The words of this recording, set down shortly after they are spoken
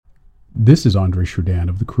This is Andre Shudan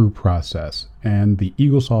of the Crew Process and the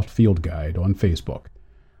Eaglesoft Field Guide on Facebook.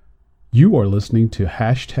 You are listening to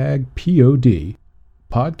hashtag POD,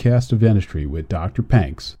 Podcast of Dentistry with Dr.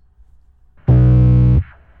 Panks.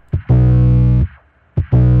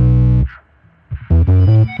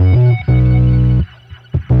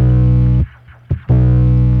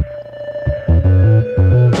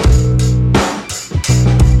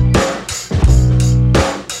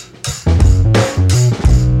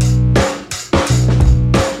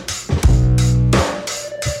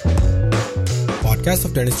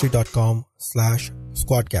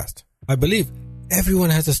 podcastofdentistry.com/squadcast. I believe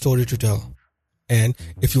everyone has a story to tell. And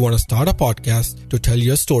if you want to start a podcast to tell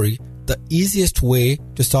your story, the easiest way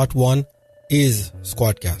to start one is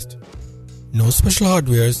Squadcast. No special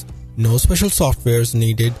hardwares, no special softwares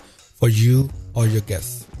needed for you or your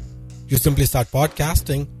guests. You simply start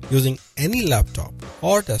podcasting using any laptop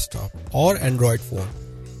or desktop or Android phone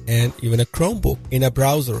and even a Chromebook in a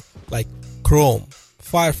browser like Chrome,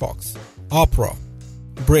 Firefox, Opera,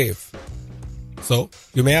 Brave. So,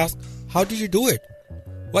 you may ask, how did you do it?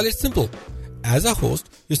 Well, it's simple. As a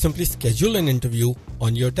host, you simply schedule an interview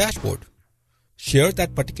on your dashboard. Share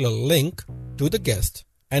that particular link to the guest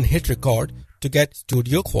and hit record to get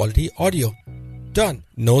studio quality audio. Done.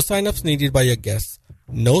 No sign-ups needed by your guests,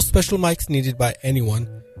 no special mics needed by anyone,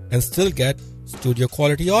 and still get studio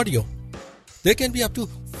quality audio. There can be up to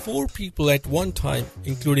 4 people at one time,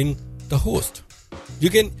 including the host.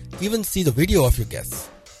 You can even see the video of your guests.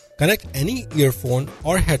 Connect any earphone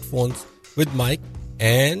or headphones with mic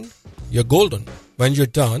and you're golden. When you're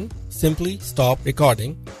done, simply stop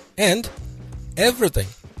recording and everything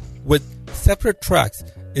with separate tracks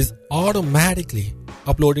is automatically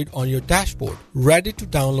uploaded on your dashboard, ready to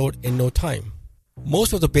download in no time.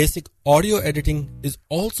 Most of the basic audio editing is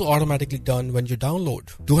also automatically done when you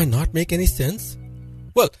download. Do I not make any sense?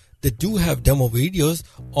 Well, they do have demo videos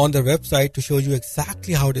on their website to show you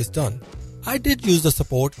exactly how it is done. I did use the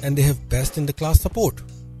support and they have best in the class support.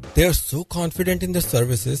 They are so confident in their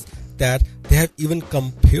services that they have even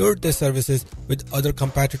compared their services with other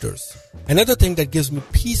competitors. Another thing that gives me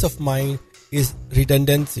peace of mind is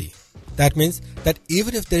redundancy. That means that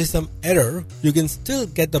even if there is some error, you can still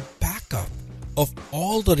get the backup of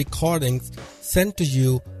all the recordings sent to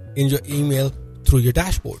you in your email through your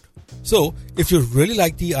dashboard. So, if you really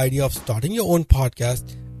like the idea of starting your own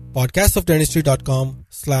podcast,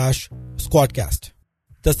 podcastofdentistry.com/squadcast.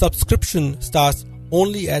 The subscription starts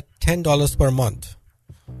only at $10 per month.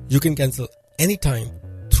 You can cancel anytime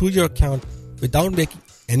through your account without making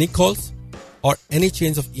any calls or any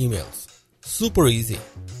change of emails. Super easy.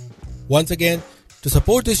 Once again, to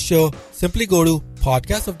support this show, simply go to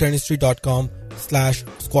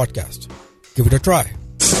podcastofdentistry.com/squadcast. Give it a try.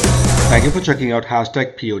 Thank you for checking out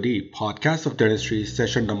hashtag POD, Podcast of Dentistry,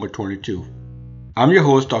 session number 22. I'm your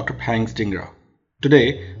host, Dr. Panks Dingra.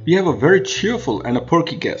 Today, we have a very cheerful and a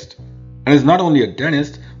perky guest. And is not only a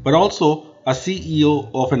dentist, but also a CEO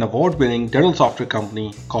of an award-winning dental software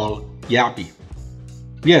company called Yapi.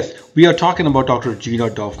 Yes, we are talking about Dr. Gina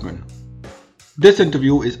Dorfman. This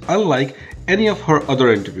interview is unlike any of her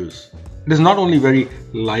other interviews. It is not only very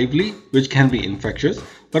lively, which can be infectious,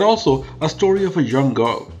 but also a story of a young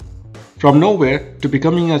girl. From nowhere to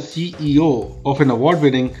becoming a CEO of an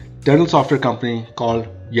award-winning dental software company called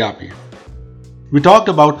Yapi. We talked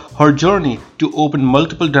about her journey to open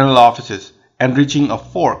multiple dental offices and reaching a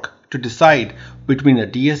fork to decide between a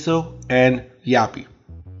DSO and Yapi.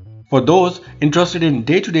 For those interested in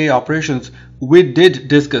day-to-day operations, we did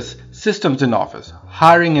discuss systems in office,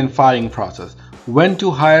 hiring and firing process, when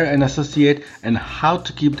to hire an associate and how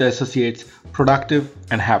to keep the associates productive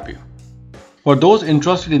and happy. For those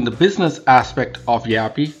interested in the business aspect of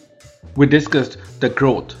Yapi, we discussed the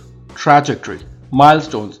growth, trajectory,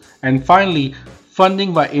 milestones, and finally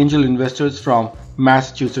funding by angel investors from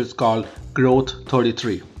Massachusetts called Growth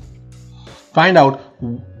 33. Find out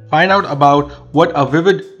about what a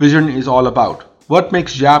vivid vision is all about, what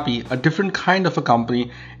makes Yapi a different kind of a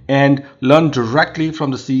company, and learn directly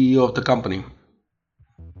from the CEO of the company.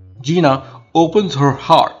 Gina opens her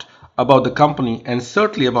heart about the company and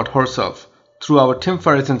certainly about herself through our Tim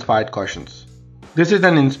Ferriss inspired questions. This is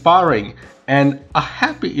an inspiring and a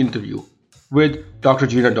happy interview with Dr.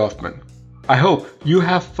 Gina Dorfman. I hope you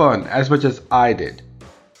have fun as much as I did.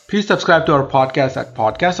 Please subscribe to our podcast at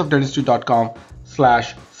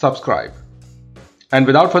podcastofdentistry.com/subscribe. And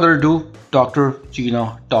without further ado, Dr.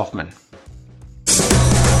 Gina Dorfman.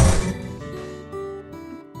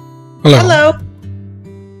 Hello.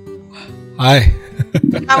 Hi.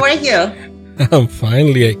 How are you? I'm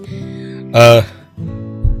fine, Leah. I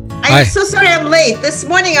Hi. so sorry I'm late. This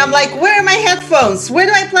morning I'm like, where are my headphones? Where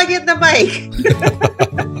do I plug in the mic?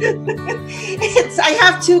 I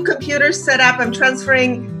have two computers set up. I'm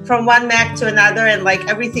transferring from one Mac to another, and like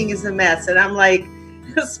everything is a mess. And I'm like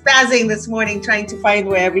spazzing this morning trying to find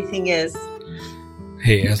where everything is.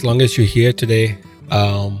 Hey, as long as you're here today,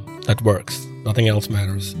 that works. Nothing else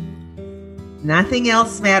matters. Nothing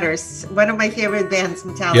else matters. One of my favorite bands,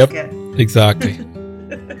 Metallica. Yep, exactly.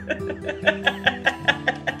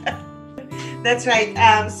 That's right.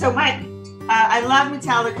 So I love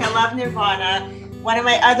Metallica. I love Nirvana. One of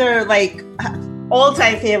my other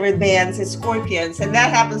all-time favorite bands is Scorpions, and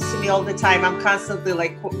that happens to me all the time. I'm constantly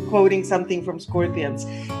quoting something from Scorpions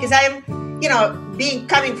because I'm,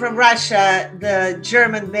 coming from Russia. The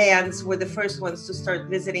German bands were the first ones to start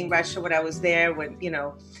visiting Russia when I was there. When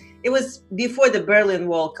it was before the Berlin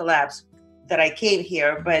Wall collapsed that I came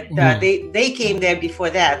here, but they came there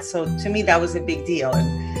before that. So to me, that was a big deal.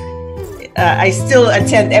 And I still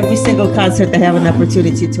attend every single concert I have an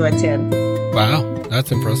opportunity to attend. Wow, that's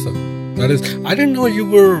impressive. I didn't know you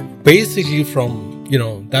were basically from,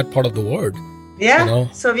 that part of the world. Yeah,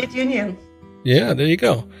 Soviet Union. Yeah, there you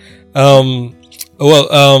go. The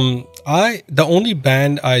only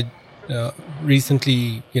band I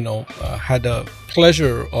recently, had a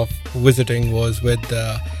pleasure of visiting was with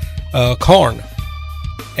Korn.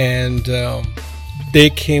 And they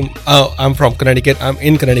came, I'm from Connecticut. I'm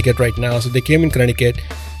in Connecticut right now. So they came in Connecticut.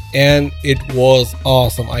 And it was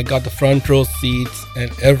awesome. I got the front row seats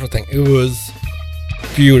and everything. It was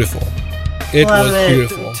beautiful. It was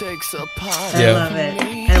beautiful.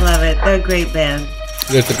 I love it. They're a great band.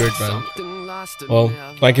 It's a great band. Well,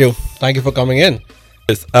 thank you. Thank you for coming in.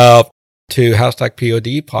 To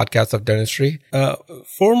 #POD, Podcast of Dentistry.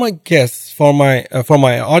 For my guests, for my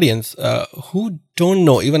audience, who don't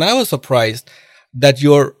know, even I was surprised that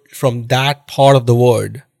you're from that part of the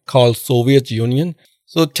world called Soviet Union.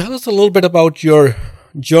 So tell us a little bit about your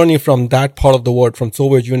journey from that part of the world, from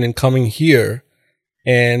Soviet Union, coming here.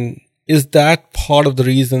 And is that part of the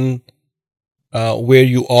reason where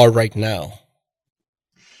you are right now?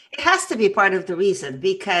 It has to be part of the reason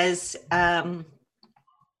because,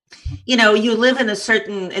 you live in a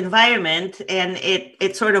certain environment and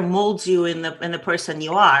it sort of molds you in the person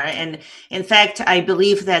you are. And in fact, I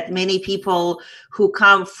believe that many people who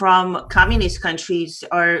come from communist countries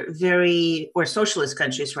or socialist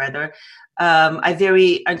countries rather, are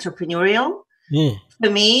very entrepreneurial. For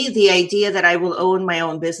me, the idea that I will own my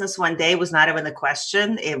own business one day was not even a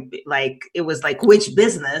question. It was like, which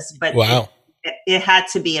business? But wow. It had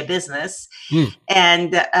to be a business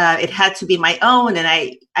and it had to be my own. And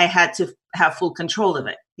I had to have full control of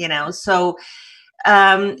it, So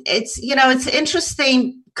it's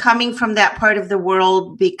interesting coming from that part of the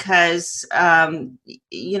world because,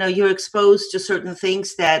 you're exposed to certain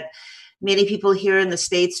things that many people here in the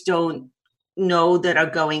States don't know that are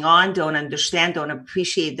going on, don't understand, don't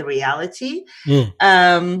appreciate the reality.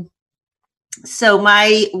 So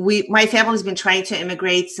my family's been trying to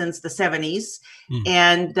immigrate since the 70s,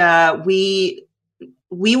 and we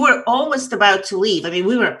were almost about to leave. I mean,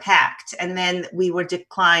 we were packed, and then we were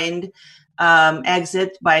declined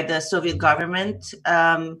exit by the Soviet government.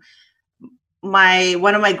 Both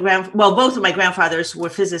of my grandfathers were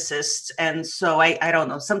physicists, and so I don't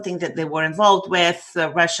know, something that they were involved with. The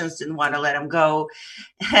Russians didn't want to let them go,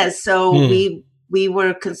 so we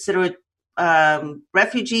were considered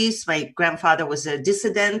refugees. My grandfather was a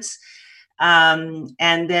dissident. And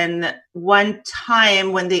then one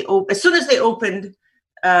time when as soon as they opened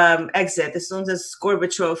exit, as soon as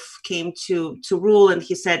Gorbachev came to rule and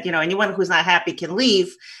he said, anyone who's not happy can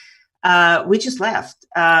leave, we just left.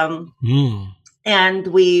 And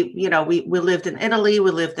we lived in Italy, we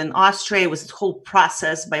lived in Austria. It was this whole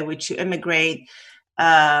process by which you immigrate,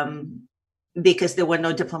 because there were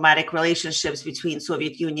no diplomatic relationships between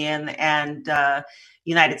Soviet Union and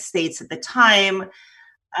United States at the time.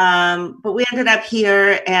 But we ended up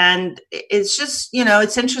here, and it's just,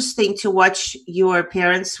 it's interesting to watch your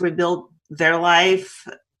parents rebuild their life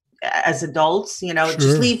as adults, sure.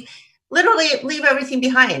 Just literally leave everything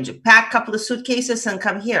behind, pack a couple of suitcases and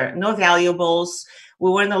come here. No valuables.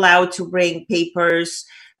 We weren't allowed to bring papers.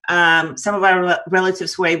 Some of our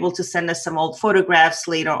relatives were able to send us some old photographs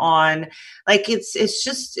later on. Like the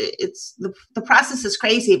process is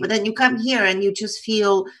crazy, but then you come here and you just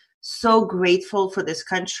feel so grateful for this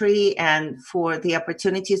country and for the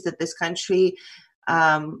opportunities that this country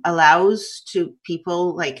allows to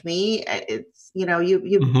people like me. It's,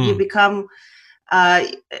 you become,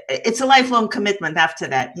 it's a lifelong commitment after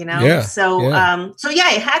that, Yeah, So,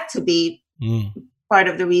 yeah. It had to be part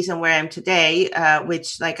of the reason where I'm today,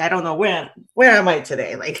 which like, I don't know where am I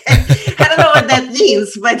today? Like, I don't know what that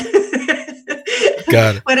means, but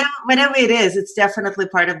Got it. whatever it is, it's definitely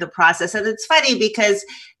part of the process. And it's funny because,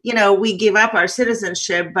 we give up our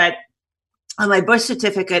citizenship, but on my birth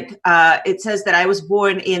certificate, it says that I was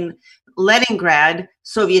born in Leningrad,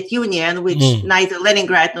 Soviet Union, which neither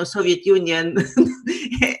Leningrad nor Soviet Union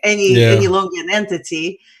any longer an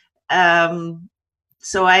entity.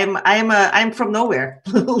 So I'm from nowhere,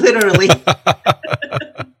 literally.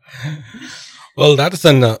 Well, that is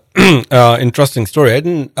an interesting story.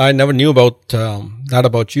 I never knew about that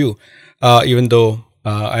about you, even though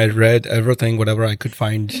I read everything, whatever I could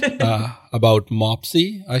find about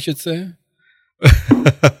Mopsy, I should say.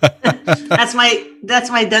 That's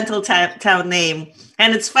my dental town name,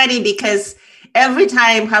 and it's funny because every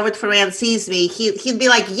time Howard Ferrand sees me, he'd be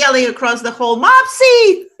like yelling across the hall,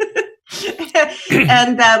 "Mopsy!"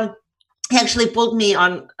 And he actually pulled me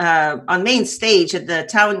on main stage at the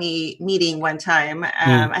Townie meeting one time.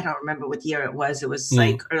 I don't remember what year it was. It was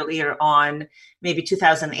like earlier on, maybe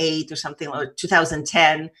 2008 or something, or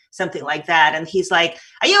 2010, something like that. And he's like,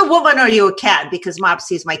 "Are you a woman or are you a cat?" Because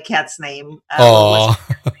Mopsy is my cat's name. At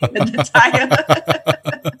the time.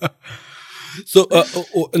 So,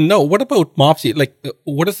 no, what about Mopsy? Like,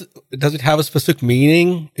 does it have a specific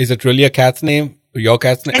meaning? Is it really a cat's name? Your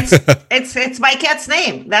cat's name? It's my cat's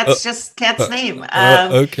name. That's just cat's name.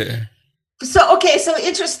 Okay. So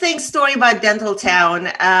interesting story about Dental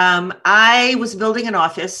Town. I was building an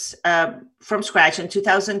office from scratch in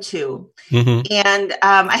 2002. And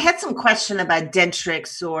I had some question about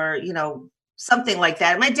Dentrix or, something like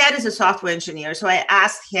that. My dad is a software engineer. So I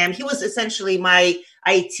asked him, he was essentially my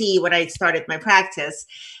IT when I started my practice.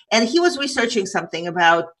 And he was researching something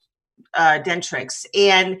about Dentrix,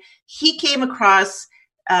 and he came across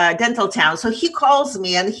Dental Town. So he calls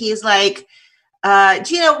me and he's like,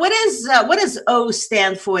 "Gina, what does O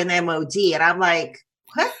stand for in MOD?" And I'm like,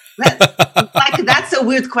 "What? That's a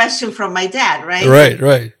weird question from my dad, right?"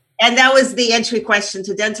 Right. And that was the entry question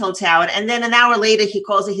to Dental Town. And then an hour later, he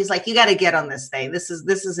calls and he's like, "You got to get on this thing. This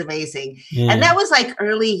is amazing." And that was like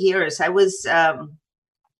early years. I was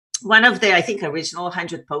one of the, I think, original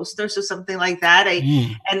 100 posters or something like that.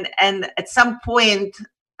 And at some point,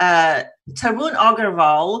 Tarun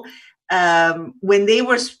Agarwal, when they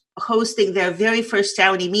were hosting their very first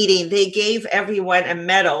Townie meeting, they gave everyone a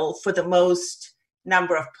medal for the most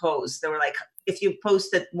number of posts. They were like, if you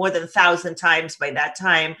posted more than 1,000 times by that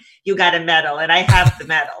time, you got a medal. And I have the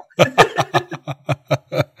medal.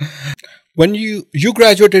 When you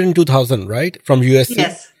graduated in 2000, right? From USC?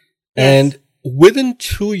 Yes. And within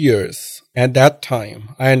 2 years at that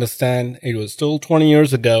time, I understand it was still 20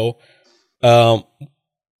 years ago.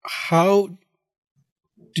 How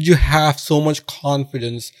did you have so much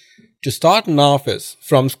confidence to start an office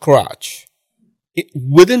from scratch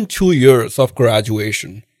within 2 years of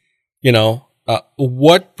graduation?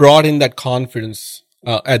 What brought in that confidence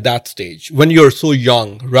at that stage when you're so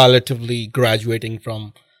young, relatively graduating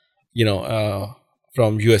from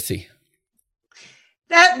USC?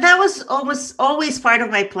 That was always part of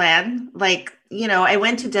my plan. Like, I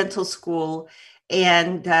went to dental school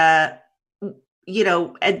and, at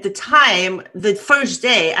the time, the first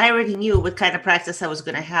day, I already knew what kind of practice I was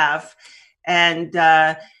going to have. And,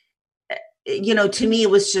 to me, it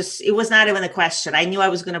was not even a question. I knew I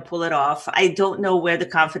was going to pull it off. I don't know where the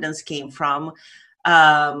confidence came from.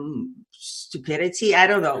 Stupidity, I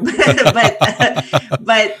don't know.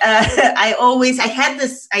 but I had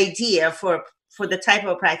this idea for the type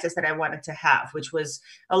of practice that I wanted to have, which was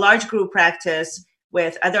a large group practice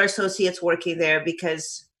with other associates working there,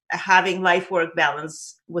 because having life-work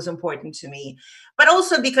balance was important to me. But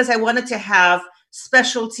also because I wanted to have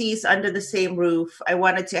specialties under the same roof. I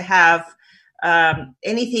wanted to have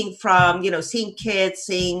anything from, seeing kids,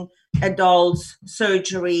 seeing adults,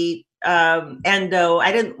 surgery, endo.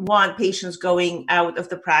 I didn't want patients going out of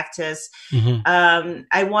the practice.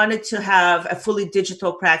 I wanted to have a fully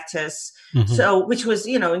digital practice. So, which was,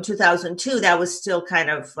 in 2002, that was still kind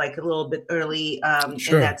of like a little bit early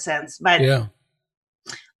in that sense. But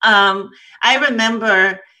I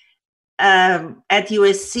remember at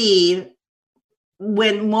USC,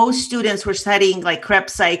 when most students were studying like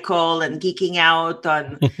Krebs cycle and geeking out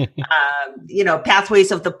on,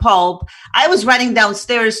 pathways of the pulp, I was running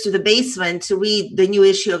downstairs to the basement to read the new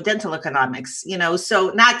issue of Dental Economics,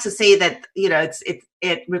 so not to say that,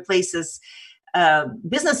 it replaces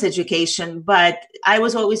business education, but I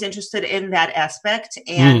was always interested in that aspect.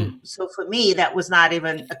 And so for me, that was not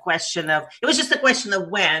even a question of, it was just a question of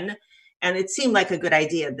when, and it seemed like a good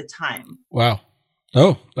idea at the time. Wow.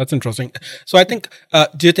 Oh, that's interesting. So I think,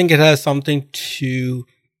 do you think it has something to,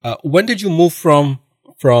 when did you move from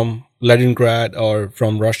Leningrad or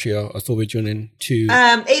from Russia or Soviet Union to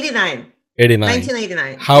 89.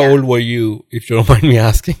 1989. How old were you, if you don't mind me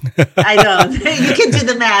asking? I don't. You can do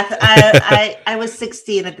the math. I was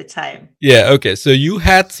 16 at the time. Yeah. Okay. So you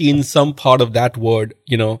had seen some part of that word,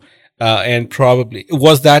 and probably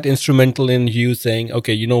was that instrumental in you saying,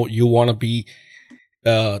 okay, you want to be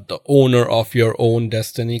the owner of your own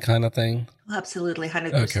destiny kind of thing? Absolutely.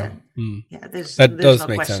 100%. Okay. Yeah. There's no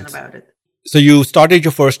question sense about it. So you started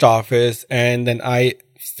your first office, and then I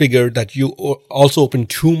figured that you also opened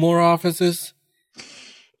 2 more offices.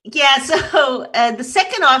 Yeah. So the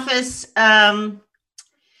second office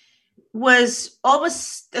was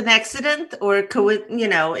almost an accident, or it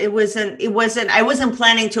wasn't. I wasn't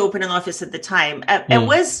planning to open an office at the time. I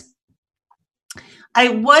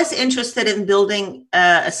was interested in building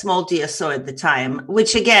a small DSO at the time,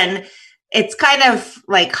 which again, it's kind of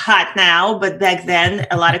like hot now, but back then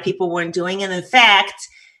a lot of people weren't doing it. And in fact,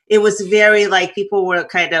 it was very like people were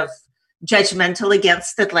kind of judgmental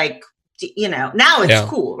against it. Like, now it's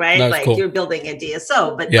cool, right? No, like cool. You're building a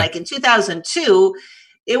DSO, but like in 2002,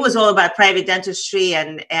 it was all about private dentistry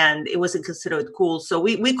and it wasn't considered cool. So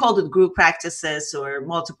we called it group practices or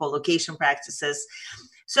multiple location practices.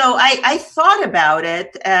 So I thought about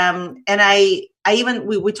it, and I even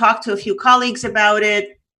we talked to a few colleagues about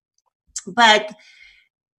it, but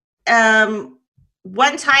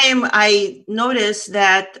one time I noticed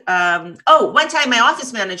that one time my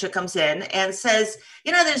office manager comes in and says,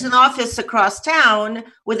 there's an office across town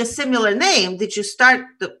with a similar name. Did you start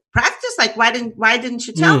the practice? Like, why didn't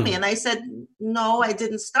you tell me? And I said, no, I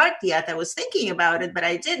didn't start yet. I was thinking about it, but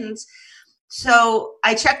I didn't. So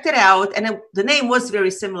I checked it out, and the name was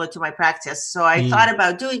very similar to my practice. So I thought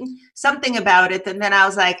about doing something about it. And then I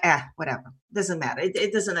was like, whatever, doesn't matter.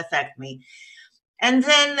 It doesn't affect me. And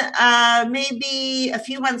then maybe a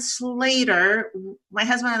few months later, my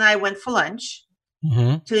husband and I went for lunch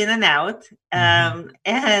to In-N-Out.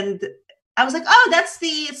 And I was like, oh, that's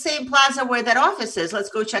the same plaza where that office is. Let's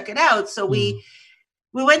go check it out. So we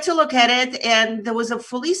went to look at it, and there was a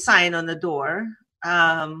police sign on the door.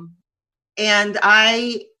 And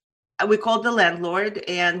we called the landlord,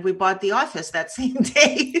 and we bought the office that same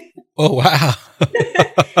day. Oh, wow.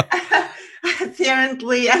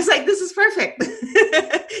 Apparently, I was like, this is perfect.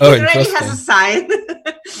 It Oh, already has a sign.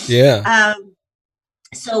 Yeah.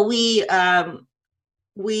 So we bought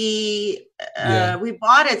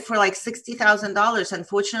it for like $60,000.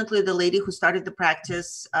 Unfortunately, the lady who started the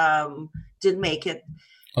practice didn't make it.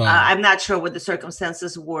 I'm not sure what the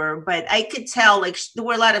circumstances were, but I could tell like there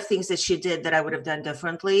were a lot of things that she did that I would have done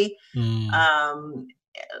differently.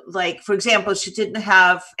 Like, for example, she didn't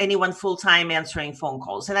have anyone full-time answering phone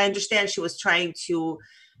calls. And I understand she was trying to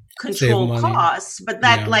control costs, but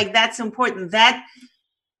that's important. That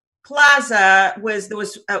plaza there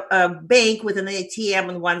was a bank with an ATM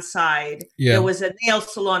on one side. Yeah. There was a nail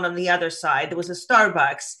salon on the other side. There was a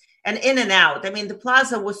Starbucks and In-N-Out. I mean, the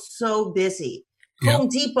plaza was so busy. Home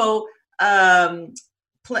Depot,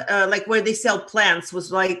 like where they sell plants,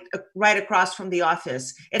 was like right across from the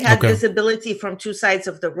office. It had visibility from 2 sides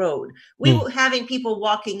of the road. We were having people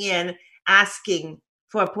walking in asking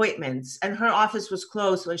for appointments, and her office was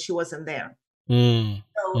closed when she wasn't there. So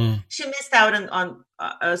she missed out on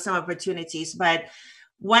some opportunities. But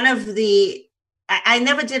one of I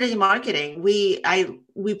never did any marketing. We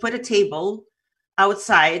put a table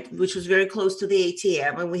outside, which was very close to the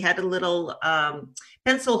ATM, and we had a little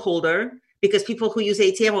pencil holder because people who use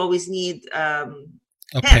ATM always need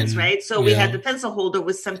pens, right? So we had the pencil holder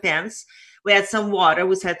with some pens. We had some water.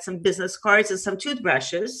 We had some business cards and some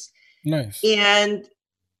toothbrushes. Nice.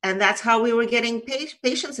 And that's how we were getting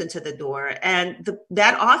patients into the door. And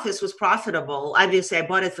that office was profitable. Obviously, I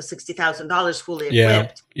bought it for $60,000 fully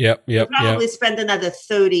equipped. Yep. Probably spend another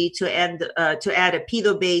 $30,000 to add a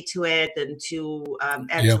pedo bay to it and to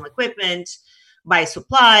add some equipment, buy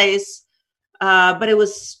supplies. But it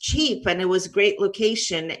was cheap and it was a great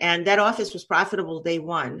location. And that office was profitable day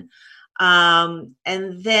one. And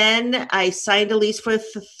then I signed a lease for a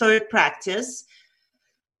third practice.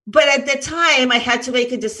 But at the time, I had to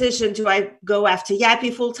make a decision. Do I go after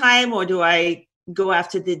Yappy full time or do I go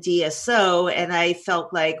after the DSO? And I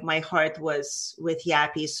felt like my heart was with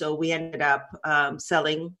Yappy. So we ended up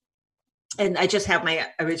selling. And I just have my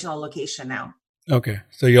original location now. Okay.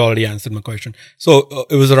 So you already answered my question. So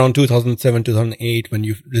it was around 2007, 2008 when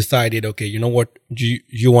you decided, okay, you know what? Do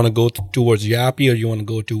you want to go towards Yappy or you want to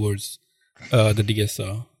go towards the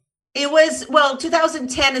DSO? It was, well,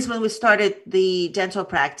 2010 is when we started the dental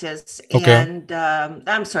practice, Okay. and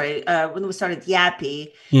I'm sorry, when we started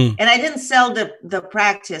Yappy, Mm. and I didn't sell the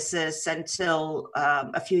practices until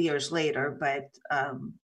a few years later. But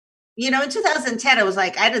in 2010, I was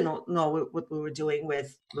like, I didn't know what we were doing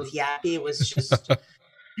with Yappy. It was just,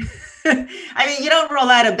 I mean, you don't roll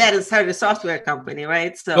out of bed and start a software company,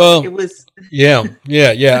 right? So it Well, was. yeah.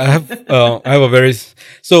 I have a very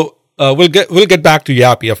so. We'll get back to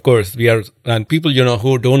Yappy, of course. We are, and people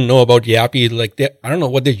who don't know about Yappy, like I don't know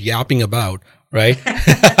what they're yapping about, right?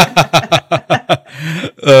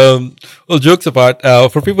 Well, jokes apart,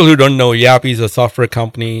 for people who don't know, Yappy is a software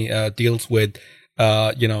company, deals with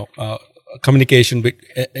communication,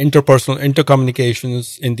 interpersonal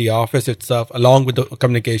intercommunications in the office itself, along with the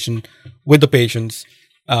communication with the patients,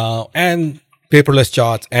 and paperless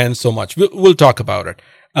charts and so much. We'll talk about it.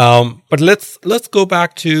 But let's go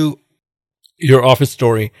back to your office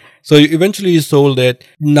story. So you sold it.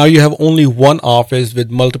 Now you have only one office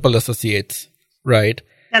with multiple associates, right?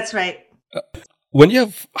 That's right.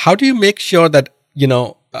 How do you make sure that,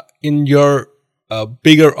 in your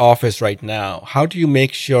bigger office right now, how do you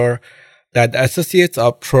make sure that the associates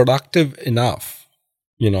are productive enough,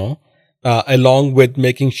 along with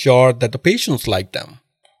making sure that the patients like them?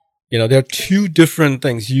 There are two different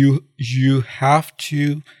things. You have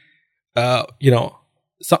to,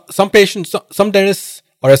 some patients, some dentists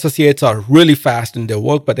or associates are really fast in their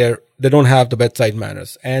work, but they don't have the bedside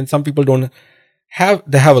manners. And some people they have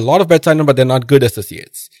a lot of bedside manners, but they're not good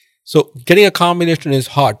associates. So getting a combination is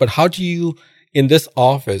hard. But how do you, in this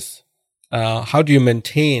office, how do you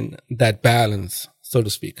maintain that balance, so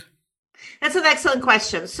to speak? That's an excellent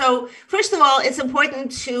question. So first of all, it's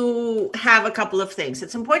important to have a couple of things.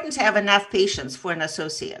 It's important to have enough patients for an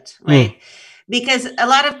associate, right? Because a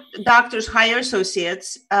lot of doctors hire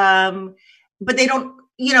associates, but they don't,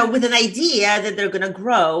 with an idea that they're going to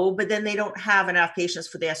grow, but then they don't have enough patients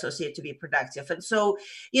for the associate to be productive. And so,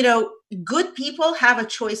 good people have a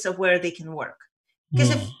choice of where they can work.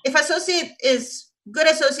 Because if associate is good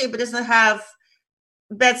associate, but doesn't have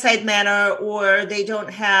bedside manner, or they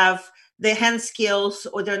don't have the hand skills,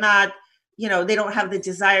 or they're not, they don't have the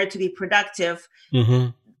desire to be productive,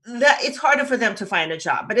 that it's harder for them to find a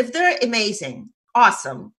job. But if they're amazing,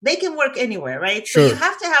 awesome, they can work anywhere, right? Sure. So you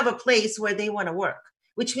have to have a place where they want to work,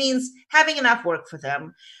 which means having enough work for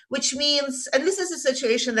them, which means, and this is a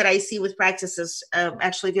situation that I see with practices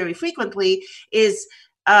actually very frequently, is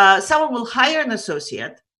someone will hire an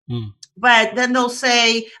associate, but then they'll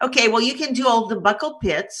say, okay, well, you can do all the buccal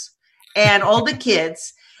pits and all the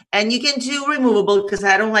kids, and you can do removable because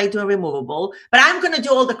I don't like doing removable, but I'm going to do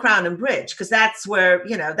all the crown and bridge because that's where,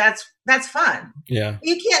 that's fun. Yeah.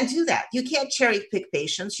 You can't do that. You can't cherry pick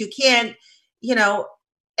patients. You can't,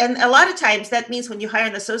 and a lot of times that means when you hire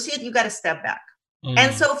an associate, you got to step back.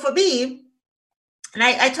 And so for me, and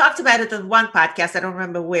I talked about it on one podcast, I don't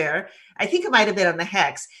remember where, I think it might have been on the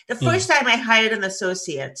Hex. The first time I hired an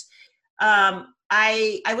associate, I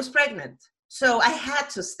was pregnant. So I had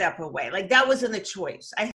to step away. Like that wasn't a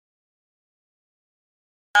choice.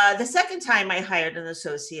 The second time I hired an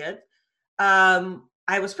associate,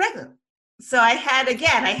 I was pregnant. So I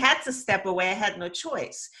had to step away. I had no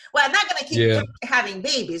choice. Well, I'm not going to keep having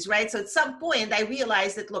babies, right? So at some point I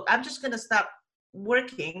realized that, look, I'm just going to stop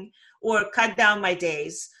working or cut down my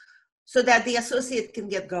days so that the associate can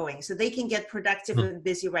get going, so they can get productive and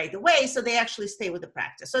busy right away, so they actually stay with the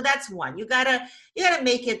practice. So that's one. You gotta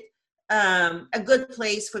make it a good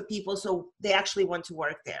place for people so they actually want to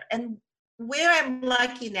work there. And where I'm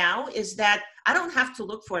lucky now is that I don't have to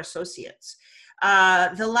look for associates.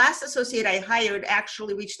 The last associate I hired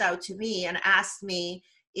actually reached out to me and asked me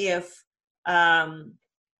if I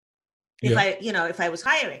was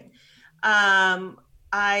hiring. And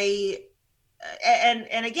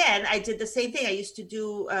again, I did the same thing. I used to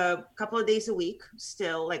do a couple of days a week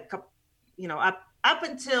still, like, up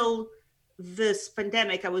until this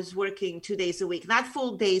pandemic, I was working 2 days a week, not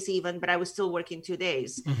full days even, but I was still working 2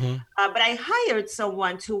 days. But I hired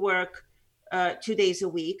someone to work 2 days a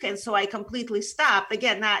week. And so I completely stopped.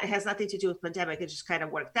 Again, it has nothing to do with pandemic. It just kind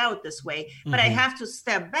of worked out this way. But I have to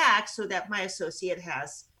step back so that my associate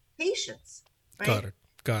has patience. Right?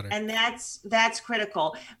 Got it. And that's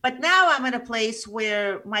critical. But now I'm in a place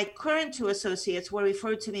where my current two associates were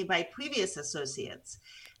referred to me by previous associates.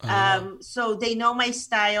 So they know my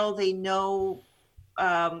style. They know,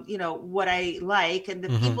 what I like. And the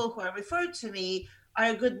people who are referred to me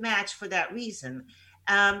are a good match for that reason.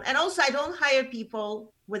 And also, I don't hire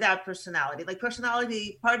people without personality. Like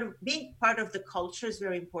personality, being part of the culture is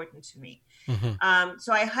very important to me.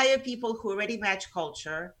 So I hire people who already match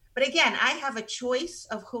culture. But again, I have a choice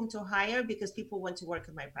of whom to hire because people want to work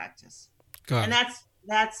in my practice. And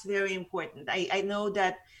that's very important. I know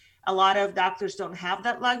that a lot of doctors don't have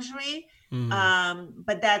that luxury,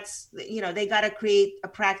 but that's, they got to create a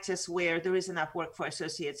practice where there is enough work for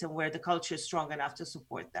associates and where the culture is strong enough to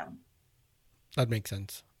support them. That makes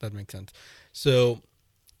sense. So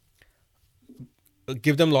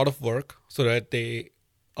give them a lot of work so that they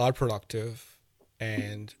are productive,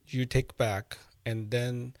 and you take back, and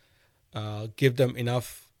then give them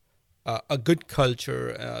enough, a good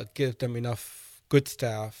culture, give them enough good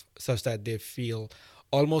staff such that they feel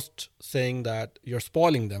almost saying that you're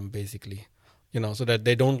spoiling them, basically, so that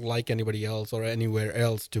they don't like anybody else or anywhere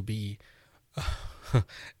else to be,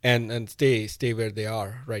 and stay where they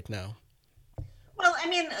are right now. Well, I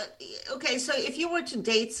mean, okay, so if you were to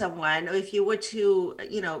date someone, or if you were to,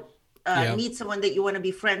 meet someone that you want to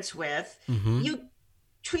be friends with, you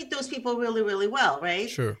treat those people really, really well, right?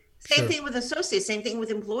 Sure. Same thing with associates, same thing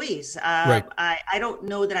with employees. Right. I don't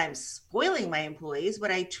know that I'm spoiling my employees,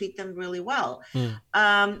 but I treat them really well.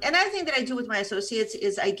 Another thing that I do with my associates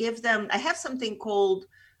is I have something called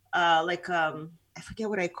I forget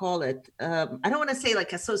what I call it. I don't want to say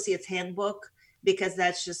like associates handbook, because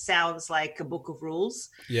that just sounds like a book of rules.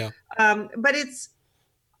 Yeah. But it's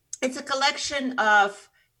a collection of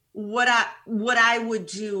what I would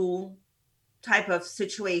do type of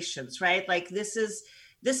situations, right? Like this is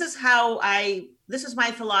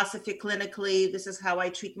my philosophy clinically. This is how I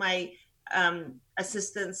treat my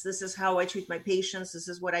assistants. This is how I treat my patients. This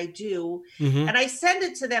is what I do. And I send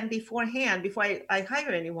it to them beforehand, before I hire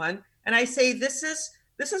anyone. And I say, this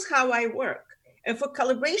is how I work. And for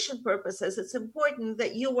calibration purposes, it's important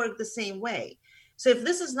that you work the same way. So if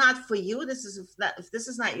this is not for you, if this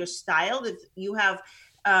is not your style, if you have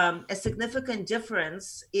a significant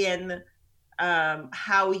difference in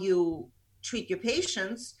how you treat your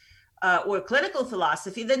patients or clinical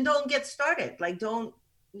philosophy, then don't get started. Like,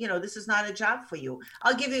 this is not a job for you.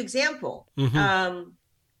 I'll give you an example.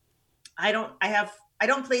 I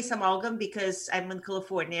don't place amalgam because I'm in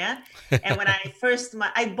California. And when I first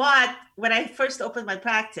opened my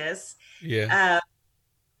practice,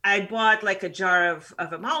 I bought like a jar of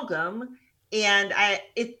amalgam, and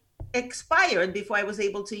it expired before I was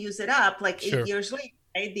able to use it up, like 8 years later,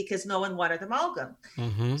 right? Because no one wanted amalgam. So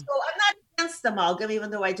I'm not against amalgam, even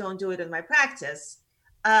though I don't do it in my practice.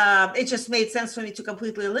 It just made sense for me to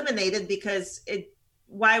completely eliminate it, because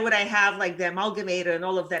why would I have like the amalgamator and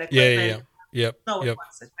all of that equipment? No one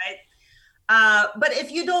wants it, right? But if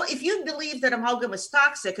you believe that amalgam is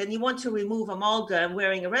toxic and you want to remove amalgam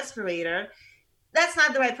wearing a respirator, that's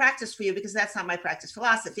not the right practice for you, because that's not my practice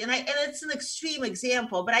philosophy. And it's an extreme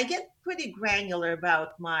example, but I get pretty granular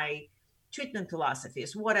about my treatment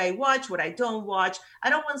philosophies, what I watch, what I don't watch. I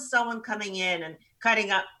don't want someone coming in and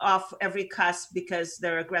cutting off every cusp because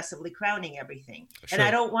they're aggressively crowning everything. And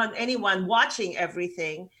I don't want anyone watching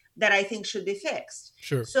everything that I think should be fixed.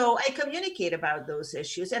 So I communicate about those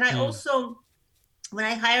issues. And I also, when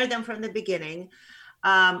I hire them from the beginning,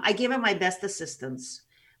 I give them my best assistants,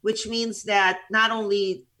 which means that not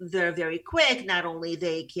only they're very quick, not only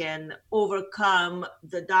they can overcome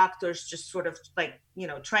the doctors just sort of like,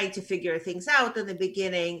 trying to figure things out in the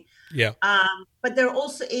beginning. But they're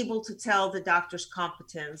also able to tell the doctor's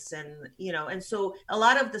competence, and so a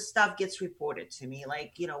lot of the stuff gets reported to me,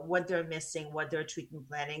 like, what they're missing, what they're treatment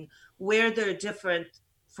planning, where they're different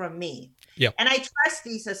from me. And I trust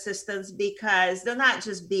these assistants because they're not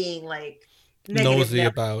just being like nosy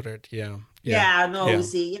about it.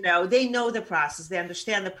 Nosy. They know the process. They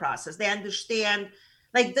understand the process. They understand,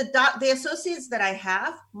 like the associates that I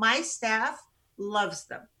have, my staff loves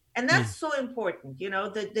them. And that's so important,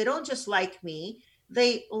 that they don't just like me.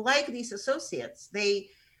 They like these associates. They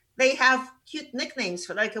have cute nicknames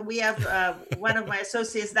for, like, we have one of my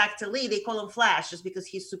associates, Dr. Lee, they call him Flash just because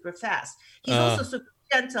he's super fast. He's also super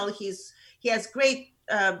gentle. He has great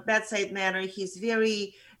bedside manner. He's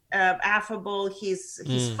very affable. He's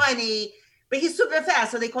funny, but he's super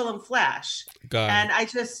fast. So they call him Flash. And I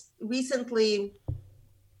just recently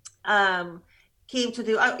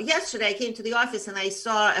yesterday I came to the office and I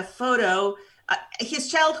saw a photo,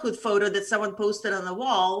 his childhood photo that someone posted on the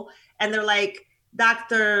wall, and they're like,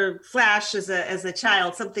 Dr. Flash as a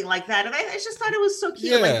child, something like that. And I just thought it was so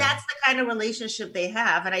cute. Like, that's the kind of relationship they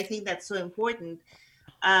have. And I think that's so important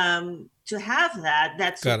to have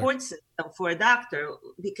that support system for a doctor,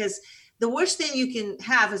 because the worst thing you can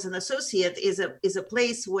have as an associate is a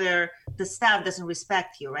place where the staff doesn't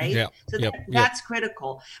respect you, right? That's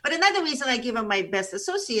critical. But another reason I give him my best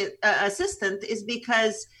assistant is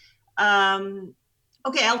because, I'll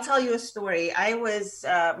tell you a story. I was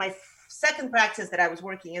my second practice that I was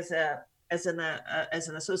working as an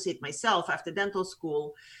associate myself after dental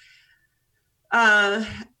school, I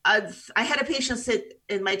had a patient sit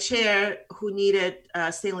in my chair who needed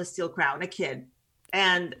a stainless steel crown, a kid.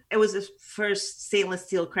 And it was the first stainless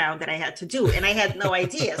steel crown that I had to do. And I had no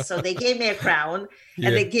idea. So they gave me a crown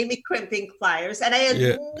and they gave me crimping pliers. And I had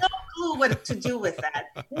no clue what to do with that.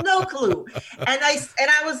 No clue. And I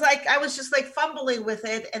was just like fumbling with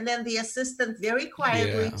it. And then the assistant very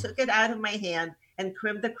quietly took it out of my hand and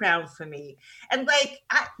crimped the crown for me. And like,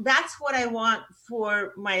 that's what I want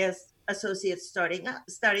for my associates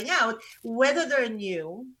starting out, whether they're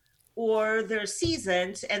new or they're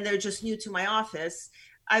seasoned and they're just new to my office.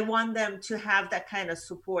 I want them to have that kind of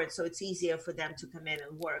support so it's easier for them to come in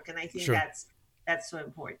and work. And I think that's so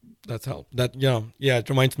important. That's how that, it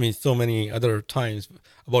reminds me so many other times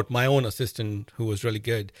about my own assistant who was really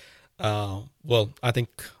good. Well, I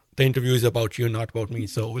think the interview is about you, not about me.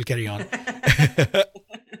 So we'll carry on.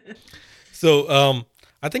 So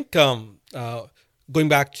I think going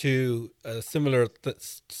back to a similar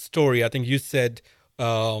story, I think you said,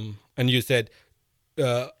 I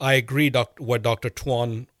agree what Dr.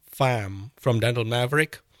 Tuan Pham from Dental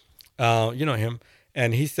Maverick, you know him,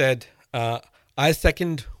 and he said, I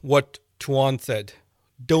second what Tuan said,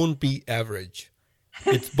 don't be average.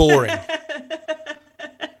 It's boring.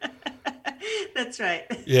 That's right.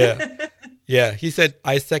 Yeah. He said,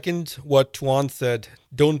 I second what Tuan said,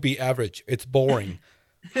 don't be average. It's boring.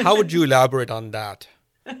 How would you elaborate on that?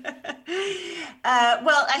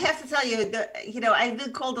 Well, I have to tell you, I've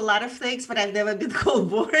been called a lot of things, but I've never been called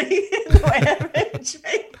boring or average.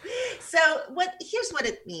 Right? So here's what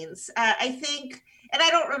it means. I think, and I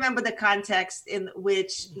don't remember the context in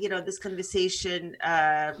which, this conversation,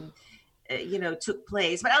 took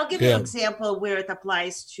place, but I'll give you an example where it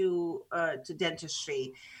applies to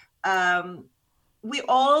dentistry. So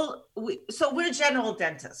we're general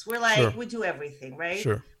dentists. We're like, we do everything, right?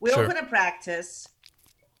 We open a practice.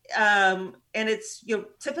 And it's your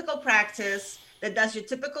typical practice that does your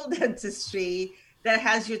typical dentistry, that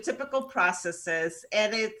has your typical processes.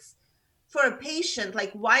 And it's for a patient,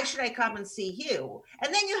 like, why should I come and see you?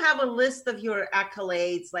 And then you have a list of your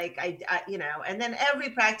accolades, like, and then every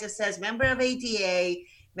practice says member of ADA,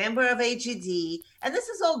 member of AGD. And this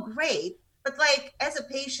is all great. But like, as a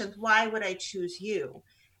patient, why would I choose you?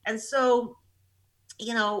 And so,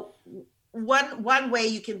 one way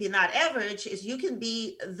you can be not average is you can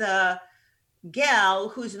be the gal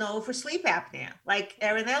who's known for sleep apnea, like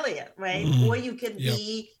Erin Elliott, right? Mm-hmm. Or you can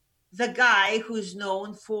be the guy who's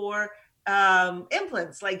known for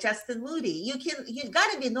implants, like Justin Moody. You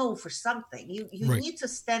got to be known for something. You need to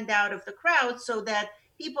stand out of the crowd so that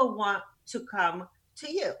people want to come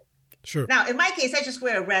to you. Sure. Now, in my case, I just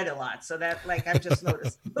wear red a lot, so that I'm just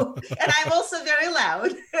noticeable. And I'm also very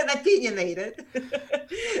loud and opinionated.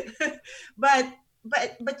 But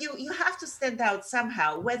you have to stand out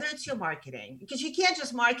somehow, whether it's your marketing, because you can't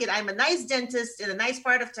just market, I'm a nice dentist in a nice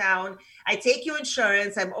part of town. I take your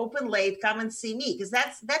insurance. I'm open late. Come and see me, because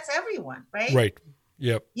that's everyone, right? Right.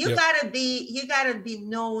 Yep. You gotta be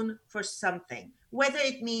known for something, whether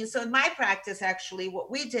it means. So in my practice, actually, what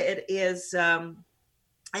we did is.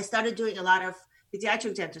 I started doing a lot of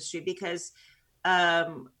pediatric dentistry because, at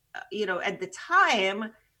the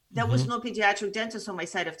time, there was no pediatric dentist on my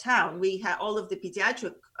side of town. We had all of the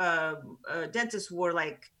pediatric dentists were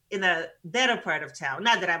like in a better part of town.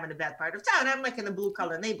 Not that I'm in a bad part of town. I'm like in a blue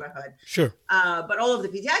collar neighborhood. Sure. But all of the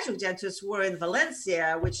pediatric dentists were in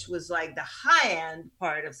Valencia, which was like the high end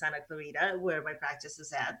part of Santa Clarita, where my practice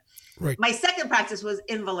is at. Right. My second practice was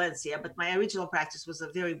in Valencia, but my original practice was a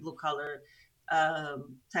very blue collar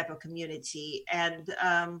type of community. And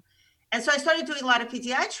so I started doing a lot of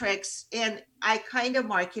pediatrics, and I kind of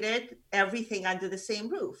marketed everything under the same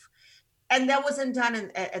roof. And that wasn't done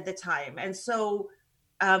at the time. And so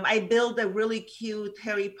I built a really cute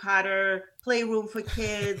Harry Potter playroom for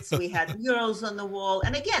kids. We had murals on the wall.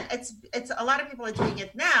 And again, it's a lot of people are doing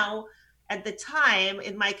it now. At the time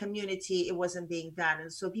in my community, it wasn't being done.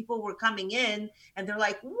 And so people were coming in and they're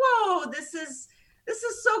like, whoa, this is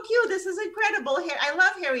so cute. This is incredible. I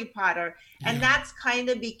love Harry Potter. And that's kind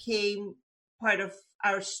of became part of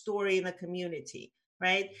our story in the community,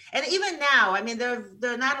 right? And even now, I mean, there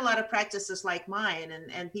are not a lot of practices like mine,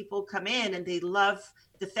 and people come in and they love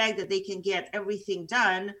the fact that they can get everything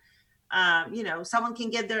done. Someone can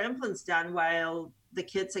get their implants done while the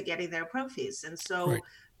kids are getting their prophies. And so,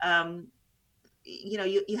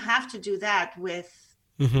 you have to do that with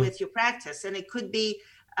your practice. And it could be,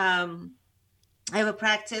 I have a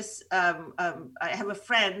practice. I have a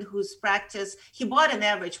friend whose practice, he bought an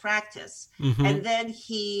average practice and then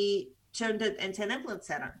he turned it into an implant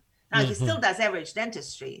center. Now he still does average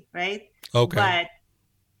dentistry, right? Okay.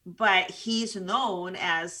 But he's known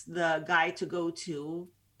as the guy to go to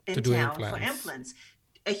in town for implants.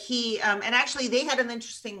 And actually they had an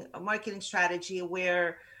interesting marketing strategy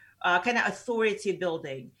where kind of authority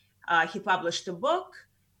building. He published a book.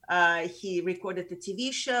 He recorded the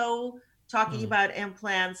TV show talking about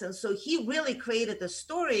implants. And so he really created a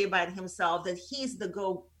story about himself that he's the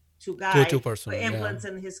go-to guy person, for implants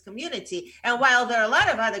in his community. And while there are a lot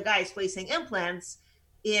of other guys placing implants,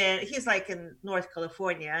 he's like in North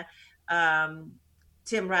California,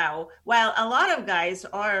 Tim Rao, while a lot of guys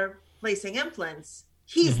are placing implants,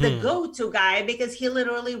 he's the go-to guy because he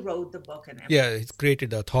literally wrote the book. And he's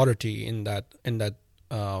created authority in that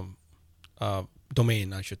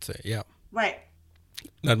domain, I should say. Yeah. Right.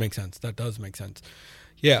 That makes sense. That does make sense.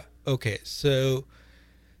 Yeah. Okay. So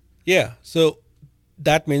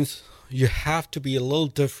that means you have to be a little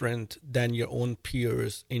different than your own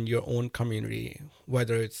peers in your own community,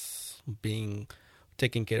 whether it's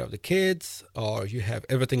taking care of the kids or you have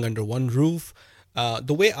everything under one roof.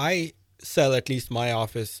 The way I sell, at least in my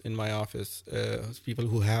office, people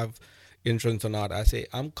who have insurance or not, I say,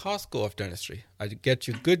 I'm Costco of dentistry. I get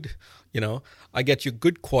you good,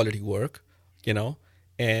 quality work,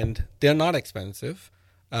 and they're not expensive.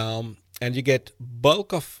 And you get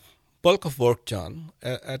bulk of work done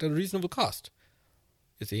at a reasonable cost,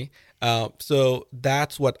 you see. So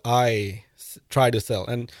that's what I try to sell.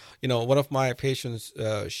 And, one of my patients,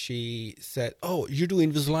 she said, oh, you do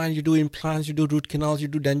Invisalign, you do implants, you do root canals, you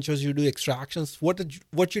do dentures, you do extractions.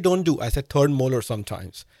 What you don't do? I said third molar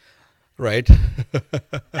sometimes, right?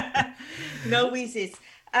 No Wheezies.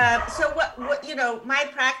 So what my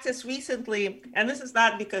practice recently, and this is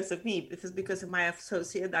not because of me, this is because of my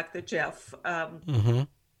associate, Dr. Jeff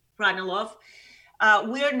Ranilov.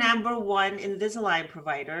 We're number one Invisalign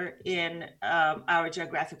provider in our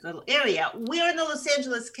geographical area. We're in the Los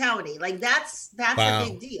Angeles County. Like that's wow. a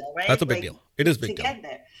big deal, right? That's a big deal. It is a big deal. Get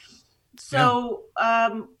there. So, I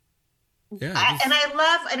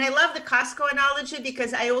love the Costco analogy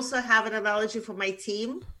because I also have an analogy for my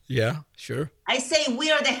team. Yeah, sure. I say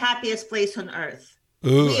we are the happiest place on earth.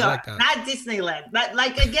 Ooh, we are, not Disneyland. But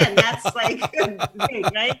again, that's like big,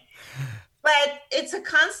 right? But it's a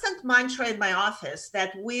constant mantra in my office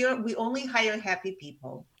that we only hire happy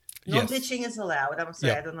people. No bitching is allowed. I'm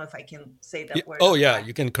sorry, I don't know if I can say that word. Oh yeah,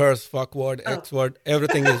 you can curse, fuck word, X word,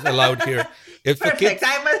 everything is allowed here. If perfect.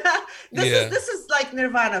 This is like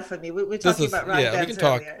Nirvana for me. We're talking about rock bands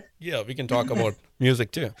earlier. Yeah, we can talk about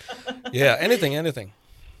music too. Yeah, anything.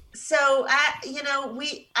 So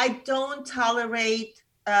I don't tolerate.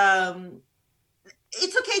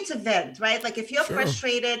 It's okay to vent, right? Like if you're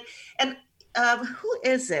frustrated, and who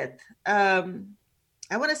is it? I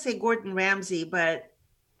want to say Gordon Ramsay, but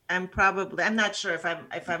I'm not sure if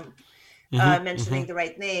I'm mentioning the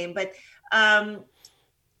right name, but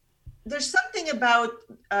there's something about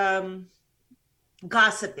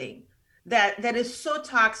gossiping that is so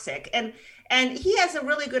toxic. And he has a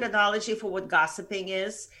really good analogy for what gossiping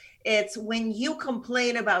is. It's when you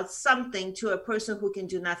complain about something to a person who can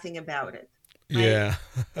do nothing about it. Right? Yeah.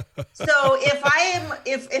 So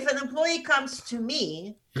if an employee comes to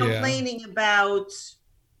me complaining about,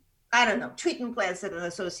 I don't know, treatment plans that an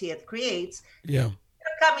associate creates, they're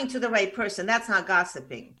coming to the right person. That's not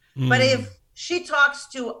gossiping. But if she talks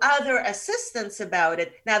to other assistants about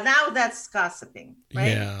it, now that's gossiping,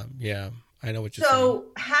 right? Yeah. I know what you're saying. So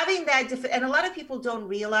having that, and a lot of people don't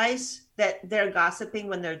realize that they're gossiping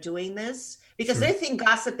when they're doing this because they think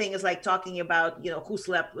gossiping is like talking about, who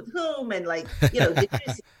slept with whom and like, did you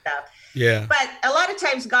see stuff? Yeah. But a lot of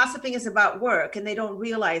times gossiping is about work and they don't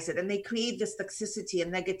realize it and they create this toxicity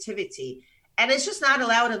and negativity. And it's just not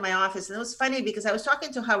allowed in my office. And it was funny because I was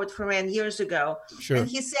talking to Howard Ferran years ago and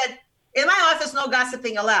he said, in my office, no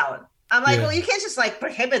gossiping allowed. I'm like, well, you can't just like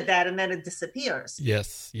prohibit that and then it disappears.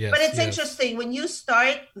 Yes. But it's interesting when you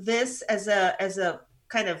start this as a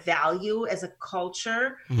kind of value, as a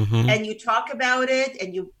culture, and you talk about it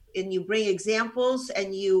and you bring examples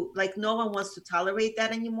and you like no one wants to tolerate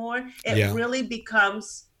that anymore. It really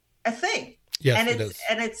becomes a thing. Yes,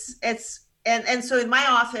 and it's so in my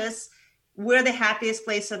office, we're the happiest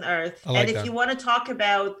place on earth. Like and if you want to talk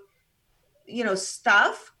about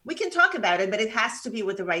stuff, we can talk about it, but it has to be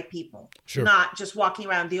with the right people, not just walking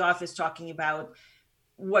around the office talking about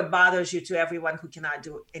what bothers you to everyone who cannot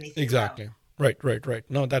do anything. Exactly. Right.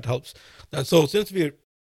 No, that helps. So since we're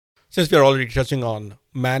already touching on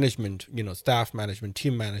management, staff management,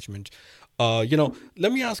 team management,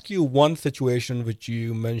 let me ask you one situation which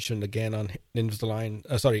you mentioned again on Invisalign,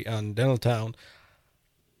 on Dental Town.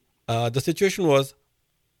 The situation was,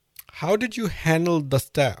 how did you handle the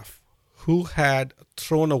staff who had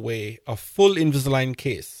thrown away a full Invisalign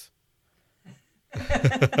case.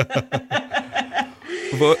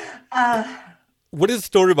 What is the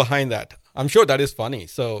story behind that? I'm sure that is funny.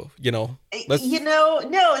 So, no,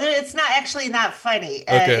 it's not actually not funny.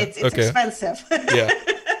 Okay, It's expensive. Yeah,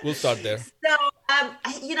 we'll start there. So,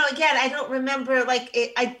 again, I don't remember,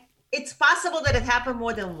 it's possible that it happened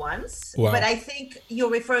more than once, Wow. but I think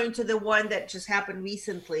you're referring to the one that just happened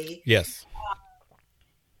recently. Yes.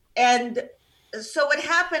 And so what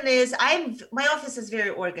happened is my office is very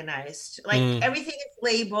organized. Everything is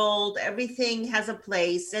labeled, everything has a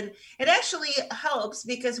place, and it actually helps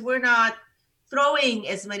because we're not throwing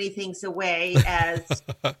as many things away as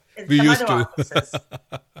in We some used other to. offices.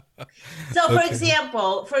 So for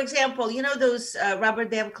example, those rubber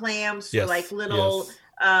dam clamps Yes, for little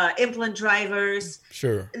implant drivers.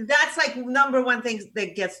 Sure. That's number one thing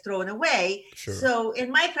that gets thrown away. Sure. So in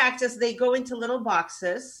my practice, they go into little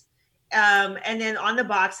boxes. And then on the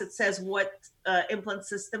box, it says what implant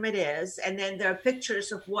system it is. And then there are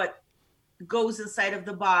pictures of what goes inside of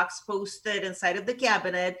the box posted inside of the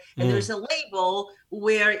cabinet. And there's a label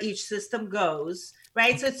where each system goes,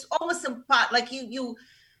 right? So it's almost a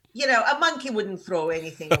monkey wouldn't throw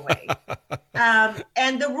anything away.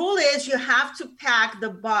 And the rule is you have to pack the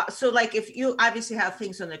box. So if you obviously have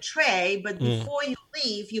things on a tray, but before you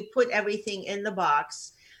leave, you put everything in the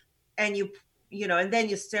box and and then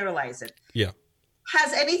you sterilize it. Yeah.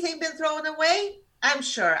 Has anything been thrown away? I'm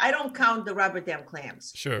sure. I don't count the rubber dam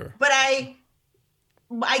clamps. Sure. But I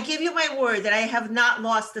give you my word that I have not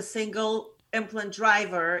lost a single implant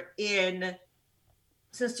driver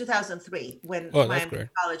since 2003 when my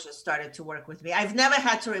implantologist started to work with me. I've never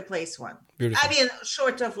had to replace one. Beautiful. I mean,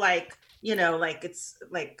 short of it's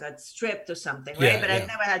stripped or something, right? Yeah, but I've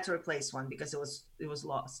never had to replace one because it was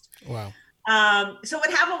lost. Wow. So what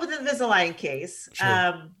happened with the Invisalign case?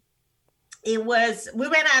 Sure. We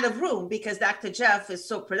ran out of room because Dr. Jeff is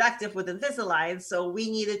so productive with Invisalign. So we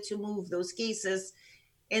needed to move those cases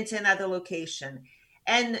into another location.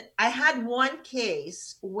 And I had one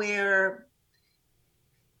case where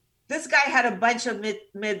this guy had a bunch of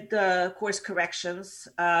mid-course corrections.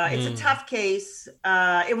 It's a tough case.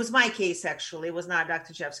 It was my case, actually. It was not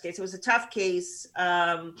Dr. Jeff's case. It was a tough case.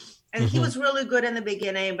 And he was really good in the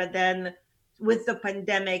beginning, but then with the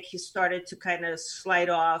pandemic, he started to kind of slide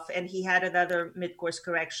off, and he had another mid-course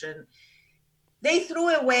correction. They threw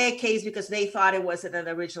away a case because they thought it wasn't an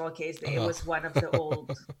original case. It was one of the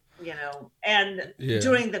old, and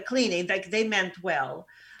during the cleaning, they meant well.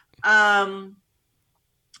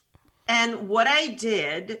 And what I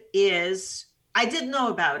did is I didn't know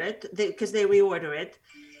about it because they reorder it.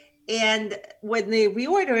 And when they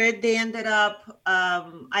reorder it,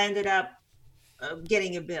 I ended up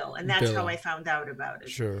getting a bill. And that's how I found out about it.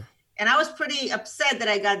 Sure. And I was pretty upset that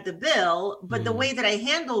I got the bill. But the way that I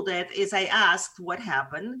handled it is I asked what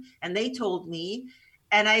happened. And they told me.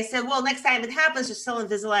 And I said, well, next time it happens, just tell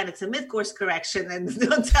Invisalign it's a mid-course correction and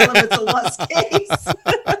don't tell them it's a lost case.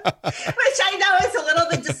 Which I know is a little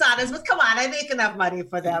bit dishonest, but come on, I make enough money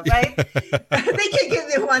for them, right? They can give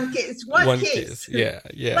me one case. One case. Yeah.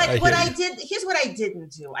 But here's what I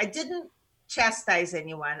didn't do. I didn't chastise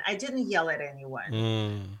anyone. I didn't yell at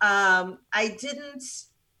anyone. I didn't...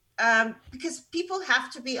 because people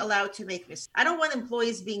have to be allowed to make mistakes. I don't want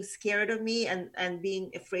employees being scared of me and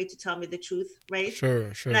being afraid to tell me the truth, right?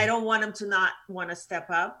 Sure. And I don't want them to not want to step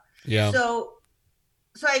up. Yeah. So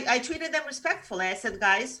I treated them respectfully. I said,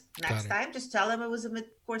 guys, next time, just tell them it was a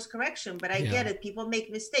mid-course correction. But I get it. People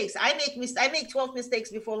make mistakes. I make 12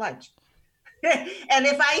 mistakes before lunch. And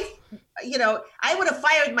if I would have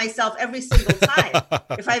fired myself every single time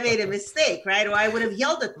if I made a mistake, right? Or I would have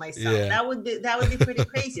yelled at myself. Yeah. That would be pretty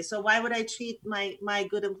crazy. So why would I treat my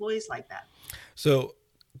good employees like that? So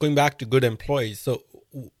going back to good employees, so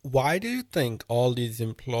why do you think all these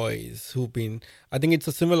employees who've been, I think it's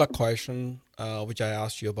a similar question, which I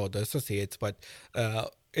asked you about the associates, but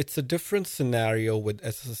it's a different scenario with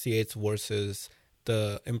associates versus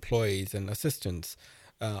the employees and assistants.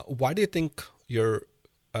 Why do you think your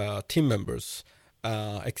team members,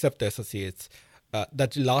 except the associates,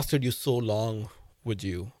 that lasted you so long with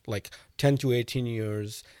you, like 10 to 18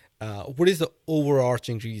 years? What is the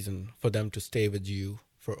overarching reason for them to stay with you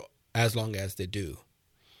for as long as they do?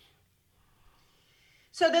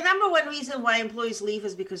 So the number one reason why employees leave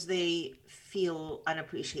is because they feel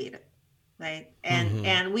unappreciated. Right.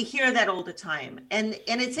 And we hear that all the time. And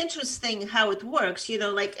it's interesting how it works,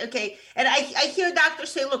 okay. And I hear doctors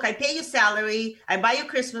say, look, I pay you salary. I buy you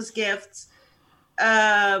Christmas gifts.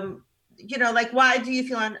 Why do you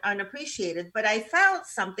feel unappreciated? But I found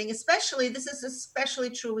something, this is especially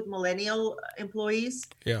true with millennial employees.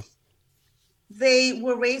 Yeah. they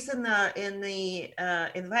were raised in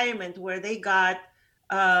the environment where they got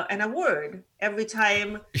an award every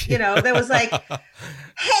time, there was like,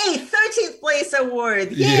 hey, 13th place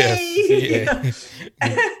award, yay! Yes,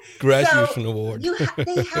 graduation so award.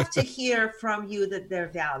 They have to hear from you that they're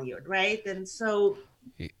valued, right? And so,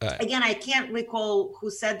 again, I can't recall who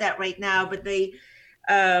said that right now, but they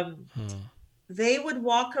would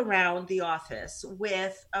walk around the office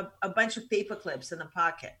with a bunch of paper clips in the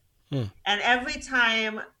pocket. And every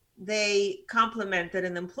time they complimented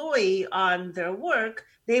an employee on their work,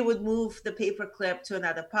 they would move the paper clip to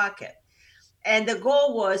another pocket. And the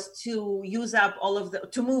goal was to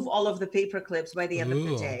move all of the paper clips by the end of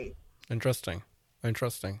the day. Interesting.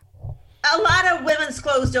 A lot of women's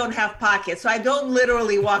clothes don't have pockets, so I don't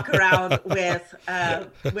literally walk around with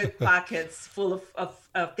pockets full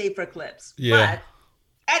of paper clips. Yeah.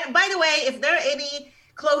 And by the way, if there are any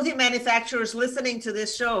clothing manufacturers listening to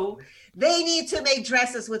this show, they need to make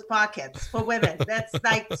dresses with pockets for women. That's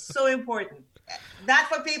like so important. Not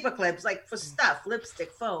for paper clips, like for stuff,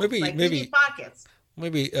 lipstick, phones. Maybe they need pockets.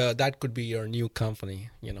 Maybe that could be your new company,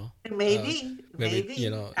 Maybe.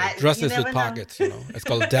 Dresses with pockets, It's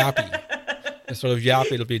called Dappy. Instead of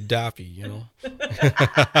Yappy, it'll be Dappy,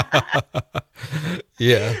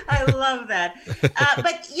 Yeah. I love that.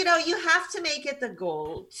 But, you have to make it the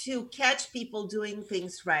goal to catch people doing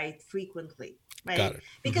things right frequently, right? Got it.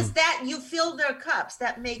 Because that you fill their cups,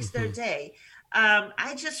 that makes their day.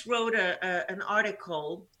 I just wrote an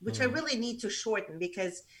article, which I really need to shorten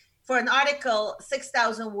because for an article,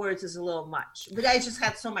 6,000 words is a little much, but I just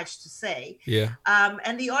had so much to say. Yeah.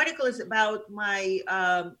 And the article is about my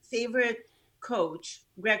favorite coach,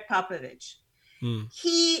 Greg Popovich.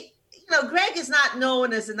 He, Greg is not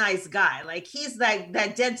known as a nice guy. Like he's like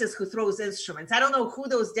that dentist who throws instruments. I don't know who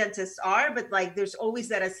those dentists are, but like there's always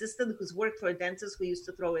that assistant who's worked for a dentist who used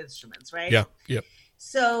to throw instruments, right? Yeah. Yep.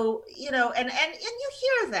 So, and you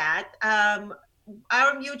hear that.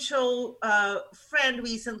 Our mutual friend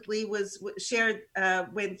recently was shared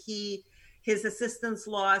when his assistants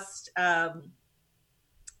lost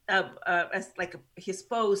his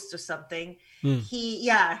post or something.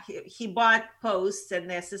 He bought posts and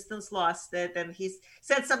the assistants lost it, and he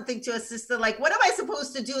said something to assistant like, "What am I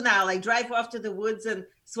supposed to do now? Like drive off to the woods and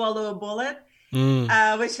swallow a bullet?"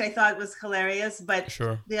 Which I thought was hilarious. But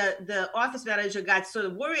sure. The office manager got sort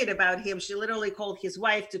of worried about him. She literally called his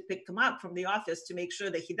wife to pick him up from the office to make sure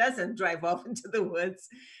that he doesn't drive off into the woods.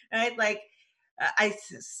 Right? Like I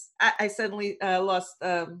suddenly lost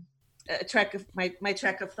track of my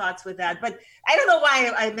track of thoughts with that. But I don't know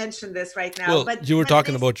why I mentioned this right now. Well, but you were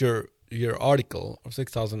talking about your article of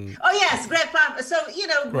 6,000. Oh yes, Greg Pop. So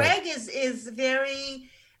Greg is very.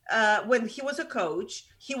 When he was a coach,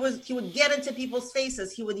 he would get into people's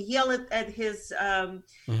faces. He would yell at his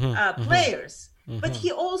players, but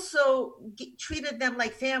he also treated them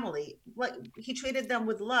like family. Like he treated them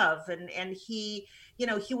with love, and he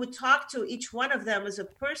would talk to each one of them as a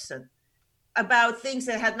person about things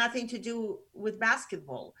that had nothing to do with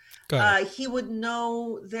basketball. He would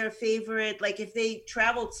know their favorite, like if they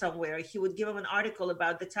traveled somewhere, he would give them an article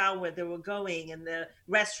about the town where they were going and the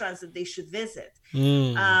restaurants that they should visit.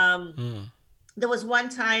 There was one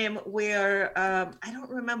time where, I don't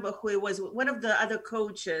remember who it was, one of the other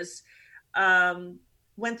coaches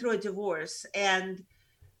went through a divorce, and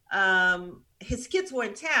his kids were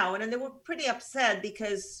in town, and they were pretty upset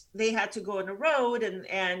because they had to go on the road and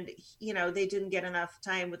they didn't get enough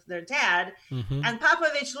time with their dad. And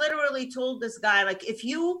Popovich literally told this guy, like, if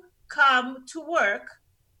you come to work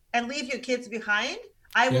and leave your kids behind,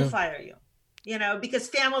 I will fire you, because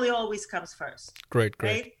family always comes first. Great.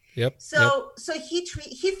 Right? Yep. So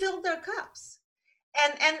he filled their cups.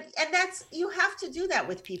 And that's, you have to do that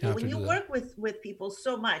with people. When you work with people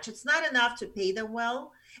so much, it's not enough to pay them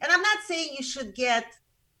well. And I'm not saying you should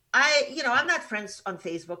I'm not friends on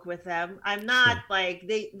Facebook with them. I'm not like,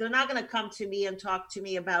 they're not going to come to me and talk to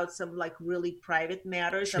me about some like really private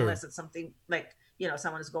matters unless it's something like,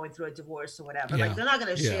 someone is going through a divorce or whatever. Like they're not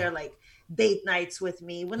going to share like date nights with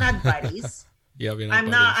me. We're not buddies. We're not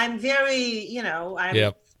buddies. I'm very,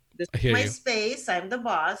 this is my space. I'm the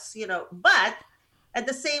boss, but at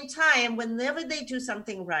the same time, whenever they do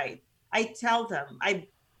something right, I tell them,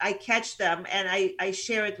 I catch them and I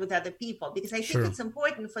share it with other people, because I think it's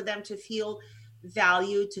important for them to feel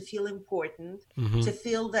valued, to feel important, to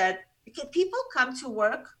feel that people come to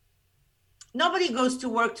work. Nobody goes to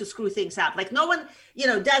work to screw things up. Like no one,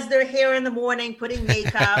 does their hair in the morning, putting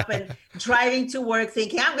makeup and driving to work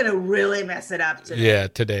thinking, I'm going to really mess it up today. Yeah,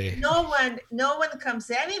 today. No one comes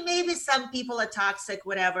in. I mean, maybe some people are toxic,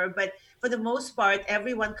 whatever, but for the most part,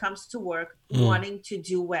 everyone comes to work wanting to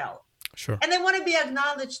do well. Sure. And they want to be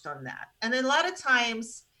acknowledged on that. And a lot of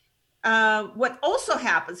times, what also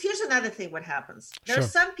happens, here's another thing what happens. There are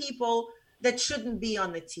some people that shouldn't be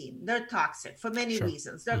on the team. They're toxic for many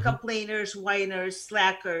reasons. They're complainers, whiners,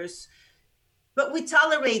 slackers, but we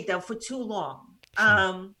tolerate them for too long.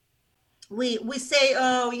 We say,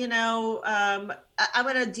 oh, you know, I'm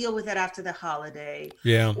going to deal with it after the holiday.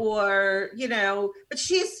 Yeah. Or, you know, but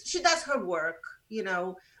she does her work, you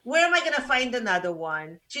know. Where am I going to find another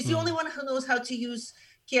one? She's the only one who knows how to use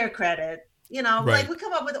care credit. You know, like we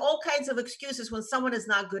come up with all kinds of excuses when someone is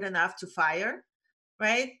not good enough to fire,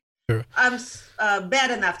 right? Sure.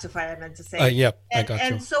 Bad enough to fire, I meant to say. Yep, I got you.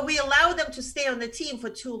 And so we allow them to stay on the team for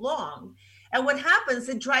too long. And what happens,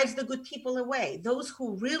 it drives the good people away. Those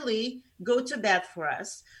who really go to bat for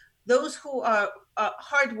us, those who are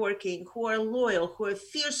hardworking, who are loyal, who are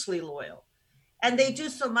fiercely loyal. And they do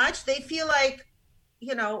so much, they feel like,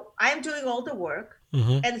 you know, I'm doing all the work.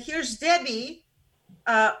 And here's Debbie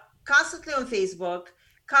constantly on Facebook,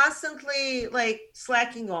 constantly like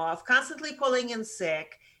slacking off, constantly calling in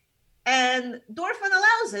sick. And Dorfman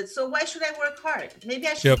allows it. So why should I work hard? Maybe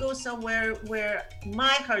I should go somewhere where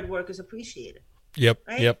my hard work is appreciated. Yep.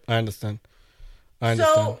 Right? Yep. I understand.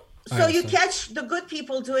 So you catch the good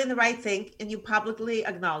people doing the right thing and you publicly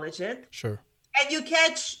acknowledge it. Sure. And you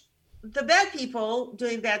catch the bad people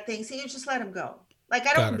doing bad things and you just let them go. Like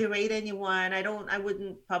I don't berate anyone. I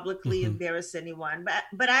wouldn't publicly embarrass anyone,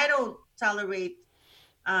 but I don't tolerate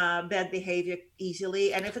bad behavior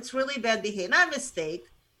easily. And if it's really bad behavior, not a mistake,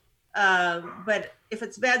 but if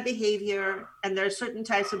it's bad behavior and there are certain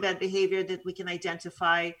types of bad behavior that we can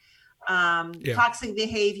identify, toxic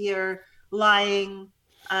behavior, lying,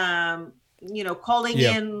 you know, calling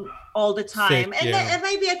in all the time. And it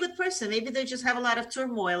might be a good person. Maybe they just have a lot of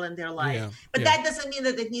turmoil in their life. But that doesn't mean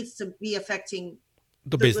that it needs to be affecting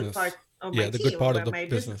the business. Good part of my the team good part of the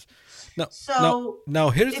business. Now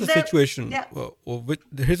here's the situation.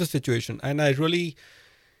 Here's the situation. And I really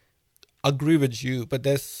agree with you, but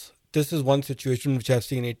this is one situation which I've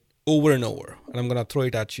seen it over and over. And I'm going to throw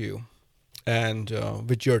it at you. And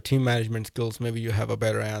with your team management skills, maybe you have a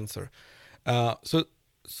better answer.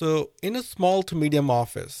 So in a small to medium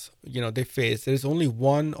office, you know, there's only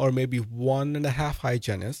one or maybe 1.5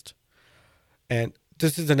 hygienist. And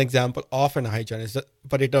this is an example of an hygienist,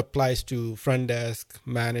 but it applies to front desk,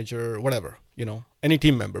 manager, whatever, you know, any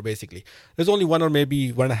team member, basically. There's only one or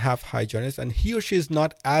maybe 1.5 hygienists, and he or she is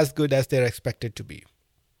not as good as they're expected to be.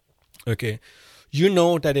 Okay. You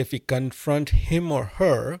know that if you confront him or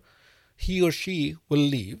her, he or she will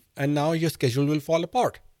leave, and now your schedule will fall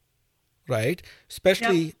apart. Right?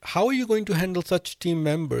 Especially, how are you going to handle such team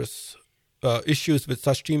members, issues with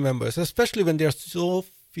such team members, especially when there are so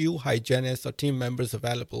few hygienists or team members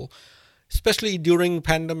available, especially during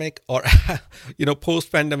pandemic or, you know,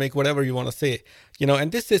 post-pandemic, whatever you want to say, you know,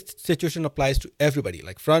 and this situation applies to everybody,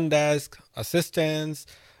 like front desk, assistants,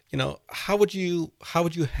 you know, how would you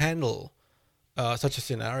handle such a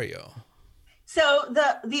scenario? So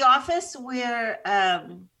the office where,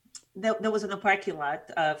 there was in the parking lot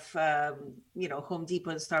of, you know, Home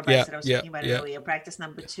Depot and Starbucks that I was talking about earlier, practice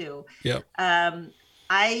number 2.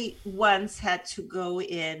 I once had to go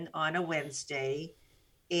in on a Wednesday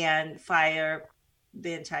and fire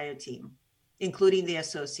the entire team, including the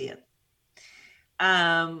associate.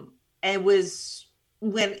 It was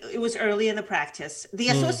early in the practice. The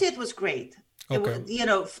associate was great. It was, you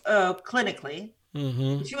know, clinically,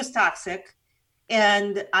 she was toxic.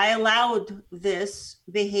 And I allowed this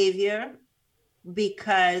behavior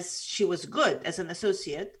because she was good as an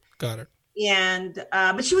associate. Got it. And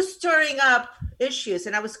but she was stirring up issues,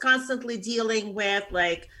 and I was constantly dealing with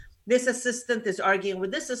like this assistant is arguing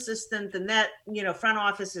with this assistant, and that, you know, front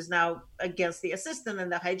office is now against the assistant,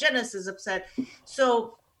 and the hygienist is upset.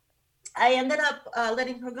 So I ended up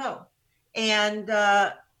letting her go, and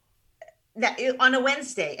on a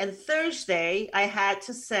Wednesday. And Thursday, I had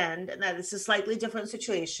to send. Now this is a slightly different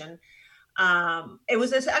situation. It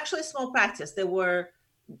was actually a small practice. There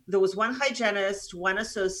was one hygienist, one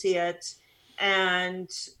associate, and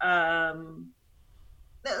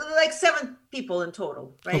like 7 people in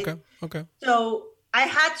total, right? Okay. So I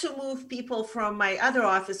had to move people from my other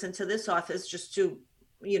office into this office just to,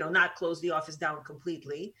 you know, not close the office down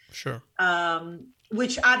completely. Sure.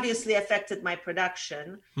 Which obviously affected my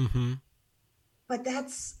production. But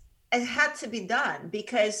it had to be done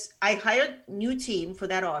because I hired a new team for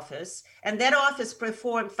that office, and that office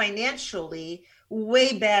performed financially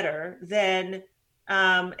way better than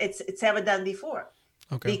it's ever done before.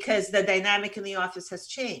 Because the dynamic in the office has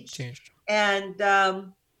changed. And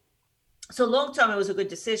so long term, it was a good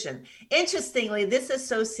decision. Interestingly, this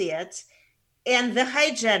associate and the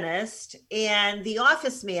hygienist and the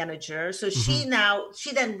office manager. So she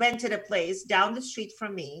then rented a place down the street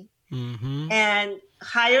from me and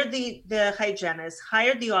hired the hygienist,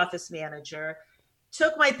 hired the office manager,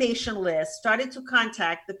 took my patient list, started to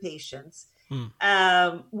contact the patients,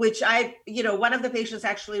 which one of the patients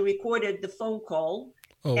actually recorded the phone call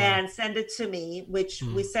and sent it to me, which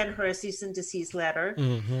we sent her a cease and desist letter.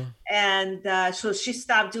 And so she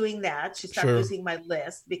stopped doing that. She stopped using my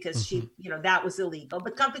list because she, that was illegal.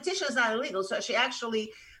 But competition is not illegal. So she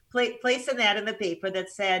actually placed an ad in the paper that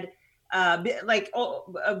said, a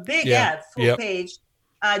big ad, full page.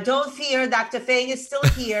 Don't fear, Dr. Fang is still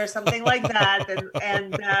here, something like that.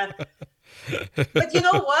 But you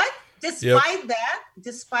know what? Despite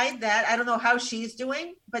that, I don't know how she's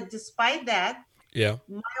doing, but despite that,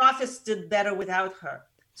 my office did better without her.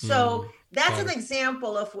 So that's an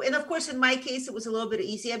example of, and of course, in my case, it was a little bit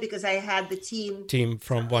easier because I had the team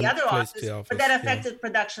from one other place office, to the office, but that affected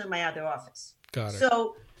production in my other office. Got it.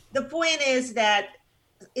 So the point is that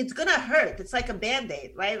it's gonna hurt. It's like a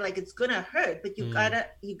Band-Aid, right? Like it's gonna hurt, but you gotta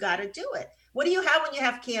do it. What do you have when you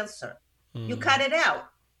have cancer? You cut it out,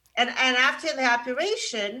 and after the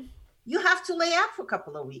operation, you have to lay out for a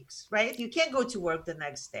couple of weeks, right? You can't go to work the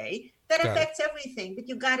next day. That affects everything, but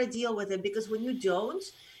you got to deal with it, because when you don't,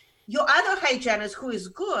 your other hygienist, who is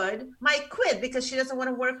good, might quit because she doesn't want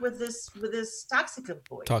to work with this toxic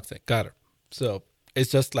employee. Toxic, got it. So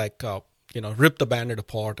it's just like rip the Band-Aid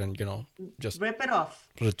apart and just rip it off.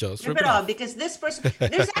 Just rip it off, because this person.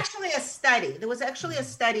 There's actually a study. There was actually a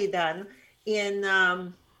study done in.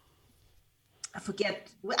 I forget.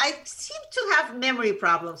 I seem to have memory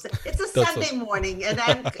problems. It's a Sunday morning, and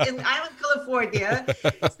I'm in California,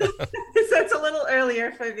 so it's a little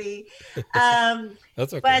earlier for me.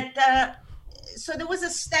 That's okay. But so there was a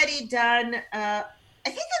study done, I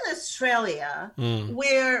think in Australia,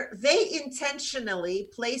 where they intentionally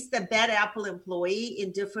placed a bad apple employee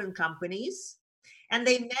in different companies, and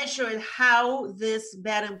they measured how this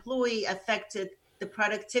bad employee affected the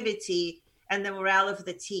productivity and the morale of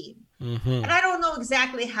the team. And I don't know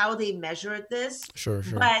exactly how they measured this. Sure.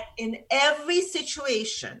 But in every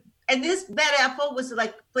situation, and this bad apple was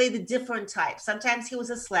like played a different type. Sometimes he was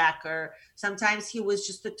a slacker. Sometimes he was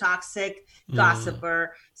just a toxic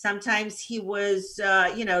gossiper. Sometimes he was,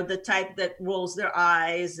 the type that rolls their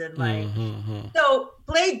eyes and so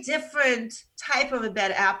play different type of a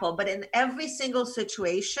bad apple. But in every single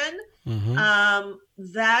situation,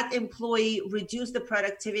 that employee reduced the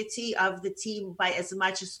productivity of the team by as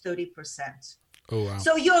much as 30%. Oh, wow.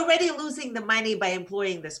 So you're already losing the money by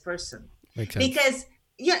employing this person. Makes sense. Because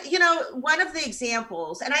one of the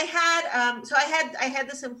examples, and I had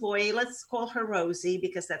this employee, let's call her Rosie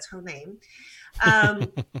because that's her name.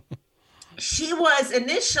 She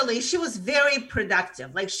was very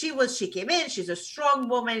productive. Like she came in, she's a strong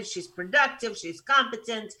woman, she's productive, she's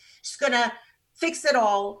competent, she's gonna fix it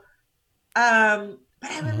all. But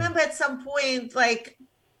I remember at some point, like,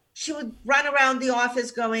 she would run around the office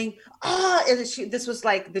going, and this was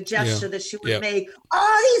like the gesture that she would make.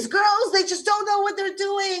 These girls, they just don't know what they're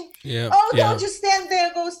doing. Don't just stand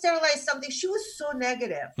there, go sterilize something. She was so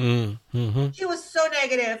negative. She was so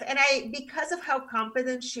negative. And because of how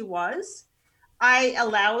competent she was, I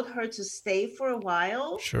allowed her to stay for a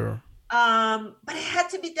while. Sure. But it had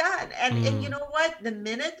to be done. And you know what? The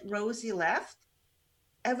minute Rosie left,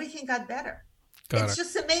 everything got better. It's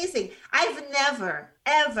just amazing. I've never,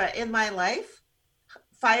 ever in my life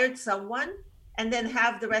fired someone and then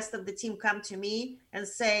have the rest of the team come to me and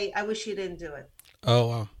say, I wish you didn't do it. Oh,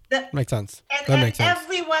 wow. Makes sense. And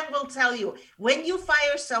everyone will tell you, when you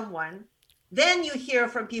fire someone, then you hear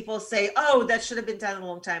from people say, oh, that should have been done a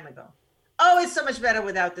long time ago. Oh, it's so much better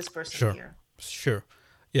without this person here. Sure.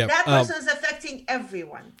 Yeah. That person is affecting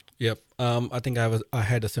everyone. Yep. I think I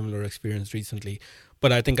had a similar experience recently,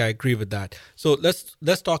 but I think I agree with that. So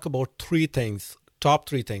let's talk about top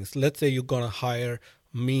three things. Let's say you're going to hire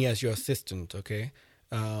me as your assistant, okay?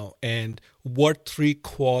 And what three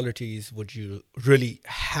qualities would you really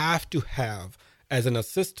have to have as an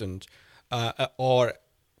assistant? Or,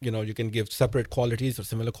 you can give separate qualities or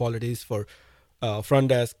similar qualities for front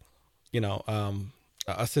desk,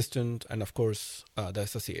 assistant, and of course, the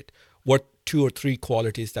associate. What 2 or 3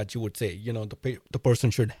 qualities that you would say, the person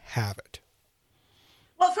should have it?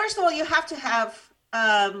 Well, first of all, you have to have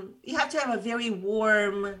a very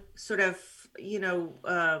warm sort of,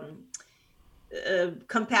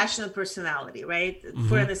 compassionate personality, right?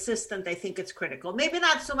 For an assistant, I think it's critical. Maybe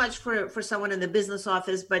not so much for someone in the business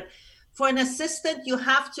office, but for an assistant, you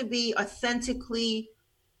have to be authentically,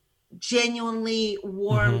 genuinely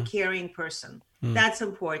warm, caring person. That's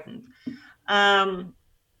important.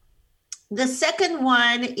 The second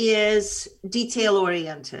one is detail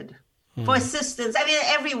oriented. For assistants, I mean,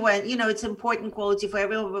 everyone, it's important quality for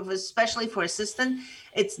everyone, but especially for assistant,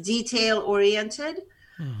 it's detail oriented.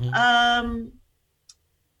 And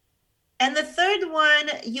the third one,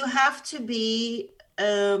 you have to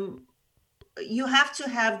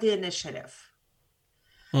have the initiative.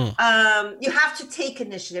 You have to take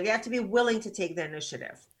initiative. You have to be willing to take the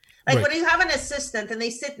initiative. Like when you have an assistant and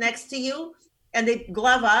they sit next to you and they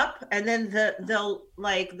glove up, and then they'll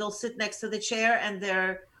sit next to the chair and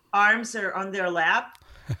their arms are on their lap.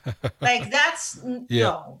 Like that's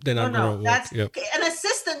no. That's an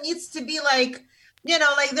assistant needs to be like,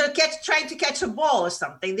 like they're trying to catch a ball or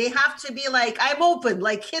something. They have to be like, I'm open,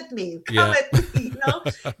 like hit me, come at me.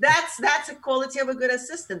 That's a quality of a good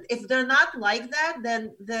assistant. If they're not like that,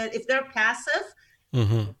 then if they're passive,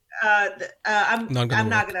 I'm not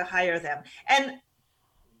going to hire them. And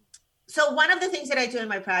so one of the things that I do in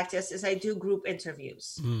my practice is I do group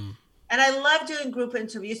interviews. And I love doing group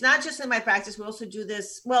interviews, not just in my practice. We also do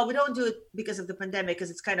this. Well, we don't do it because of the pandemic,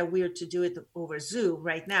 because it's kind of weird to do it over Zoom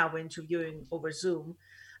right now. We're interviewing over Zoom,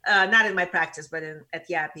 not in my practice, but at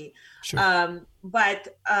Yappy. Sure.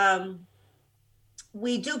 But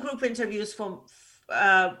we do group interviews from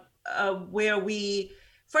where we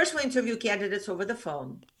interview candidates over the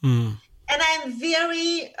phone. And I'm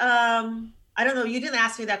very... I don't know. You didn't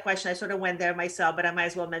ask me that question. I sort of went there myself, but I might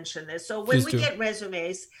as well mention this. So when we get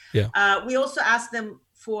resumes, we also ask them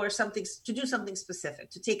for to do something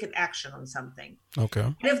specific, to take an action on something. Okay.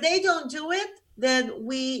 And if they don't do it, then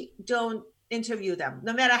we don't interview them,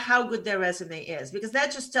 no matter how good their resume is, because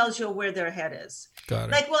that just tells you where their head is. Got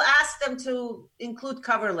it. Like we'll ask them to include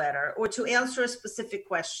cover letter or to answer a specific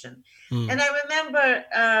question. And I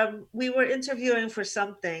remember we were interviewing for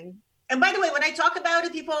something. And by the way, when I talk about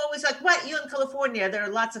it, people are always like, what, you in California, there are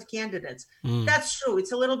lots of candidates. That's true.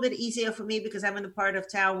 It's a little bit easier for me because I'm in the part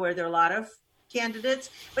of town where there are a lot of candidates.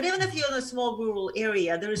 But even if you're in a small rural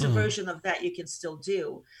area, there is a version of that you can still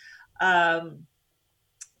do.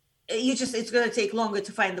 It's going to take longer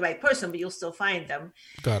to find the right person, but you'll still find them.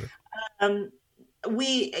 Got it. And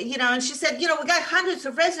she said, we got hundreds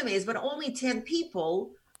of resumes, but only 10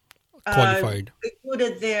 people qualified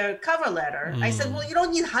included their cover letter. I said, well, you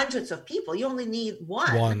don't need hundreds of people. You only need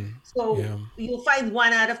one. So you'll find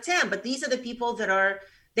 1 out of 10. But these are the people that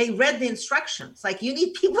they read the instructions. Like you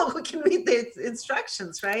need people who can read the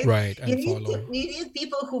instructions, right? Right. You need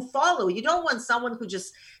people who follow. You don't want someone who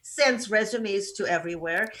just sends resumes to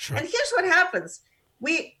everywhere. Sure. And here's what happens.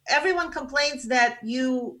 Everyone complains that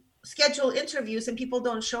you schedule interviews and people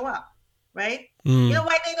don't show up, right? You know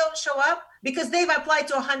why they don't show up? Because they've applied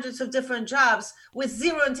to hundreds of different jobs with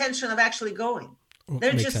zero intention of actually going.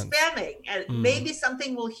 They're just spamming. And maybe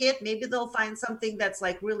something will hit. Maybe they'll find something that's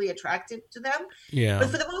like really attractive to them. Yeah. But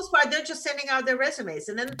for the most part, they're just sending out their resumes.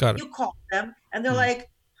 And then you call them and they're like,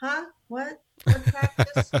 huh? What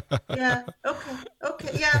practice? Yeah.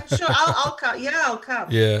 Okay. Yeah, sure. I'll come. Yeah, I'll come.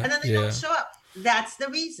 Yeah. And then they don't show up. That's the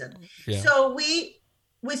reason. Yeah. So we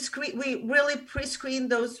really pre-screen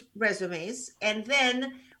those resumes, and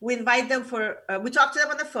then we invite them we talk to them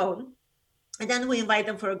on the phone, and then we invite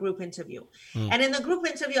them for a group interview. And in the group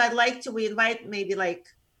interview, we invite maybe like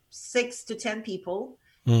 6 to 10 people.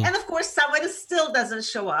 And of course, someone still doesn't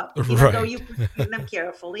show up, even though you screen them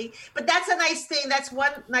carefully. But that's a nice thing. That's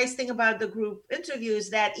one nice thing about the group interview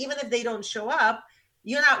is that even if they don't show up,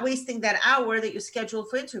 you're not wasting that hour that you scheduled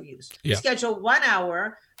for interviews. You schedule 1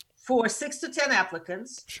 hour for 6 to 10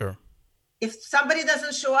 applicants. Sure. If somebody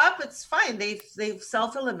doesn't show up, it's fine. They've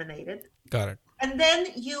self-eliminated. Got it. And then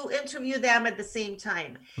you interview them at the same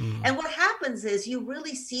time. And what happens is you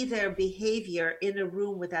really see their behavior in a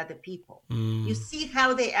room with other people. You see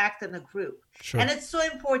how they act in a group. Sure. And it's so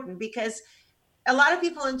important because a lot of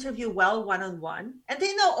people interview well one-on-one, and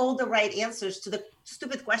they know all the right answers to the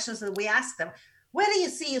stupid questions that we ask them. Where do you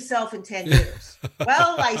see yourself in 10 years?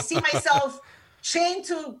 Well, I see myself chained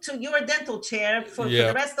to your dental chair for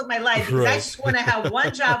the rest of my life because I just want to have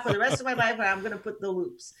one job for the rest of my life, and I'm going to put the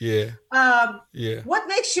loops. What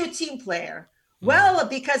makes you a team player? Well,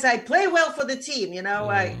 because I play well for the team,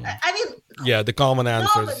 I mean, the common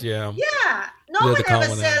answers. No one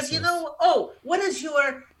ever says, what is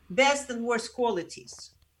your best and worst qualities?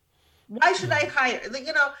 Why should I hire?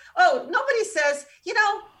 Nobody says,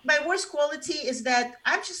 my worst quality is that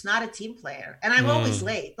I'm just not a team player and I'm always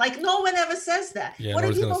late. Like no one ever says that. What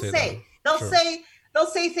do people say? They'll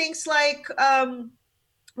say things like,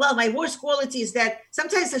 well, my worst quality is that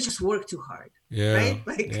sometimes I just work too hard. Yeah. Right?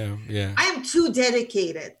 Like, yeah. I am too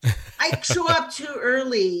dedicated. I show up too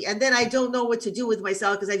early, and then I don't know what to do with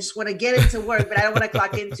myself because I just want to get into work, but I don't want to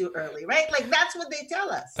clock in too early, right? Like, that's what they tell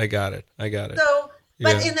us. I got it. So,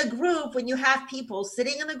 but in a group, when you have people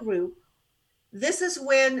sitting in a group, this is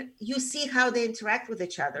when you see how they interact with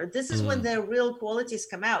each other. This is when their real qualities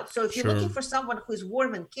come out. So if you're looking for someone who's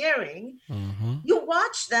warm and caring, you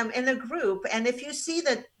watch them in a group. And if you see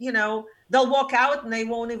that, you know, they'll walk out and they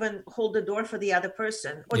won't even hold the door for the other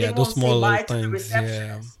person, or they won't say bye to the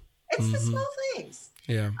receptionist. It's the small things.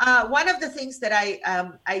 Yeah. One of the things that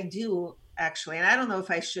I do actually, and I don't know if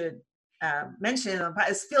I should mention it on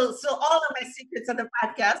it's still all of my secrets on the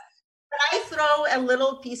podcast, but I throw a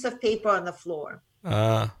little piece of paper on the floor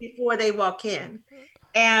before they walk in,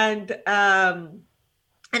 and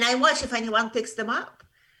I watch if anyone picks them up.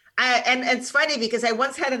 And it's funny because I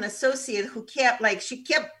once had an associate who kept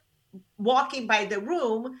walking by the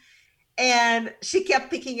room, and she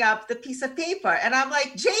kept picking up the piece of paper. And I'm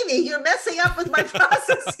like, Jamie, you're messing up with my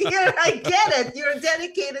process here. I get it. You're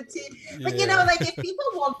dedicated to, but you know, like if people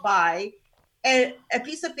walk by and a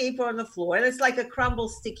piece of paper on the floor, and it's like a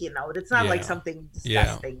crumbled sticky note. It's not like something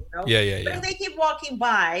disgusting, you know? But if they keep walking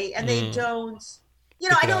by and they don't, you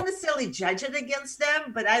know, I don't necessarily judge it against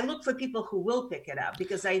them, but I look for people who will pick it up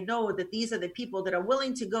because I know that these are the people that are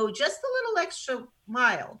willing to go just a little extra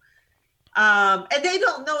mile. And they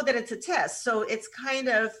don't know that it's a test. So it's kind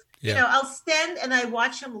of, you know, I'll stand and I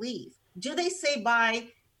watch them leave. Do they say bye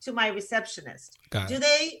to my receptionist? Do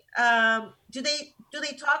they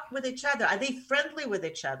talk with each other? Are they friendly with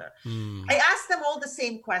each other? I ask them all the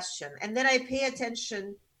same question, and then I pay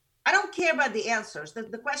attention. I don't care about the answers.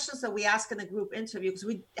 The questions that we ask in a group interview, because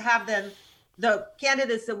we have them, the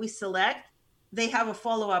candidates that we select, they have a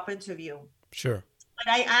follow-up interview. Sure.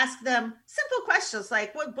 But I ask them simple questions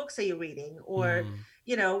like, what books are you reading? Or,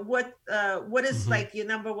 you know, what is like your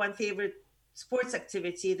number one favorite sports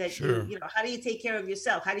activity that you know, how do you take care of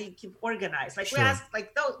yourself? How do you keep organized? Like we ask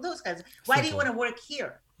like those kinds. Why do you want to work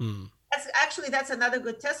here? That's another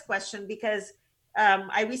good test question, because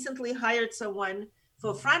I recently hired someone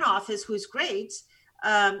for front office who's great,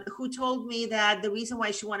 who told me that the reason why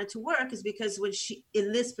she wanted to work is because when she,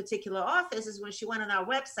 in this particular office, is when she went on our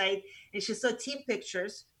website and she saw team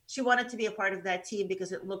pictures, she wanted to be a part of that team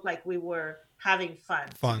because it looked like we were having fun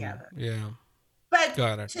together. Yeah. But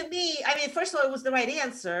to me, I mean, first of all, it was the right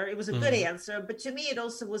answer. It was a good answer. But to me, it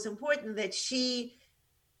also was important that she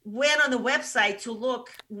went on the website to look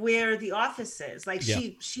where the office is. Like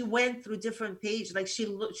she went through different pages. Like she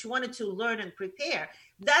wanted to learn and prepare.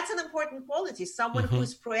 That's an important quality. Someone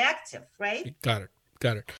who's proactive, right? Got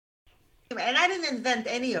it. And I didn't invent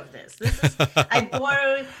any of this. I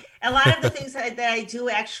borrowed a lot of the things that I do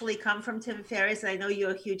actually come from Tim Ferriss. And I know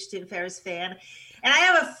you're a huge Tim Ferriss fan. And I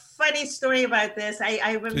have a funny story about this.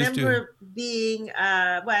 I remember being,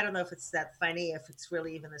 well, I don't know if it's that funny, if it's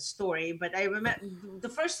really even a story, but I remember the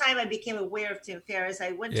first time I became aware of Tim Ferriss,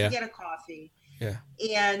 I went to get a coffee. Yeah.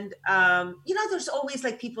 And, you know, there's always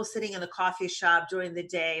like people sitting in the coffee shop during the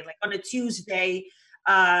day, like on a Tuesday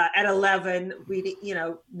at 11,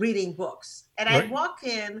 reading books. And I walk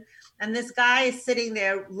in and this guy is sitting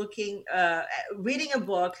there looking, reading a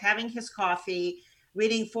book, having his coffee,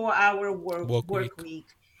 reading 4-hour work week.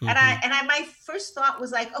 And I my first thought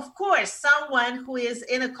was like, of course, someone who is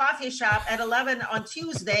in a coffee shop at 11 on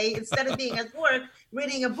Tuesday, instead of being at work,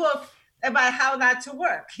 reading a book about how not to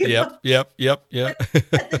work. Yep.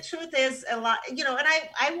 But the truth is a lot, you know, and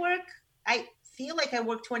I feel like I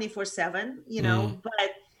work 24/7, you know,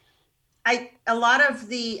 but a lot of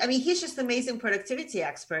he's just an amazing productivity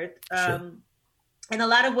expert. And a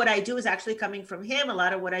lot of what I do is actually coming from him. A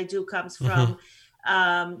lot of what I do comes from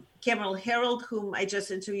Cameron Herold, whom I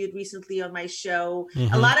just interviewed recently on my show.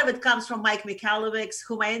 A lot of it comes from Mike Michalowicz,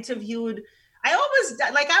 whom I interviewed. I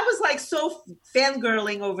was like so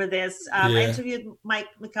fangirling over this. I interviewed Mike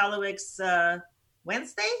Michalowicz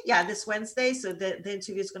Wednesday. Yeah, this Wednesday. So the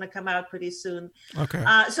interview is going to come out pretty soon. Okay.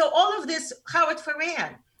 So all of this, Howard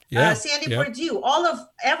Farran, Sandy Perdue,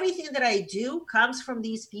 everything that I do comes from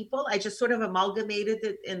these people. I just sort of amalgamated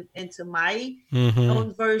it into my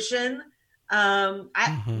own version.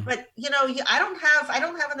 But you know, I don't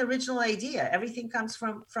have an original idea. Everything comes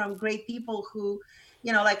from great people who,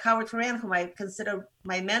 you know, like Howard Farran, whom I consider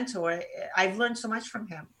my mentor. I've learned so much from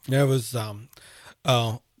him. There was,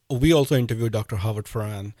 we also interviewed Dr. Howard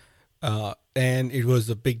Farran, and it was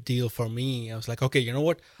a big deal for me. I was like, okay, you know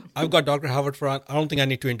what? I've got Dr. Howard Farran. I don't think I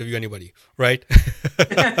need to interview anybody, right?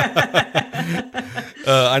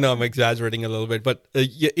 I know I'm exaggerating a little bit, but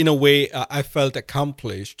in a way, I felt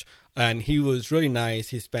accomplished and he was really nice.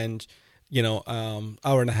 He spent,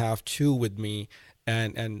 hour and a half, 2 with me,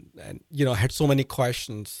 and had so many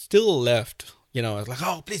questions still left. I was like,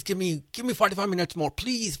 oh, please give me 45 minutes more,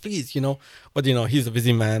 please, but he's a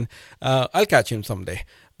busy man. I'll catch him someday.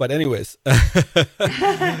 But anyways,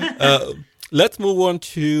 let's move on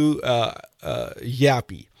to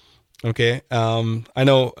Yapi. Okay. I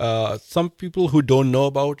know some people who don't know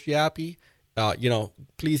about Yapi,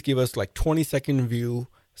 please give us like 20-second view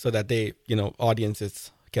so that they,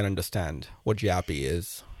 audiences can understand what Yapi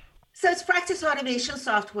is. So it's practice automation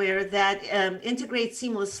software that integrates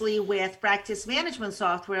seamlessly with practice management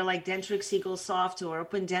software like Dentrix, Eaglesoft, or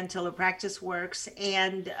Open Dental or PracticeWorks.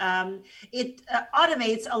 And it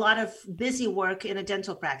automates a lot of busy work in a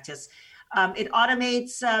dental practice. It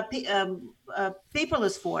automates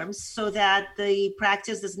paperless forms so that the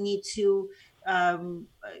practice doesn't need to,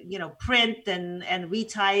 print and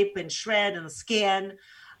retype and shred and scan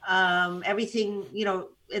everything.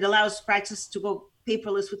 It allows practice to go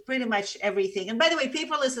paperless with pretty much everything. And by the way,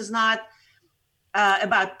 paperless is not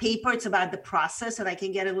about paper, it's about the process. And I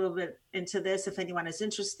can get a little bit into this if anyone is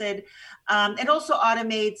interested. It also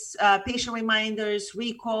automates patient reminders,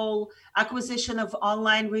 recall, acquisition of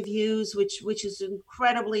online reviews, which is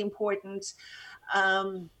incredibly important.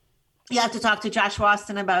 You have to talk to Josh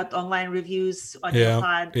Austin about online reviews on your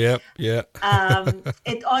pod. Yeah. It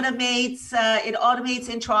automates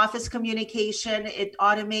intra-office communication. It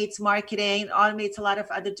automates marketing. It automates a lot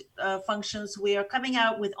of other functions. We are coming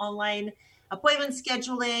out with online appointment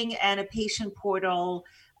scheduling and a patient portal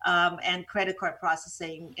and credit card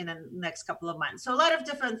processing in the next couple of months. So a lot of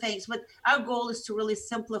different things, but our goal is to really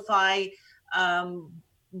simplify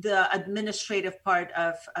the administrative part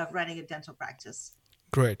of running a dental practice.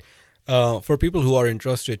 Great. For people who are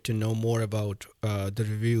interested to know more about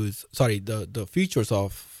the features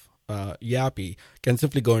of Yapi, can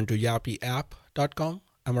simply go into yapiapp.com.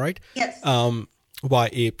 Am I right? Yes.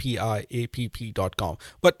 yapiapp.com.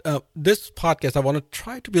 But this podcast, I want to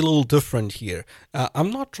try to be a little different here.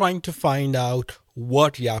 I'm not trying to find out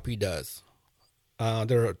what Yapi does.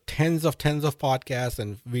 There are tens of podcasts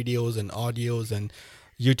and videos and audios, and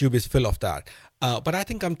YouTube is full of that. But I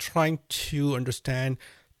think I'm trying to understand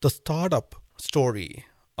the startup story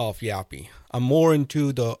of Yapi. I'm more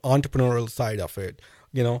into the entrepreneurial side of it.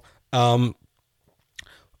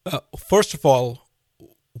 First of all,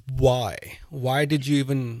 why did you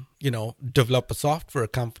even develop a software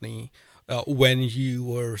company when you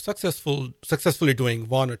were successfully doing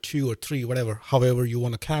 1 or 2 or 3, however you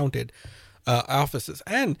want to count it, offices?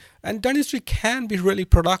 And dentistry can be really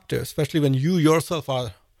productive, especially when you yourself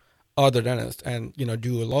are the dentist and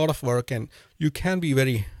do a lot of work, and you can be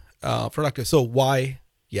very productive. So why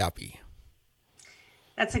Yapi?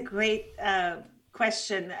 That's a great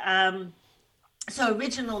question. So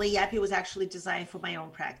originally, Yapi was actually designed for my own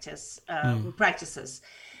practices. I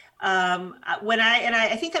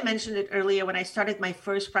think I mentioned it earlier, when I started my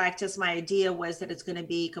first practice, my idea was that it's going to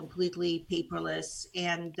be completely paperless.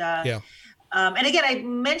 And again, I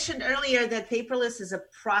mentioned earlier that paperless is a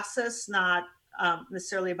process, not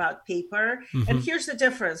necessarily about paper. Mm-hmm. And here's the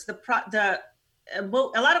difference. A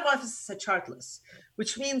lot of offices are chartless,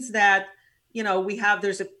 which means that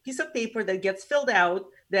there's a piece of paper that gets filled out,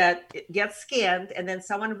 that gets scanned, and then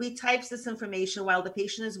someone retypes this information while the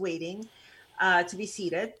patient is waiting to be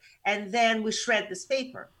seated, and then we shred this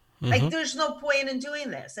paper. Mm-hmm. Like, there's no point in doing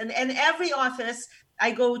this. And every office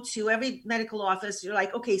I go to, every medical office, you're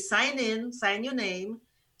like, okay, sign in, sign your name,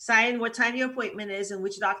 sign what time your appointment is and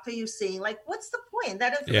which doctor you're seeing. Like, what's the point?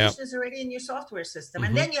 That information is already in your software system. Mm-hmm.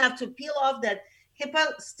 And then you have to peel off that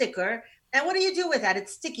HIPAA sticker. And what do you do with that?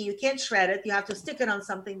 It's sticky. You can't shred it. You have to stick it on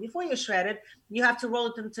something before you shred it. You have to roll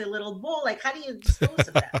it into a little bowl. Like, how do you dispose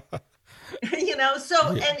of that? And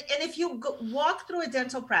if you walk through a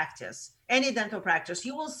dental practice, any dental practice,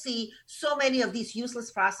 you will see so many of these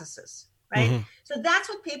useless processes, right? Mm-hmm. So that's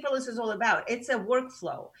what paperless is all about. It's a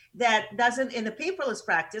workflow that doesn't, in the paperless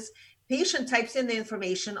practice, patient types in the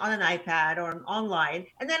information on an iPad or online,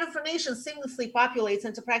 and that information seamlessly populates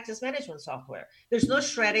into practice management software. There's no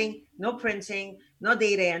shredding, no printing, no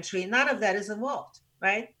data entry. None of that is involved,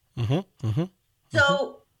 right? Mm-hmm. Mm-hmm.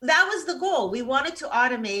 So that was the goal. We wanted to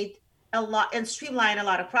automate a lot and streamline a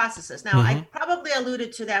lot of processes. Now, I probably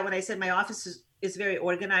alluded to that when I said my office is very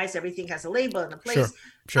organized. Everything has a label and a place.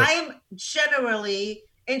 Sure. I am generally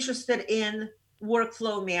interested in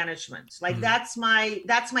workflow management. Like that's my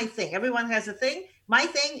thing. Everyone has a thing. My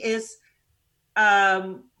thing is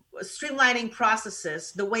streamlining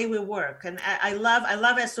processes, the way we work. And I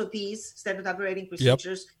love SOPs, standard operating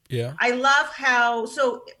procedures. Yeah. I love how,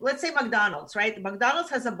 so let's say McDonald's, right? McDonald's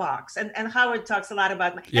has a box, and Howard talks a lot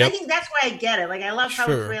about, and I think that's why I get it. Like, I love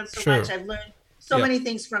Howard Grant so much. I've learned so many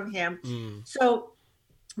things from him. So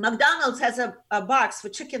McDonald's has a box for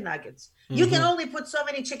chicken nuggets. You can only put so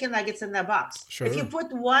many chicken nuggets in that box. If you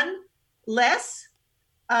put one less,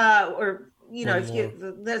 or, you know, if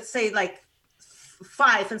you, let's say like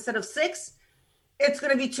 5 instead of 6, it's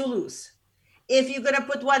going to be too loose. If you're going to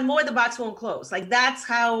put one more, the box won't close. Like, that's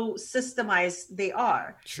how systemized they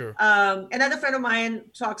are. Another friend of mine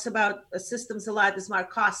talks about systems a lot. Is Mark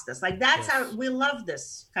Costas. Like, that's how we love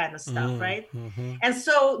this kind of stuff, right? And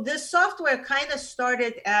so this software kind of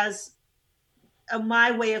started as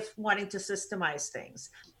my way of wanting to systemize things.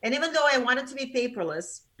 And even though I wanted to be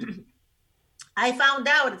paperless, I found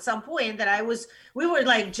out at some point that we were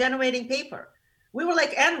like generating paper. We were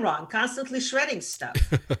like Enron, constantly shredding stuff.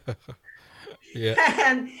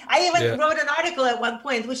 And I even wrote an article at one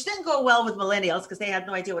point, which didn't go well with millennials because they had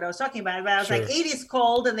no idea what I was talking about. But I was like, 80's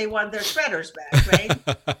cold and they want their shredders back, right?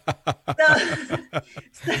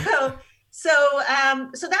 So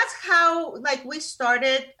that's how, like, we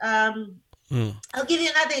started. I'll give you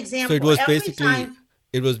another example. So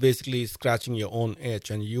it was basically scratching your own itch,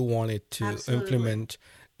 and you wanted to implement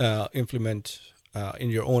in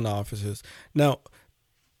your own offices. Now,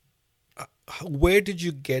 where did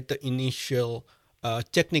you get the initial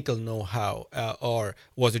technical know-how, or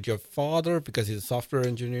was it your father because he's a software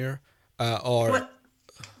engineer, or?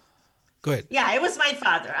 Go ahead. Yeah, it was my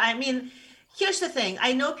father. I mean, here's the thing.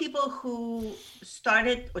 I know people who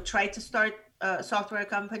started or tried to start a software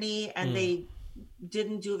company, and they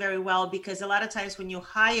didn't do very well, because a lot of times when you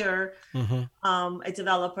hire a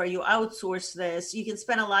developer, you outsource this, you can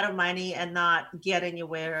spend a lot of money and not get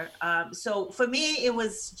anywhere. So for me, it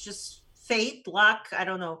was just fate, luck, I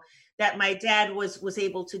don't know, that my dad was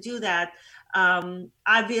able to do that.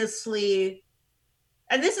 Obviously,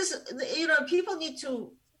 and this is, you know, people need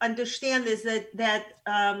to understand is that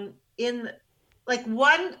in like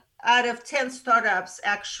 1 out of 10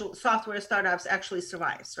 software startups actually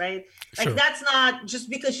survives, right? Like, that's not just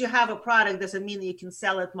because you have a product doesn't mean that you can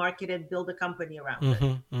sell it, market it, build a company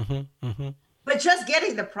around it. But just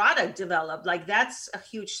getting the product developed, like, that's a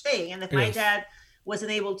huge thing. And if my dad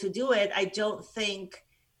wasn't able to do it, I don't think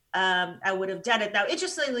I would have done it. Now,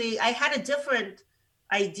 interestingly, I had a different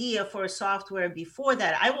idea for software before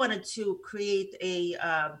that. I wanted to create a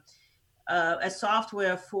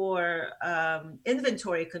software for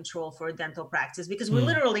inventory control for a dental practice, because we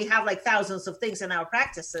literally have like thousands of things in our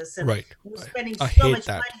practices, and we're spending so much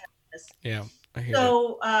money on this. Yeah.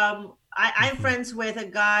 So I'm friends with a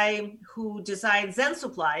guy who designed Zen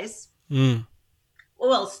Supplies.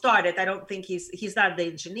 Well, started. I don't think he's not the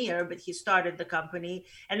engineer, but he started the company,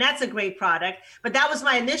 and that's a great product. But that was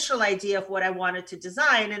my initial idea of what I wanted to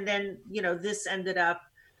design, and then, you know, this ended up.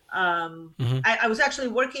 I was actually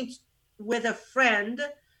working with a friend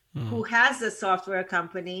who has a software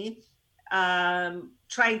company,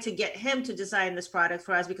 trying to get him to design this product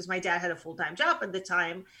for us, because my dad had a full-time job at the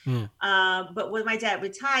time. But when my dad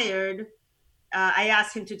retired, I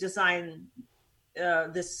asked him to design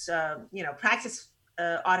this, practice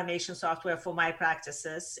automation software for my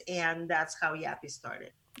practices. And that's how Yappy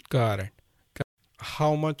started. Got it.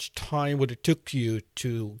 How much time would it took you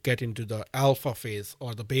to get into the alpha phase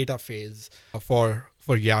or the beta phase for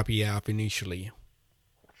Yappy app initially?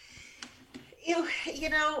 You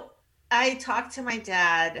know, I talked to my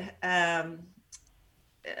dad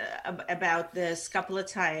about this a couple of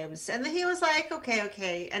times, and he was like,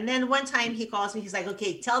 okay. And then one time he calls me, he's like,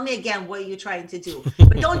 okay, tell me again what you're trying to do,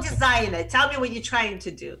 but don't design it. Tell me what you're trying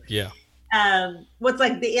to do. Yeah. What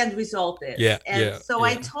like the end result is.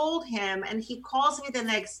 I told him, and he calls me the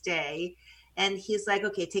next day, and he's like,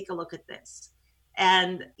 okay, take a look at this.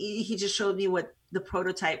 And he just showed me what the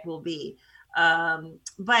prototype will be.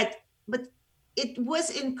 But it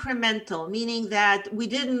was incremental, meaning that we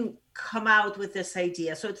didn't come out with this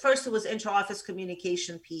idea. So at first it was intra-office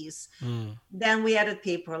communication piece. Then we added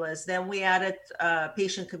paperless. Then we added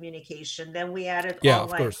patient communication. Then we added online.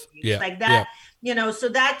 Of course. Like that, you know, so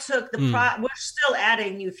that took the we're still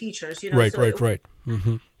adding new features, you know. Right.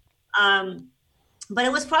 But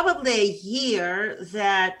it was probably a year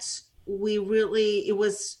that it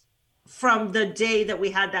was from the day that we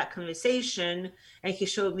had that conversation and he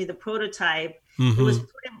showed me the prototype. It was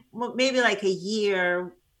maybe like a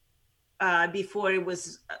year before it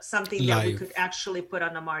was something that we could actually put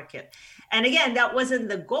on the market. And again, that wasn't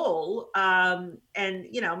the goal. And,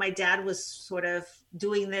 my dad was sort of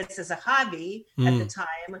doing this as a hobby at the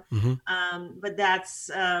time. But that's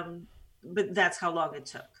how long it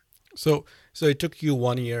took. So it took you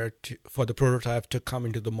 1 year for the prototype to come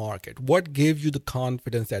into the market. What gave you the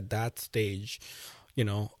confidence at that stage,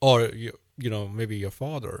 or maybe your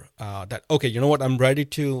father, that, okay, you know what, I'm ready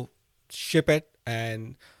to ship it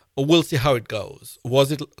and we'll see how it goes?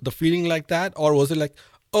 Was it the feeling like that, or was it like,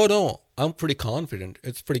 oh no, I'm pretty confident,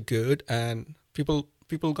 it's pretty good, and people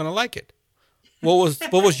gonna like it? What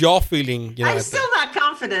was your feeling? I'm still not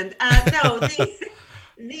confident. No,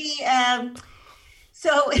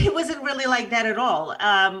 so it wasn't really like that at all.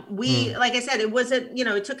 Like I said, it wasn't,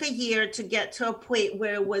 it took a year to get to a point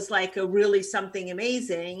where it was like a really something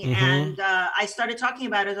amazing. And I started talking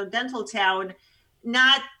about it on Dental Town,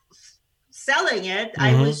 not selling it.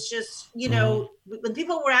 I was just, when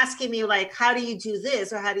people were asking me like, how do you do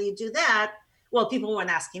this or how do you do that? Well, people weren't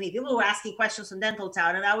asking me. People were asking questions on Dental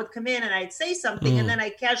Town, and I would come in and I'd say something, and then I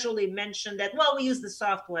casually mentioned that, well, we use the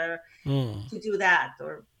software to do that,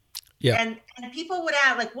 or and people would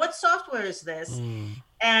ask, like, what software is this?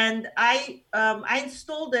 And I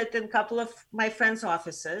installed it in a couple of my friends'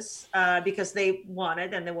 offices because they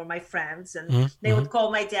wanted, and they were my friends, and they would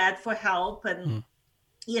call my dad for help, and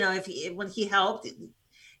when he helped.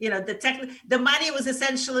 The money was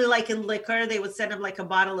essentially like in liquor. They would send him like a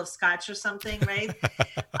bottle of scotch or something, right?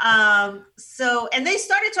 And they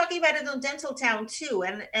started talking about it on Dental Town too.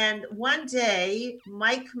 And one day,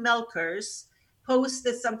 Mike Melkers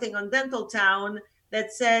posted something on Dental Town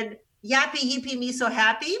that said, "Yappy yippee me so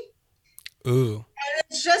happy." Ooh. And it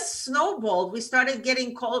just snowballed. We started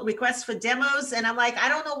getting requests for demos, and I'm like, I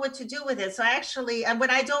don't know what to do with it. So and when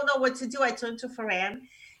I don't know what to do, I turn to Farhan.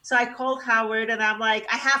 So I called Howard, and I'm like,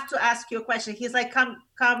 I have to ask you a question. He's like, come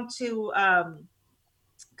to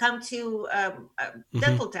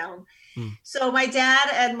Dental Town. So my dad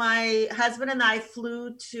and my husband and I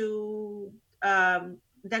flew to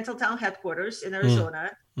Dental Town headquarters in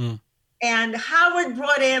Arizona. And Howard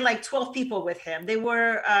brought in like 12 people with him. They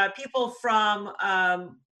were people from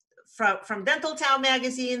Dental Town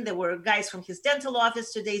magazine. There were guys from his dental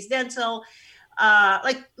office, Today's Dental.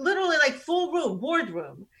 Literally like full room,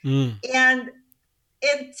 boardroom. And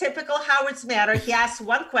in typical Howard's manner, he asked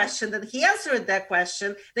one question, then he answered that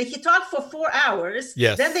question, then he talked for 4 hours.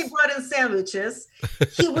 Yes. Then they brought in sandwiches.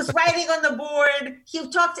 He was writing on the board. He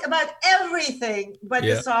talked about everything but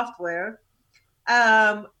the software.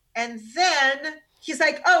 And then he's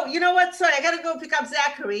like, oh, you know what? Sorry, I got to go pick up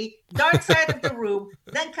Zachary. Dark side of the room.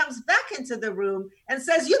 Then comes back into the room and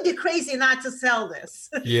says, you'd be crazy not to sell this.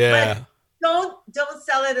 Yeah. Don't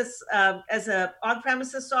sell it as a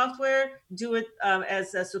on-premises software. Do it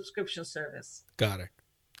as a subscription service. Got it.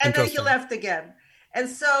 And then he left again. And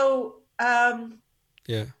so, and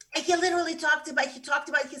he literally talked about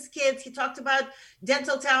his kids. He talked about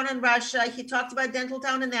Dental Town in Russia. He talked about Dental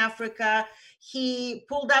Town in Africa. He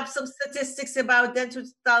pulled up some statistics about Dental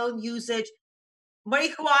Town usage,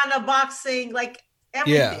 marijuana, boxing, like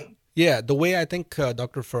everything. Yeah, the way I think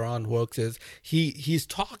Dr. Farhan works is he's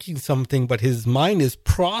talking something, but his mind is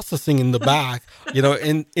processing in the back,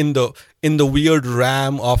 in the weird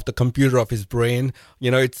RAM of the computer of his brain.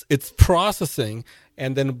 It's processing,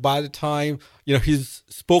 and then by the time he's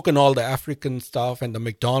spoken all the African stuff and the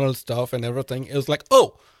McDonald's stuff and everything, it was like,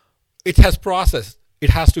 oh, it has processed.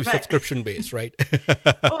 It has to be subscription based, right?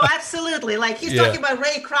 Oh, absolutely. Like he's talking about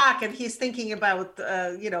Ray Kroc, and he's thinking about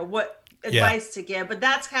what advice to give, but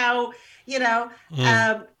that's how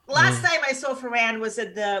last time I saw Farhan was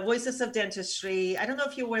at the Voices of Dentistry. I don't know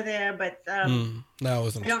if you were there, but no, I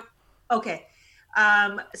wasn't. Okay.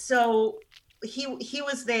 So he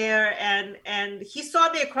was there, and he saw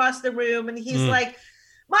me across the room, and he's like,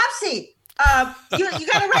 Mopsy, you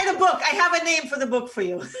got to write a book. I have a name for the book for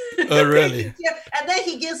you. Oh, really? And then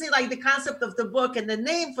he gives me like the concept of the book and the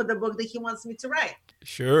name for the book that he wants me to write.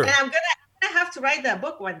 Sure. And I have to write that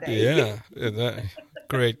book one day. Yeah.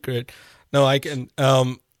 Great. No, I can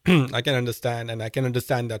I can understand, and I can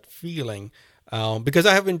understand that feeling. Because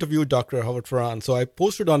I have interviewed Dr. Howard Farhan. So I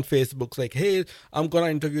posted on Facebook like, hey, I'm going to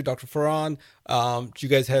interview Dr. Farhan. Do you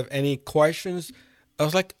guys have any questions? I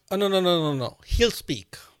was like, oh, no. He'll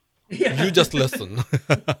speak. Yeah. You just listen.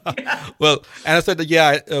 Well, and I said,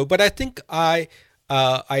 but I think I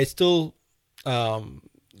still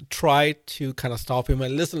try to kind of stop him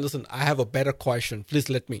and listen, I have a better question. Please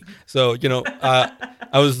let me. So, I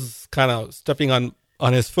was kind of stepping on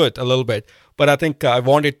his foot a little bit, but I think I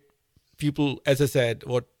wanted people, as I said,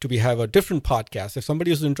 want to have a different podcast. If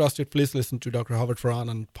somebody is interested, please listen to Dr. Howard Farhan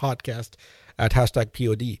on podcast at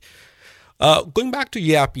 #POD. Going back to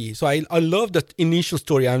Yappy, so I love the initial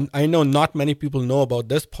story. I know not many people know about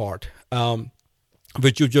this part,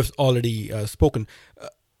 which you've just already spoken.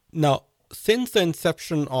 Now, since the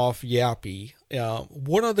inception of Yappy,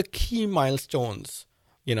 what are the key milestones,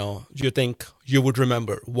 you think you would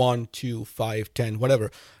remember? 1, 2, 5, 10,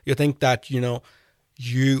 whatever. You think that,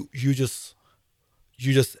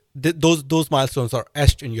 those milestones are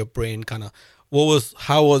etched in your brain, kind of.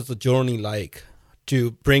 How was the journey like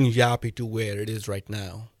to bring Yappy to where it is right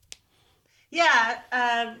now?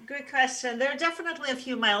 Yeah, good question. There are definitely a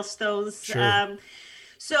few milestones. Sure.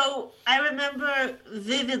 So I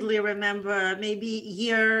vividly remember maybe a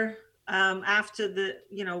year after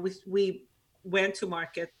we went to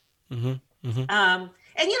market. Mm-hmm. Mm-hmm. And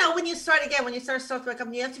when you start a software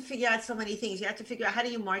company, you have to figure out so many things. You have to figure out, how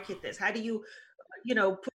do you market this? How do you,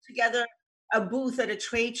 put together a booth at a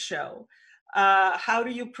trade show? How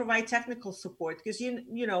do you provide technical support? Because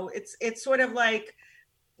it's sort of like,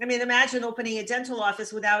 imagine opening a dental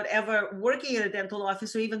office without ever working in a dental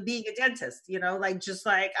office or even being a dentist, just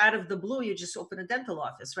like out of the blue, you just open a dental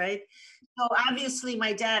office, right? So obviously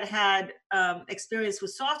my dad had experience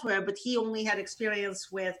with software, but he only had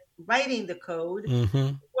experience with writing the code. Mm-hmm.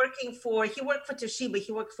 He worked for Toshiba,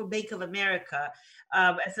 he worked for Bank of America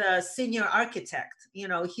as a senior architect.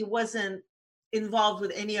 He wasn't involved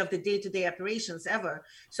with any of the day-to-day operations ever.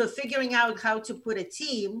 So figuring out how to put a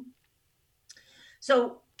team.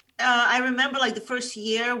 So I remember the first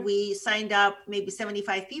year we signed up maybe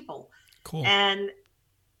 75 people. Cool. And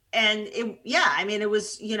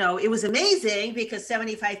it was amazing because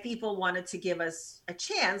 75 people wanted to give us a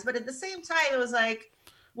chance. But at the same time, it was like,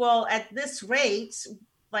 well, at this rate,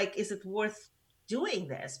 is it worth doing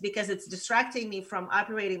this? Because it's distracting me from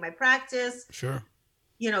operating my practice. Sure.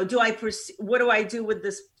 What do I do with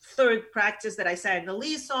this third practice that I signed the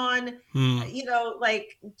lease on?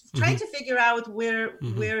 Trying to figure out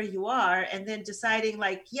where you are and then deciding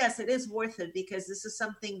yes, it is worth it because this is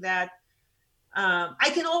something that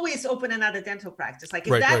I can always open another dental practice. If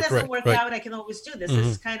that doesn't work out, I can always do this. This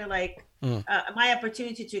is kind of my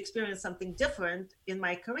opportunity to experience something different in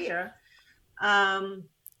my career. And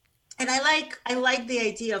I like the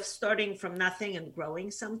idea of starting from nothing and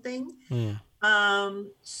growing something.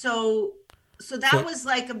 So that was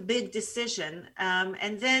a big decision.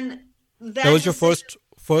 And then that was your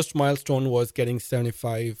first milestone, was getting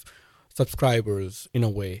 75 subscribers in a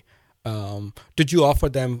way. Did you offer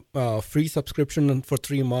them free subscription for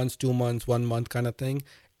 3 months, 2 months, 1 month kind of thing,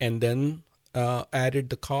 and then added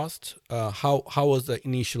the cost? How was the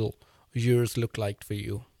initial years look like for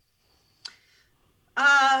you?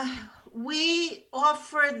 We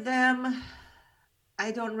offered them,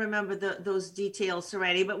 I don't remember those details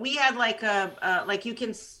already, but we had you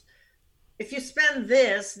can, if you spend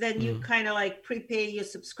this, then you kind of prepay your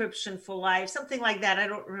subscription for life, something like that. I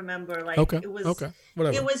don't remember. Okay. It was, okay.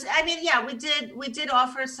 Whatever. It was, we did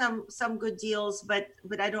offer some good deals, but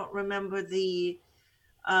I don't remember the,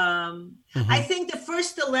 I think the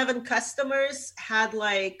first 11 customers had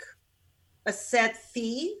a set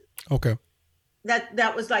fee. Okay.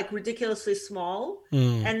 That was ridiculously small.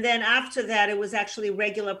 And then after that, it was actually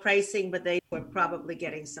regular pricing, but they were probably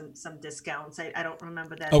getting some discounts. I don't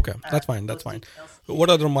remember that. Okay, that's fine. That's fine. What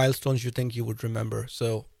other milestones you think you would remember?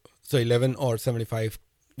 So 11 or 75,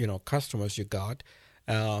 customers you got.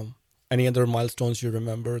 Any other milestones you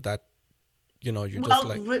remember that,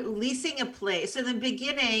 leasing a place. In the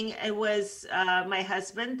beginning, it was my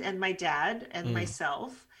husband and my dad and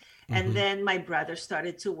myself. And then my brother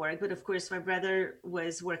started to work. But of course, my brother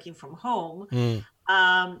was working from home.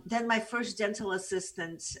 Then my first dental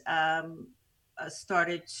assistant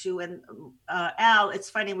started to, and Al, it's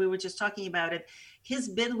funny, we were just talking about it. He's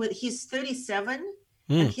 37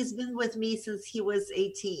 and he's been with me since he was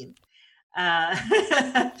 18.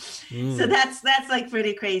 So that's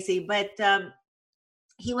pretty crazy. But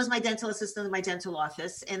he was my dental assistant in my dental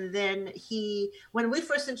office. And then when we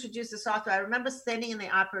first introduced the software, I remember standing in the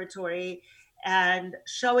operatory and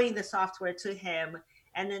showing the software to him.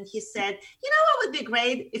 And then he said, what would be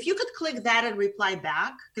great if you could click that and reply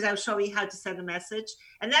back, because I was showing you how to send a message.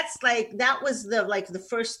 And that was the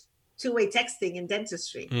first two-way texting in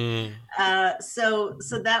dentistry. So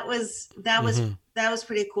that was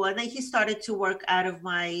pretty cool. And then he started to work out of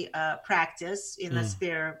my practice in a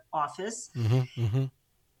spare office.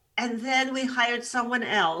 And then we hired someone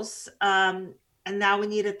else. And now we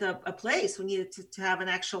needed a place. We needed to have an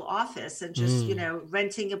actual office, and just,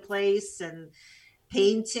 renting a place and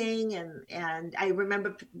painting, and I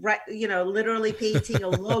remember, literally painting a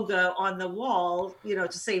logo on the wall,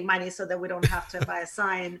 to save money so that we don't have to buy a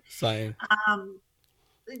sign.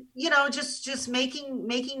 Just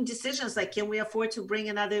making decisions like, can we afford to bring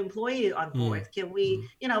another employee on board? Can we,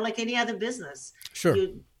 like any other business, sure,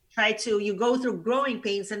 you go through growing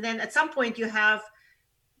pains, and then at some point you have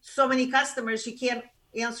so many customers you can't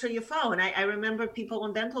answer your phone. I remember people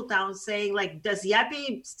in Dental Town saying, like, does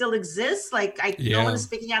Yappy still exist? Like, no one is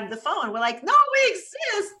picking up the phone. We're like, no, we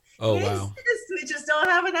exist. Oh, we wow. exist. We just don't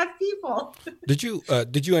have enough people. Did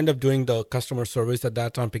you end up doing the customer service at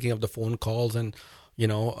that time, picking up the phone calls and,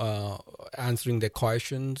 answering their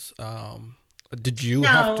questions? Did you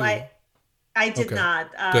have to? I did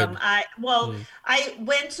not. Good. I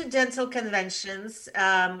went to dental conventions,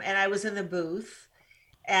 and I was in the booth.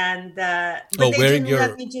 And but they didn't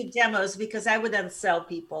let me do demos because I would then sell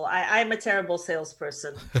people. I'm a terrible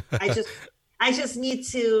salesperson. I just need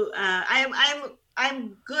to.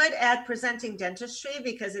 I'm good at presenting dentistry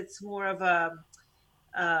because it's more of a,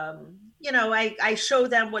 I show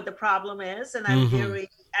them what the problem is, and I'm very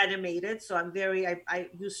animated. So I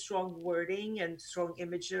use strong wording and strong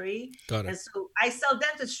imagery. Got it. And so I sell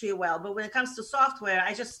dentistry well, but when it comes to software,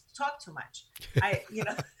 I just talk too much.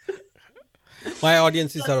 My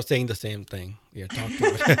audiences are saying the same thing. Yeah, talk to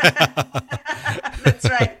me. That's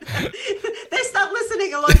right. They stopped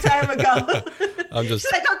listening a long time ago. I'm just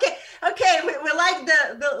like, okay. We like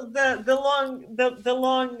the long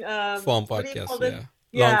form podcast. Yeah.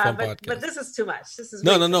 Yeah, long form podcast. But this is too much. This is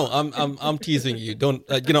no. I'm teasing you. Don't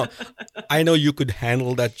I know you could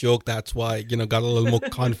handle that joke. That's why got a little more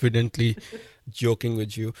confidently joking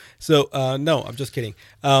with you. So no, I'm just kidding.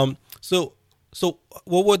 So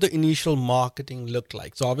what would the initial marketing look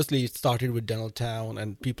like? So obviously it started with Dental Town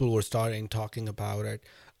and people were talking about it.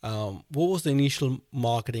 What was the initial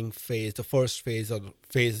marketing phase, the first phase or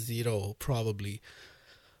phase 0 probably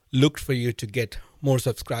looked for you to get more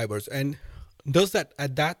subscribers? And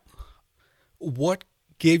what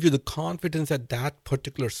gave you the confidence at that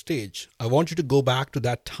particular stage? I want you to go back to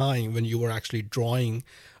that time when you were actually drawing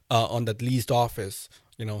on that leased office,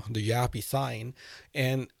 the Yappy sign.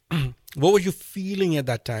 And what were you feeling at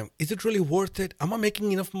that time? Is it really worth it? Am I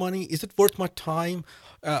making enough money? Is it worth my time?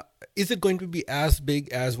 Is it going to be as big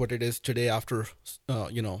as what it is today after,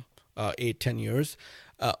 8-10 years?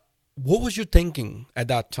 What was you thinking at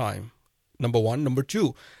that time? Number one. Number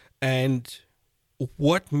two, and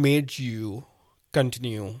what made you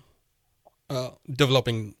continue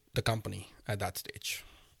developing the company at that stage?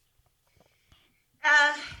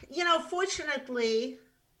 Fortunately,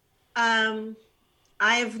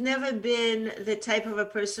 I've never been the type of a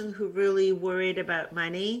person who really worried about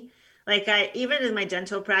money. Like even in my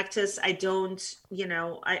dental practice, I don't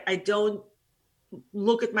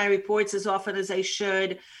look at my reports as often as I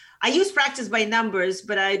should. I use practice by numbers,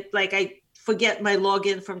 but I forget my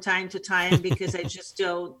login from time to time because I just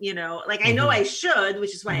don't, I know I should,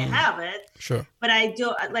 which is why I have it. Sure. But I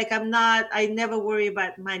don't, I never worry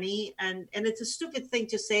about money. And it's a stupid thing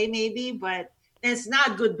to say maybe, but it's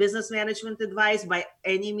not good business management advice by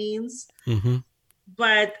any means. Mm-hmm.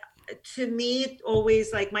 But to me, it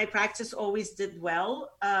always, my practice always did well.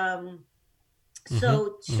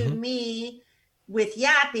 So to me, with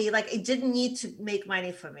Yappy, it didn't need to make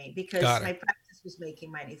money for me because my practice was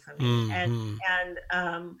making money for me.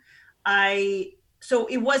 So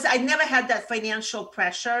it was, I never had that financial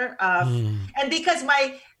pressure of, and because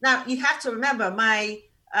now you have to remember my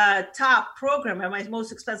top programmer, my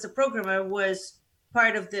most expensive programmer was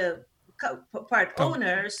part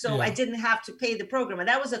owner. So I didn't have to pay the programmer.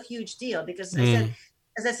 That was a huge deal because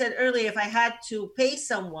as I said earlier, if I had to pay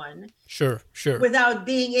someone sure without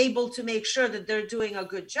being able to make sure that they're doing a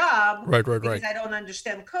good job, because I don't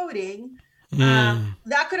understand coding,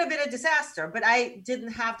 that could have been a disaster, but I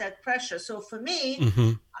didn't have that pressure. So for me,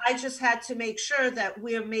 I just had to make sure that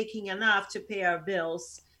we're making enough to pay our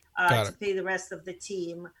bills, to pay the rest of the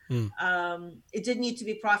team. It didn't need to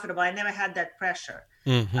be profitable. I never had that pressure.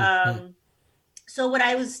 So what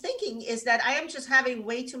I was thinking is that I am just having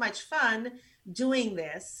way too much fun doing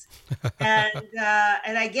this. And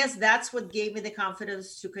I guess that's what gave me the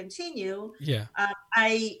confidence to continue. Yeah.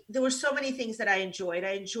 There were so many things that I enjoyed.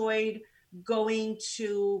 I enjoyed going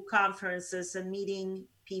to conferences and meeting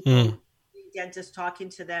people, dentists, talking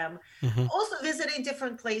to them, also visiting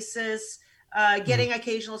different places, getting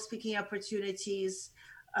occasional speaking opportunities.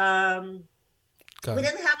 We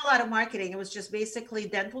didn't have a lot of marketing. It was just basically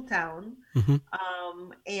Dental Town.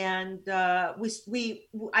 Initially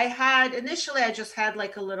I just had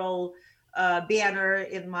a little banner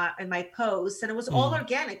in my post, and it was all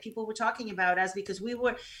organic. People were talking about us because we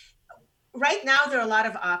were right now there are a lot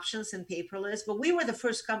of options in paperless, but we were the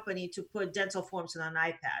first company to put dental forms on an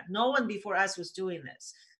iPad. No one before us was doing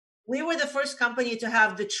this. We were the first company to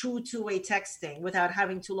have the true two-way texting without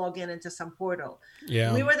having to log in into some portal.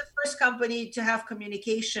 Yeah. We were the first company to have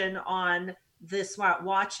communication on the smart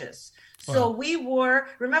watches. So we were,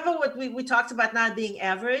 remember what we talked about not being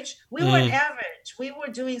average? We weren't average. We were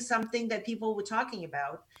doing something that people were talking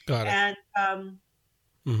about. Got it.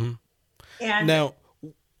 And, and now,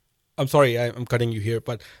 I'm sorry, I'm cutting you here,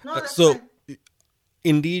 but No, that's so fine.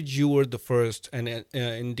 indeed you were the first, and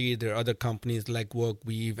indeed there are other companies like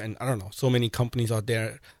WorkWeave, and I don't know, so many companies out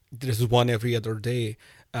there. There's one every other day.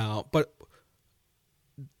 But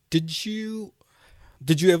did you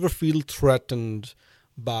ever feel threatened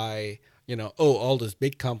by, all those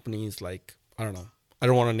big companies like, I don't know, I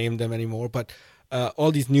don't want to name them anymore, but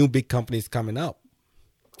all these new big companies coming up?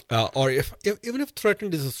 Or if even if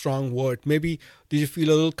threatened is a strong word, maybe did you feel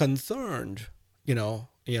a little concerned,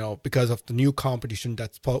 because of the new competition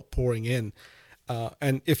that's pouring in?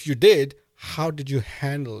 And if you did, how did you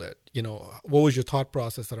handle it? What was your thought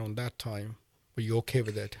process around that time? Were you okay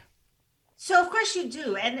with it? So of course you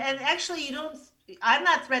do. And actually I'm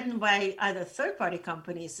not threatened by either third-party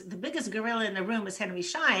companies. The biggest gorilla in the room is Henry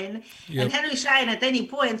Schein. Yep. And Henry Schein at any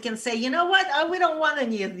point can say, you know what, we don't want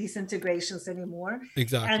any of these integrations anymore.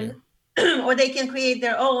 Exactly. And or they can create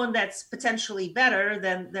their own that's potentially better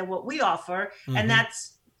than what we offer. And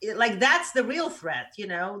that's the real threat,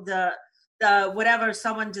 the whatever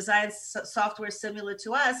someone designs software similar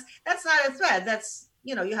to us, that's not a threat. That's,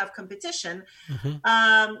 you have competition.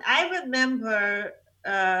 I remember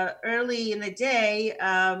early in the day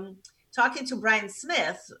talking to Brian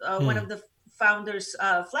Smith, one of the founders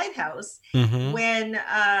of Lighthouse, when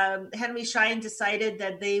Henry Schein decided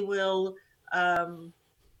that they will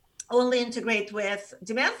only integrate with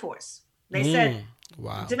Demandforce. They said,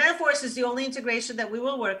 wow, Demandforce is the only integration that we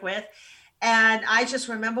will work with. And I just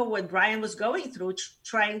remember what Brian was going through,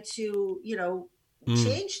 trying to,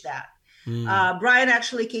 change that. Brian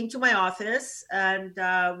actually came to my office, and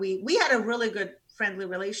we had a really good friendly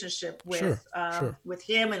relationship with with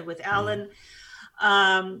him and with Alan.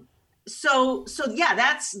 So yeah,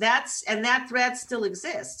 that's and that threat still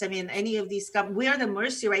exists. I mean, any of these we are the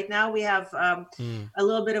mercy right now. We have a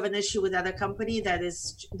little bit of an issue with other company that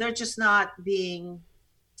is they're just not being.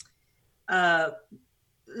 They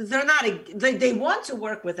want to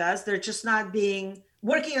work with us. They're just not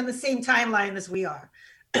working on the same timeline as we are.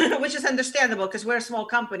 Which is understandable because we're a small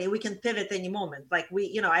company. We can pivot any moment. Like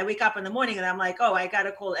I wake up in the morning and I'm like, oh, I got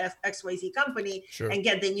to call XYZ company and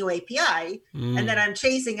get the new API. And then I'm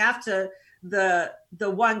chasing after the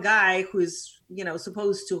one guy who's,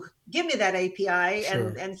 supposed to give me that API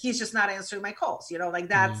and he's just not answering my calls,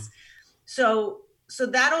 that's, so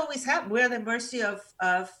that always happens. We're at the mercy of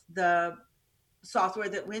the software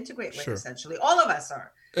that we integrate with, essentially. All of us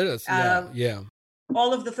are. It is, yeah.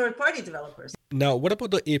 All of the third-party developers. Now, what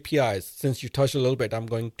about the APIs? Since you touched a little bit, I'm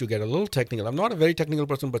going to get a little technical. I'm not a very technical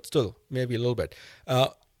person, but still, maybe a little bit.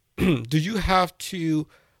 Do you have to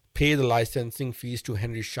pay the licensing fees to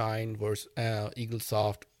Henry Schein versus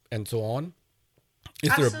Eaglesoft and so on?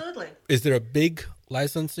 Absolutely. Is there a big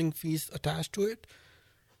licensing fees attached to it?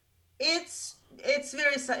 It's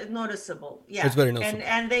very noticeable. Yeah. It's very noticeable.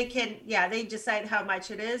 And they can, they decide how much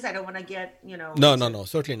it is. I don't want to get, No,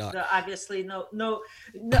 certainly not. Obviously, no,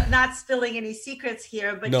 not spilling any secrets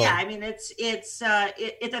here, but I mean,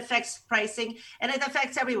 it affects pricing and it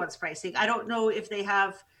affects everyone's pricing. I don't know if they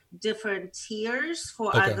have different tiers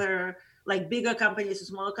for other like bigger companies or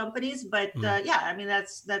smaller companies, but I mean,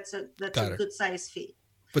 that's a good size fee.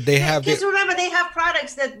 But they have, because remember, they have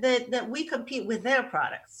products that we compete with their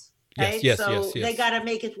products. Right? Yes. They got to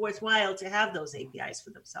make it worthwhile to have those APIs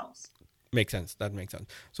for themselves. Makes sense. That makes sense.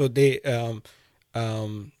 So they,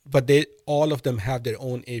 but they all of them have their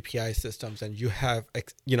own API systems, and you have,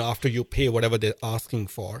 after you pay whatever they're asking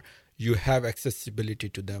for, you have accessibility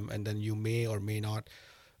to them, and then you may or may not.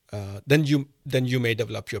 Then you may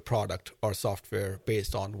develop your product or software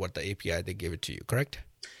based on what the API they give it to you. Correct?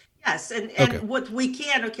 Yes, and what we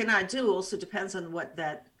can or cannot do also depends on what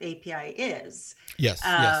that API is. Yes.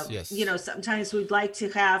 Sometimes we'd like to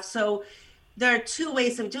have, so there are two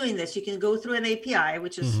ways of doing this. You can go through an API,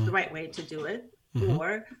 which is the right way to do it,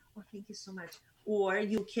 or, thank you so much, or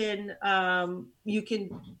you can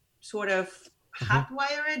sort of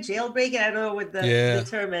hotwire it, jailbreak it, I don't know what the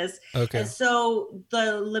term is. Okay. And so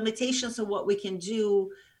the limitations of what we can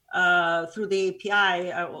do through the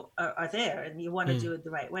API are there, and you want to do it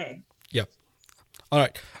the right way. Yep. All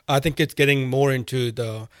right. I think it's getting more into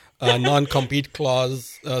the non-compete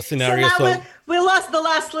clause scenario. So now we lost the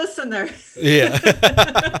last listener. Yeah.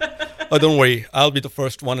 Oh, don't worry. I'll be the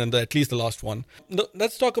first one and at least the last one. No,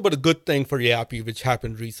 let's talk about a good thing for Yappy, which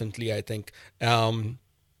happened recently, I think. And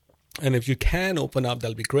if you can open up,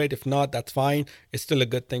 that'll be great. If not, that's fine. It's still a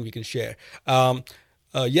good thing we can share.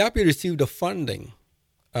 Yappy received a funding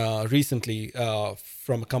recently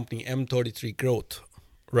from a company, M33 Growth,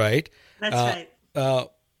 right? That's right.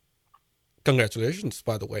 Congratulations,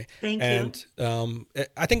 by the way. Thank you. And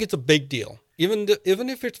I think it's a big deal. Even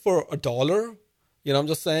if it's for $1, I'm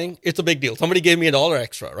just saying it's a big deal. Somebody gave me $1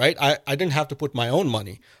 extra, right? I didn't have to put my own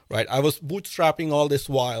money, right? I was bootstrapping all this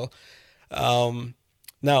while.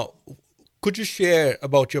 Now, could you share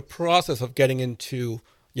about your process of getting into,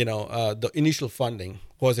 the initial funding?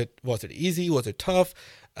 Was it easy? Was it tough?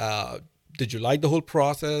 Did you like the whole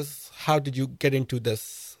process? How did you get into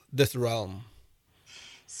this realm?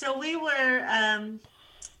 So we were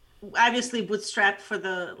obviously bootstrapped for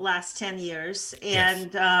the last 10 years,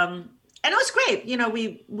 and yes. And it was great.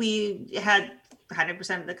 We had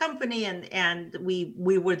 100% of the company, and we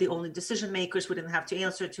were the only decision makers. We didn't have to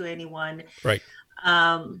answer to anyone. Right.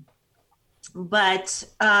 But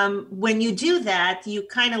when you do that, you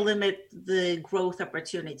kind of limit the growth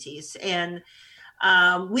opportunities. And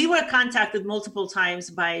we were contacted multiple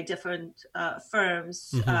times by different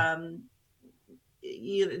firms. Mm-hmm.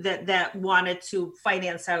 That wanted to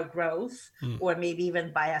finance our growth or maybe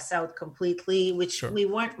even buy us out completely, which sure. we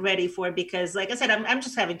weren't ready for because, like I said, I'm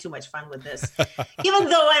just having too much fun with this. Even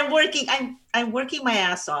though I'm working my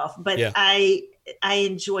ass off, but yeah. I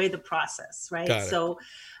enjoy the process, right? So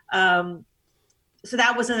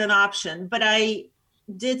that wasn't an option. But I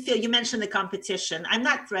did feel, you mentioned the competition. I'm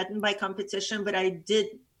not threatened by competition, but I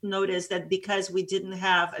did notice that because we didn't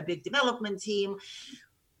have a big development team,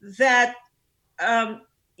 that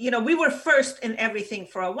we were first in everything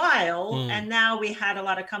for a while, and now we had a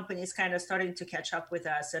lot of companies kind of starting to catch up with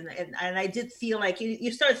us, and I did feel like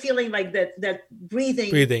you start feeling like that breathing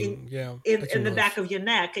in the back of your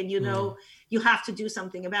neck, and you have to do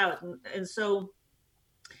something about it. And so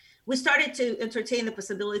we started to entertain the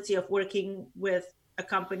possibility of working with a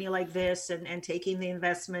company like this and taking the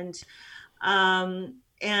investment,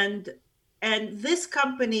 and this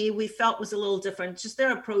company we felt was a little different. Just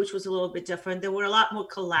their approach was a little bit different. They were a lot more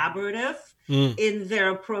collaborative in their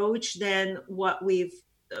approach than what we've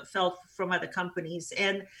felt from other companies.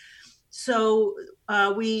 And so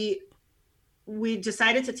we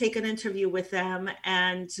decided to take an interview with them,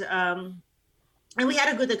 and we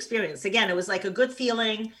had a good experience. Again, it was like a good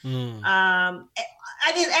feeling.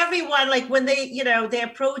 I mean, everyone, like when they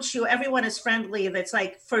approach you, everyone is friendly. That's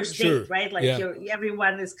like first date, right? Like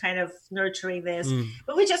everyone is kind of nurturing this.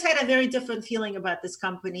 But we just had a very different feeling about this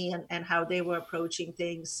company and how they were approaching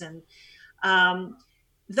things. And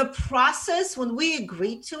the process, when we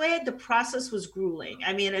agreed to it, the process was grueling.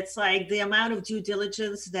 I mean, it's like the amount of due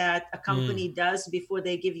diligence that a company does before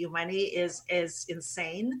they give you money is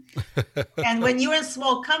insane. And when you're a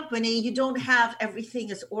small company, you don't have everything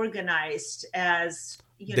as organized as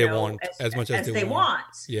they want as much as they want.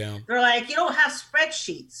 Yeah, they're like, you don't have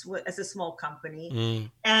spreadsheets as a small company.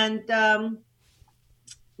 And I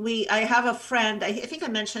have a friend. I think I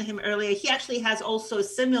mentioned him earlier. He actually has also a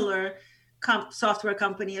similar software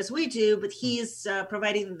company as we do, but he's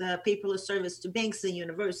providing the paperless service to banks and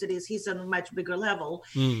universities. He's on a much bigger level.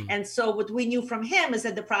 And so what we knew from him is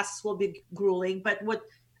that the process will be grueling, but what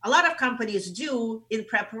a lot of companies do in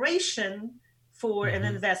preparation for an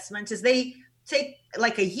investment is they take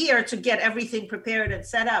like a year to get everything prepared and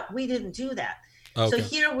set up. We didn't do that. Okay. So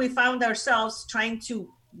here we found ourselves trying to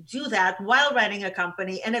do that while running a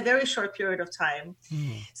company in a very short period of time.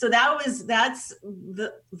 So that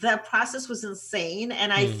process was insane.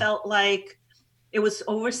 And I felt like it was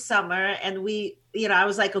over summer, and I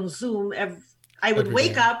was like on Zoom. I would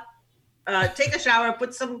wake up, take a shower,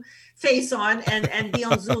 put some face on and be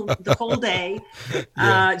on Zoom the whole day,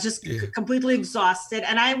 completely exhausted.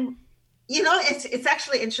 And I'm, it's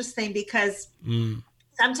actually interesting because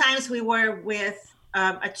sometimes we were with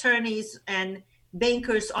attorneys and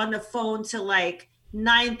bankers on the phone till like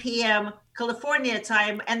 9 p.m. California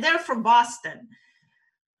time, and they're from Boston.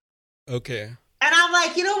 Okay. And I'm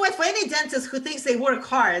like, you know what? For any dentist who thinks they work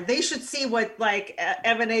hard, they should see what like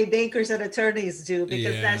M&A bankers and attorneys do,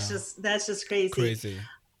 because that's just crazy. Crazy.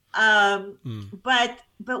 But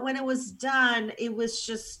when it was done, it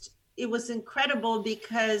was incredible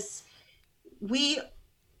because we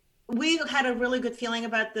had a really good feeling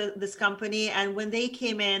about this company. And when they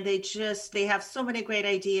came in, they have so many great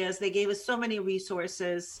ideas. They gave us so many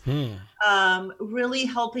resources, really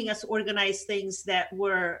helping us organize things that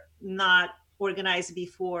were not organized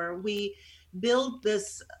before. We built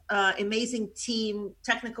this amazing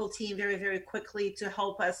technical team very, very quickly to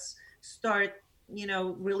help us start,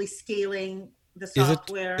 really scaling the Is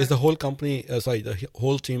software. the whole company, the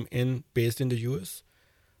whole team based in the US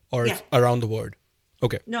or Yeah. it's around the world?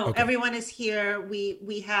 Okay. No, okay. Everyone is here.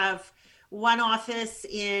 We have one office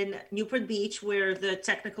in Newport Beach where the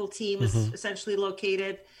technical team is essentially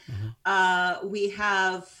located. We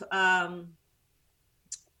have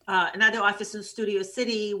another office in Studio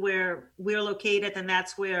City where we're located, and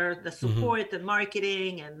that's where the support and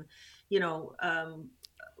marketing and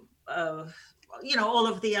all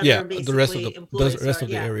of the other basically the rest of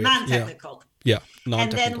the area, non-technical. Yeah,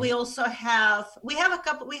 and then we also hired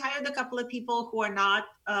a couple of people who are not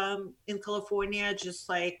in California, just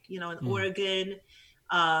like in Oregon,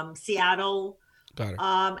 Seattle. Got it.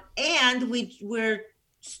 And we're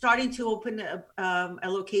starting to open a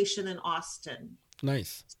location in Austin.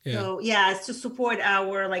 Nice. Yeah. So it's to support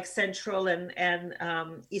our like central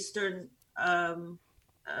and eastern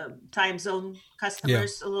time zone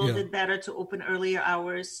customers a little bit better, to open earlier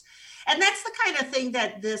hours. And that's the kind of thing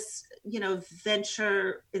that this,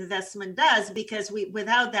 venture investment does, because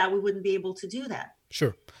without that, we wouldn't be able to do that.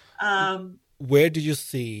 Sure. Where do you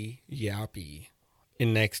see Yapi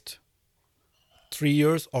in next 3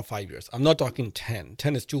 years or 5 years? I'm not talking 10.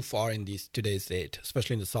 10 is too far in today's date,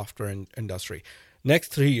 especially in the software industry.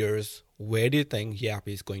 Next 3 years, where do you think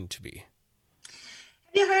Yapi is going to be?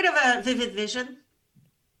 Have you heard of a Vivid Vision?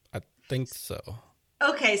 I think so.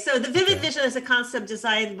 Okay, so the Vivid Vision is a concept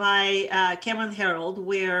designed by Cameron Herold,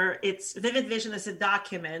 where Vivid Vision is a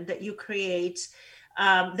document that you create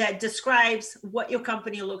that describes what your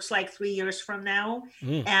company looks like 3 years from now.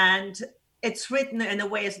 And it's written in a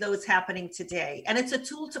way as though it's happening today. And it's a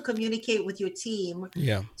tool to communicate with your team,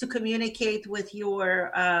 to communicate with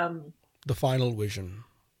your... the final vision.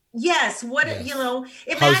 Yes.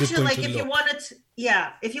 Imagine like if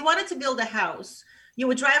you wanted to build a house, you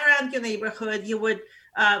would drive around your neighborhood. You would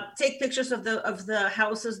take pictures of the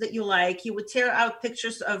houses that you like. You would tear out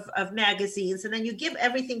pictures of magazines, and then you give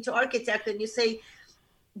everything to architect, and you say,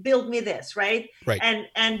 "Build me this," right? Right.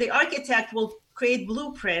 And the architect will create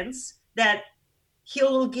blueprints that he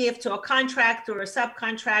will give to a contractor or a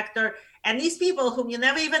subcontractor, and these people whom you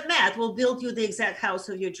never even met will build you the exact house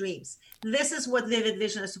of your dreams. This is what Vivid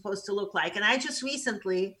Vision is supposed to look like. And I just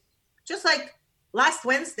recently, just like last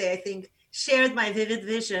Wednesday, I think, shared my Vivid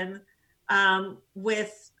Vision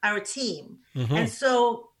with our team. And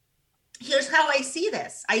so here's how I see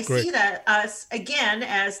this. I see that us, again,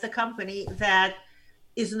 as the company that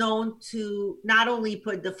is known to not only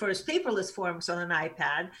put the first paperless forms on an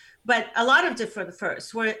iPad, but a lot of different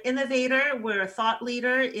firsts. We're an innovator. We're a thought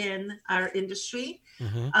leader in our industry.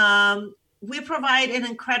 We provide an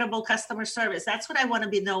incredible customer service. That's what I want to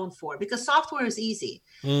be known for, because software is easy.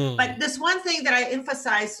 But this one thing that I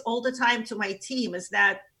emphasize all the time to my team is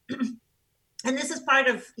that, and this is part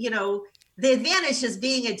of, the advantage is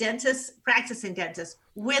being a dentist, practicing dentist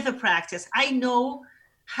with a practice. I know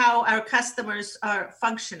how our customers are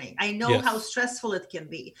functioning. I know how stressful it can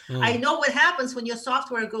be. I know what happens when your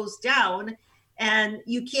software goes down and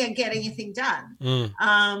you can't get anything done.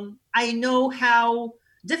 I know how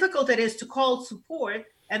difficult it is to call support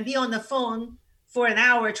and be on the phone for an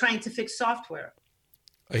hour trying to fix software.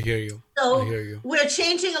 I hear you. So we're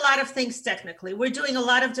changing a lot of things technically. We're doing a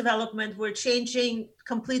lot of development. We're changing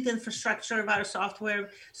complete infrastructure of our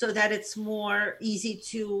software so that it's more easy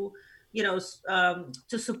to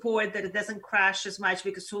to support, that it doesn't crash as much,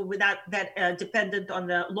 because we're not that dependent on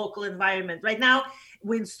the local environment. Right now,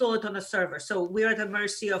 we install it on a server. So we're at the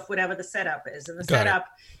mercy of whatever the setup is. And the setup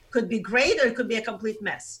could be great or it could be a complete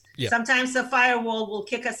mess. Sometimes the firewall will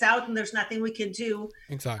kick us out and there's nothing we can do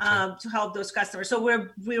to help those customers. So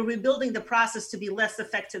we're rebuilding the process to be less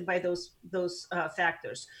affected by those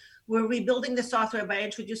factors. We're rebuilding the software by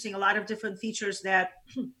introducing a lot of different features that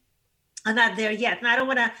are not there yet. And I don't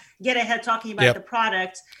want to get ahead talking about the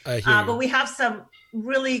product, but we have some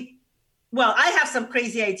I have some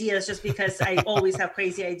crazy ideas, just because I always have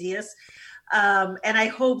crazy ideas. And I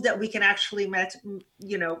hope that we can actually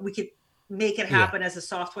we could make it happen as a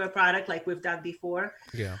software product like we've done before.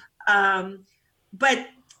 But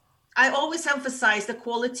I always emphasize the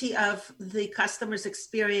quality of the customer's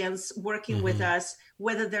experience working with us,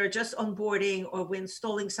 whether they're just onboarding or we're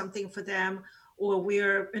installing something for them, or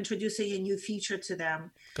we're introducing a new feature to them.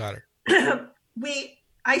 Got it.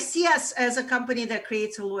 I see us as a company that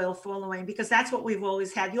creates a loyal following, because that's what we've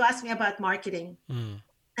always had. You asked me about marketing.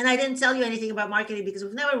 And I didn't tell you anything about marketing because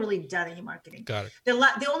we've never really done any marketing. Got it.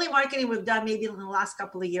 The only marketing we've done maybe in the last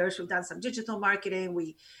couple of years, we've done some digital marketing.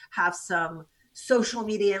 We have some social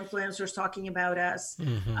media influencers talking about us.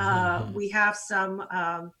 We have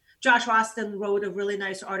some Josh Austin wrote a really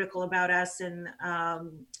nice article about us in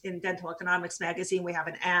Dental Economics magazine. We have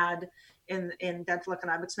an ad in Dental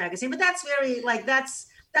Economics magazine, but that's very like that's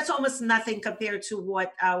almost nothing compared to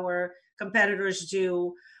what our competitors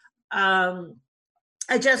do. I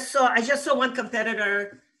just saw one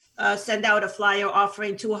competitor send out a flyer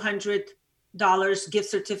offering $200 gift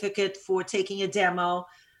certificate for taking a demo.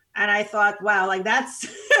 And I thought, wow, like that's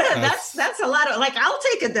a lot of, like, I'll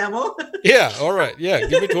take a demo. Yeah. All right. Yeah.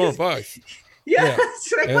 Give me $200. Yeah.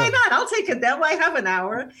 Like, why not? I'll take a demo. I have an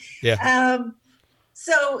hour. Yeah.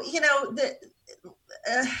 So,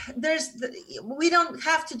 we don't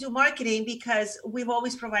have to do marketing because we've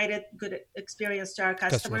always provided good experience to our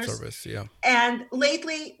customers. Customer service. Yeah. And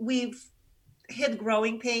lately we've hit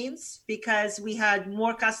growing pains because we had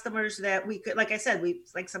more customers that we could, like I said,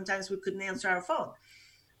 sometimes we couldn't answer our phone.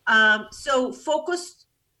 So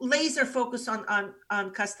laser focus on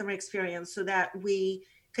customer experience so that we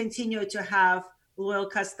continue to have loyal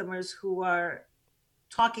customers who are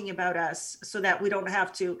talking about us so that we don't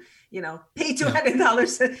have to, pay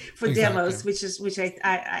 $200 for demos, which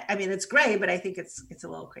I mean, it's great, but I think it's a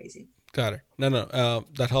little crazy. Got it. No,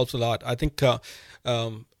 that helps a lot. I think,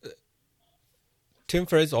 Tim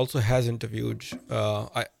Ferriss also has interviewed,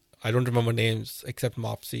 I don't remember names except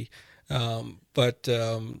Mopsy. But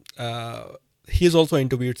he's also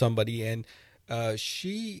interviewed somebody, and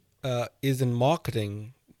she is in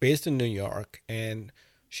marketing based in New York, and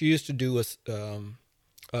she used to do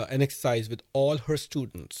an exercise with all her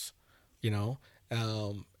students,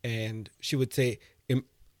 and she would say,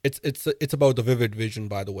 it's about the vivid vision,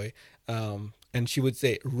 by the way, and she would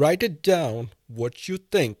say, write it down what you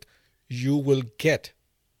think you will get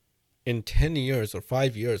in 10 years or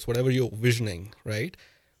 5 years, whatever you're visioning, right?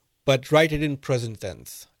 But write it in present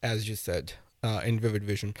tense, as you said, in Vivid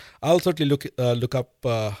Vision. I'll certainly look up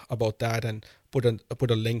about that and put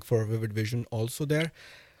a link for Vivid Vision also there.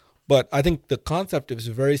 But I think the concept is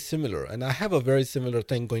very similar, and I have a very similar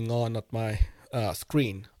thing going on at my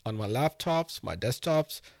screen. On my laptops, my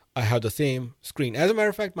desktops, I have the same screen. As a matter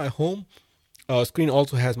of fact, my home screen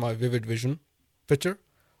also has my Vivid Vision picture.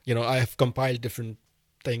 I have compiled different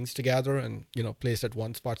things together and placed at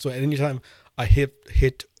one spot. So anytime I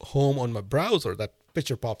hit home on my browser, that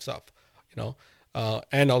picture pops up,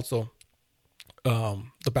 and also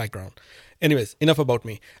the background. Anyways, enough about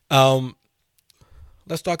me.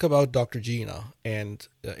 Let's talk about Dr. Gina, and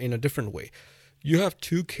in a different way. You have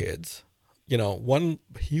 2 kids, one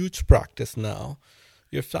huge practice now.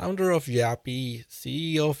 You're founder of Yappy,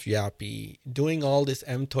 CEO of Yappy, doing all this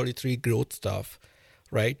M33 growth stuff,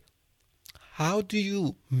 right? How do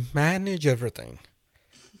you manage everything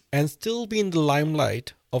and still be in the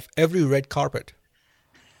limelight of every red carpet?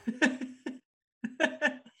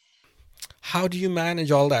 How do you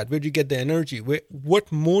manage all that? Where do you get the energy? What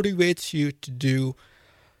motivates you to do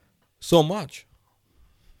so much?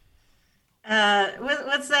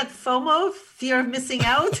 What's that? FOMO, fear of missing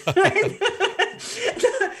out?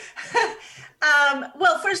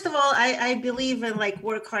 Well, first of all, I believe in like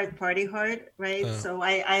work hard, party hard, right? So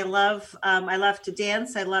I love to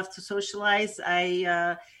dance. I love to socialize.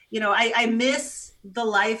 I miss the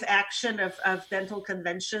live action of dental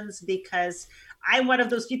conventions because I'm one of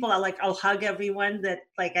those people. I'll hug everyone that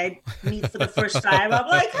like I meet for the first time. I'm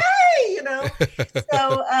like, hey,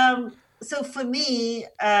 So for me,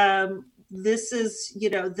 this is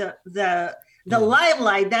the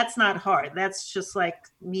limelight. That's not hard. That's just like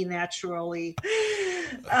me naturally.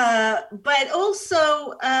 But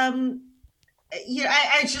also, I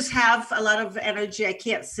just have a lot of energy. I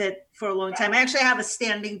can't sit for a long time. I actually have a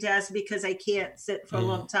standing desk because I can't sit for a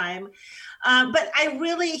long time. But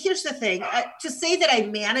here's the thing, to say that I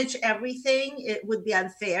manage everything, it would be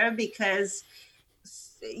unfair because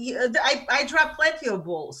I drop plenty of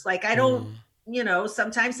balls. Like I don't,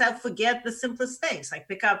 sometimes I forget the simplest things, like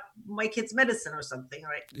pick up my kid's medicine or something,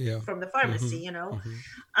 right? From the pharmacy,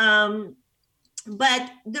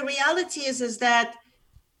 But the reality is that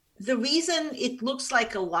the reason it looks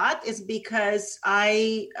like a lot is because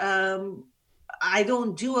I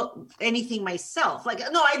don't do anything myself.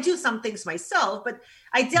 I do some things myself, but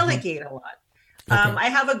I delegate a lot. Okay. I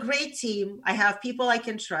have a great team. I have people I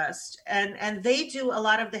can trust, and they do a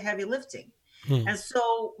lot of the heavy lifting. And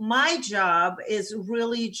so my job is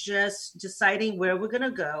really just deciding where we're going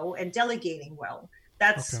to go and delegating well.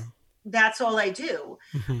 That's all I do.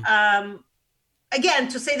 Again,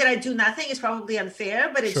 to say that I do nothing is probably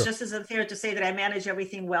unfair, but it's just as unfair to say that I manage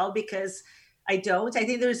everything well because I don't. I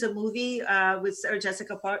think there's a movie with Sarah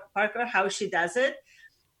Jessica Parker, How She Does It.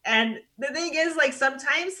 And the thing is, like,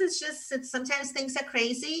 sometimes sometimes things are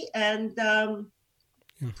crazy. And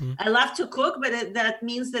Mm-hmm. I love to cook, but that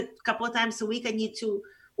means that a couple of times a week I need to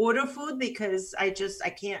order food because I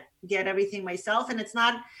can't get everything myself. And it's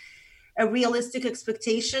not a realistic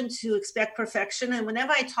expectation to expect perfection. And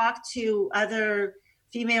whenever I talk to other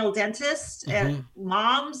female dentists,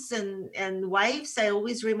 moms and wives, I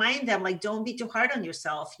always remind them, like, don't be too hard on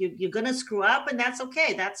yourself. You're going to screw up, and that's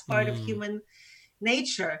okay. That's part of human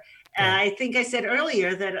nature. I think I said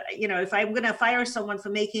earlier that, if I'm going to fire someone for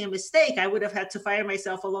making a mistake, I would have had to fire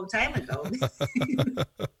myself a long time ago.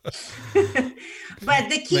 But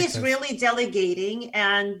the key is really delegating.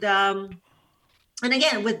 And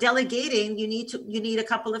again, with delegating, you need a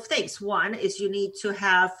couple of things. One is you need to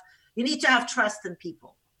have trust in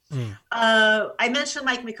people. I mentioned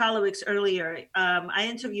Mike Michalowicz earlier. I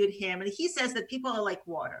interviewed him, and he says that people are like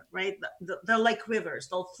water, right? They're like rivers.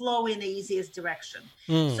 They'll flow in the easiest direction.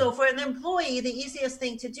 So for an employee, the easiest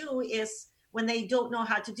thing to do is, when they don't know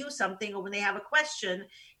how to do something or when they have a question,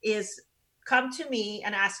 is come to me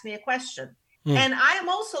and ask me a question. And I'm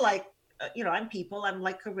also like, I'm people. I'm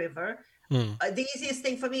like a river. The easiest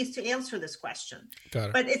thing for me is to answer this question.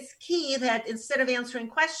 But it's key that instead of answering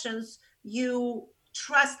questions, you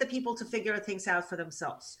trust the people to figure things out for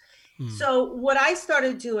themselves. So what I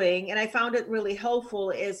started doing, and I found it really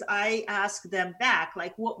helpful, is I ask them back,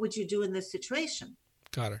 like, what would you do in this situation?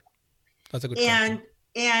 Got it. That's a good question.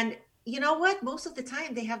 And you know what? Most of the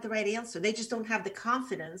time they have the right answer. They just don't have the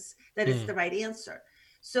confidence that it's the right answer.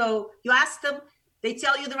 So you ask them, they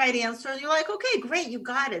tell you the right answer, and you're like, okay, great, you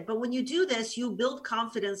got it. But when you do this, you build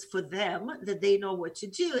confidence for them that they know what to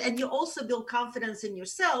do. And you also build confidence in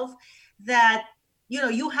yourself that,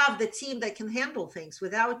 you have the team that can handle things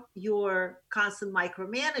without your constant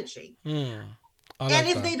micromanaging. And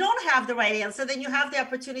if they don't have the right answer, then you have the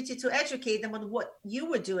opportunity to educate them on what you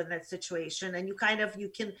would do in that situation. And you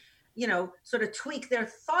can sort of tweak their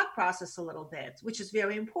thought process a little bit, which is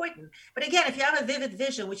very important. But again, if you have a vivid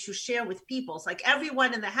vision, which you share with people, it's like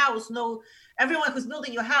everyone in the house everyone who's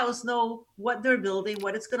building your house know what they're building,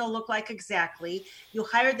 what it's going to look like exactly. You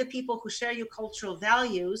hire the people who share your cultural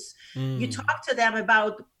values. You talk to them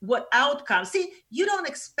about what outcomes. See, you don't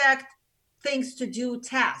expect things to do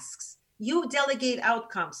tasks. You delegate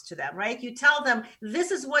outcomes to them, right? You tell them,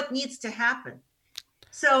 this is what needs to happen.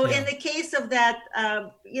 So in the case of that,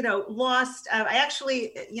 lost, I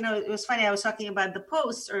actually, it was funny. I was talking about the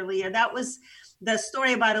post earlier. That was the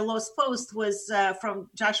story about a lost post was from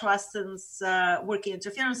Josh Austin's Working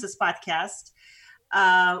Interferences podcast,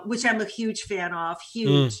 which I'm a huge fan of.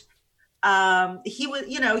 Huge. He was,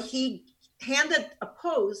 he handed a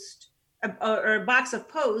post or a box of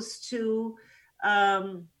posts to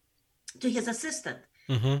his assistant,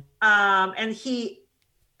 and he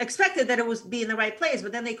expected that it was be in the right place,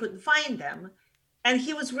 but then they couldn't find them. And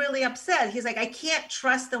he was really upset. He's like, I can't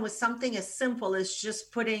trust them with something as simple as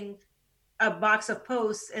just putting a box of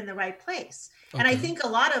posts in the right place. And I think a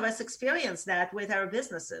lot of us experience that with our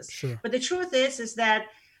businesses. But the truth is that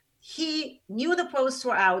he knew the posts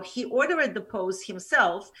were out. He ordered the posts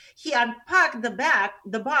himself. He unpacked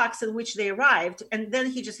the box in which they arrived, and then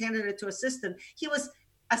he just handed it to assistant. He was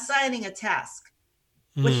assigning a task.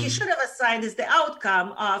 What he should have assigned is the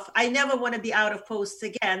outcome of, I never want to be out of posts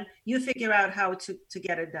again. You figure out how to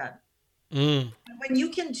get it done. When you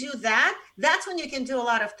can do that, that's when you can do a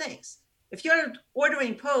lot of things. If you're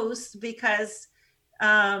ordering posts because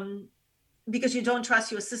you don't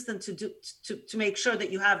trust your assistant to make sure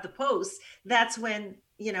that you have the posts, that's when,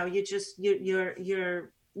 you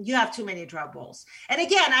have too many drop balls. And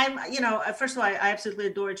again, first of all, I absolutely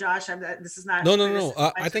adore Josh. This is not. No.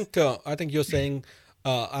 I think you're saying,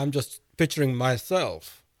 I'm just picturing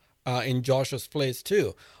myself in Josh's place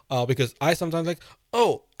too, because I sometimes like,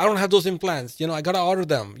 oh, I don't have those implants. I got to order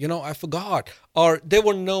them. I forgot. Or they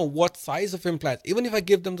won't know what size of implants. Even if I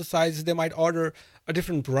give them the size, they might order a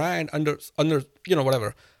different brand under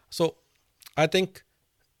whatever. So I think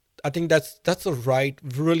that's a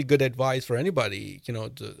really good advice for anybody,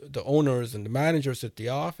 the owners and the managers at the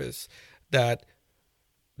office, that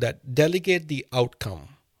delegate the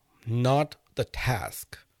outcome, not the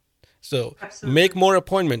task. So make more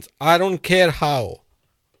appointments. I don't care how.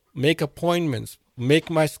 Make appointments. Make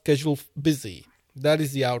my schedule busy. That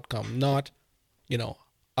is the outcome. Not,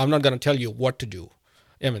 I'm not going to tell you what to do.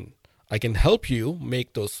 I mean, I can help you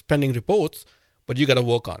make those pending reports, but you got to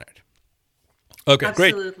work on it. Okay,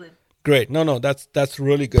 Absolutely. Great. No, that's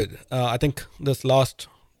really good. I think this last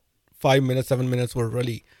 7 minutes were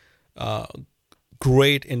really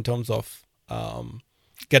great in terms of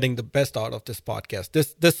getting the best out of this podcast,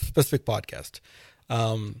 this specific podcast.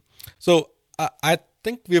 So I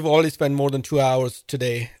think we've already spent more than 2 hours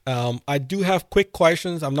today. I do have quick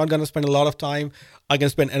questions. I'm not going to spend a lot of time. I can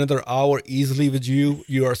spend another hour easily with you.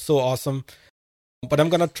 You are so awesome. But I'm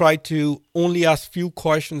going to try to only ask few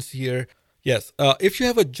questions here. Yes. If you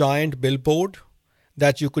have a giant billboard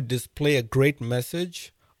that you could display a great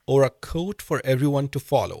message or a quote for everyone to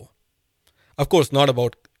follow, of course, not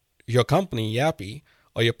about your company, Yappy,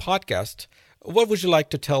 or your podcast, what would you like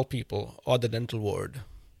to tell people or the dental world?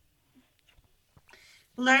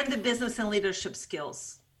 Learn the business and leadership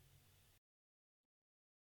skills.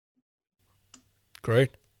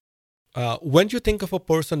 Great. When you think of a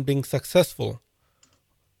person being successful,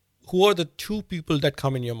 who are the two people that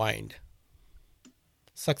come in your mind?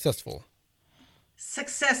 Successful.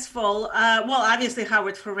 Well, obviously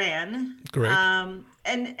Howard Farran. Great.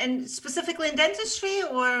 And specifically in dentistry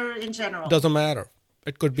or in general? Doesn't matter.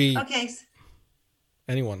 It could be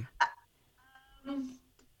anyone. I'm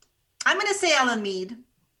going to say Alan Mead.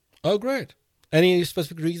 Oh, great. Any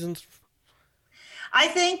specific reasons? I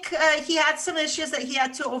think he had some issues that he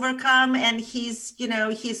had to overcome, and he's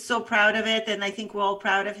so proud of it, and I think we're all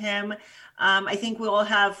proud of him. I think we all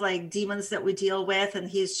have like demons that we deal with, and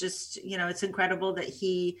he's just, it's incredible that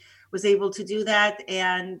he was able to do that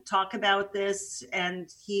and talk about this.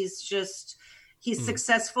 And he's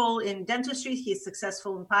successful in dentistry. He's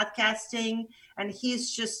successful in podcasting, and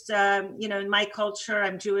he's just, in my culture,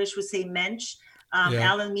 I'm Jewish, we say mensch.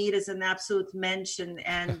 Alan Mead is an absolute mensch, and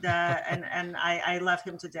I love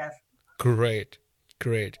him to death. Great.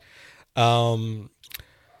 Do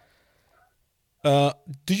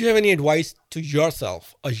you have any advice to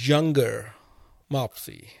yourself, a younger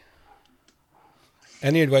Mopsy?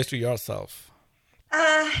 Any advice to yourself?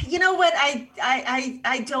 You know what?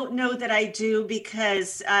 I don't know that I do,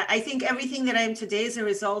 because I think everything that I am today is a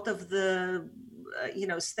result of the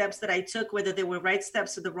steps that I took, whether they were right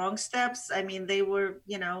steps or the wrong steps. I mean, they were,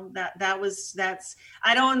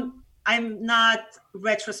 I'm not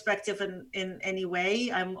retrospective in any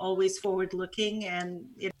way. I'm always forward looking. And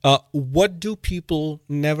what do people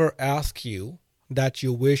never ask you that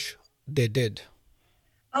you wish they did?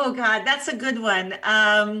 Oh God, that's a good one.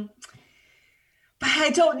 But I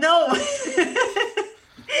don't know.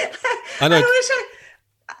 I know.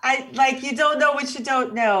 You don't know what you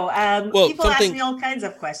don't know. People ask me all kinds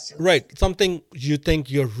of questions. Right. Something you think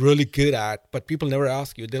you're really good at, but people never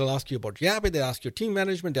ask you. They'll ask you about Yappy, they ask your team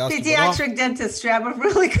management, they ask pediatric dentistry. I'm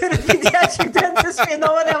really good at pediatric dentistry.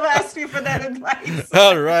 No one ever asked me for that advice.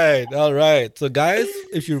 All right. So guys,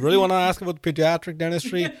 if you really want to ask about pediatric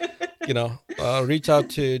dentistry, reach out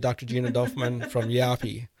to Dr. Gina Duffman from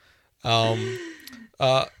Yappy.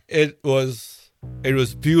 It was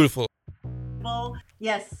beautiful. Well,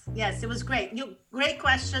 yes, it was great. Great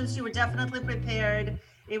questions. You were definitely prepared.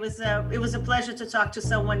 It was a pleasure to talk to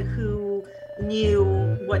someone who knew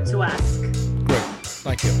what to ask. Great.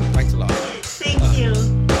 Thank you. Thanks a lot. Thank you.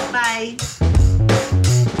 Bye.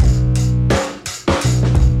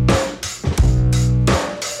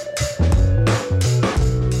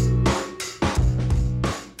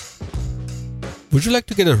 Would you like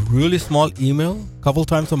to get a really small email a couple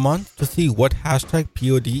times a month to see what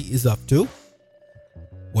 #POD is up to?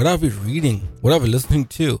 What are we reading? What are we listening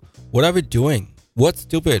to? What are we doing? What's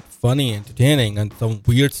stupid, funny, entertaining, and some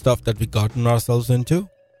weird stuff that we've gotten ourselves into?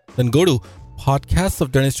 Then go to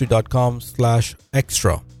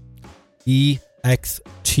podcastsofdentistry.com/extra.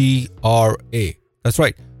 EXTRA. That's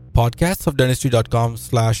right.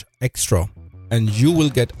 podcastsofdentistry.com/extra. And you will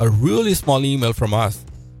get a really small email from us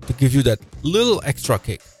to give you that little extra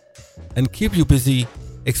kick and keep you busy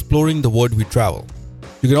exploring the world we travel.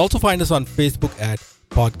 You can also find us on Facebook at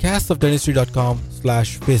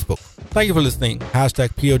podcastsofdentistry.com/Facebook. Thank you for listening.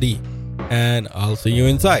 #POD. And I'll see you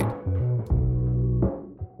inside.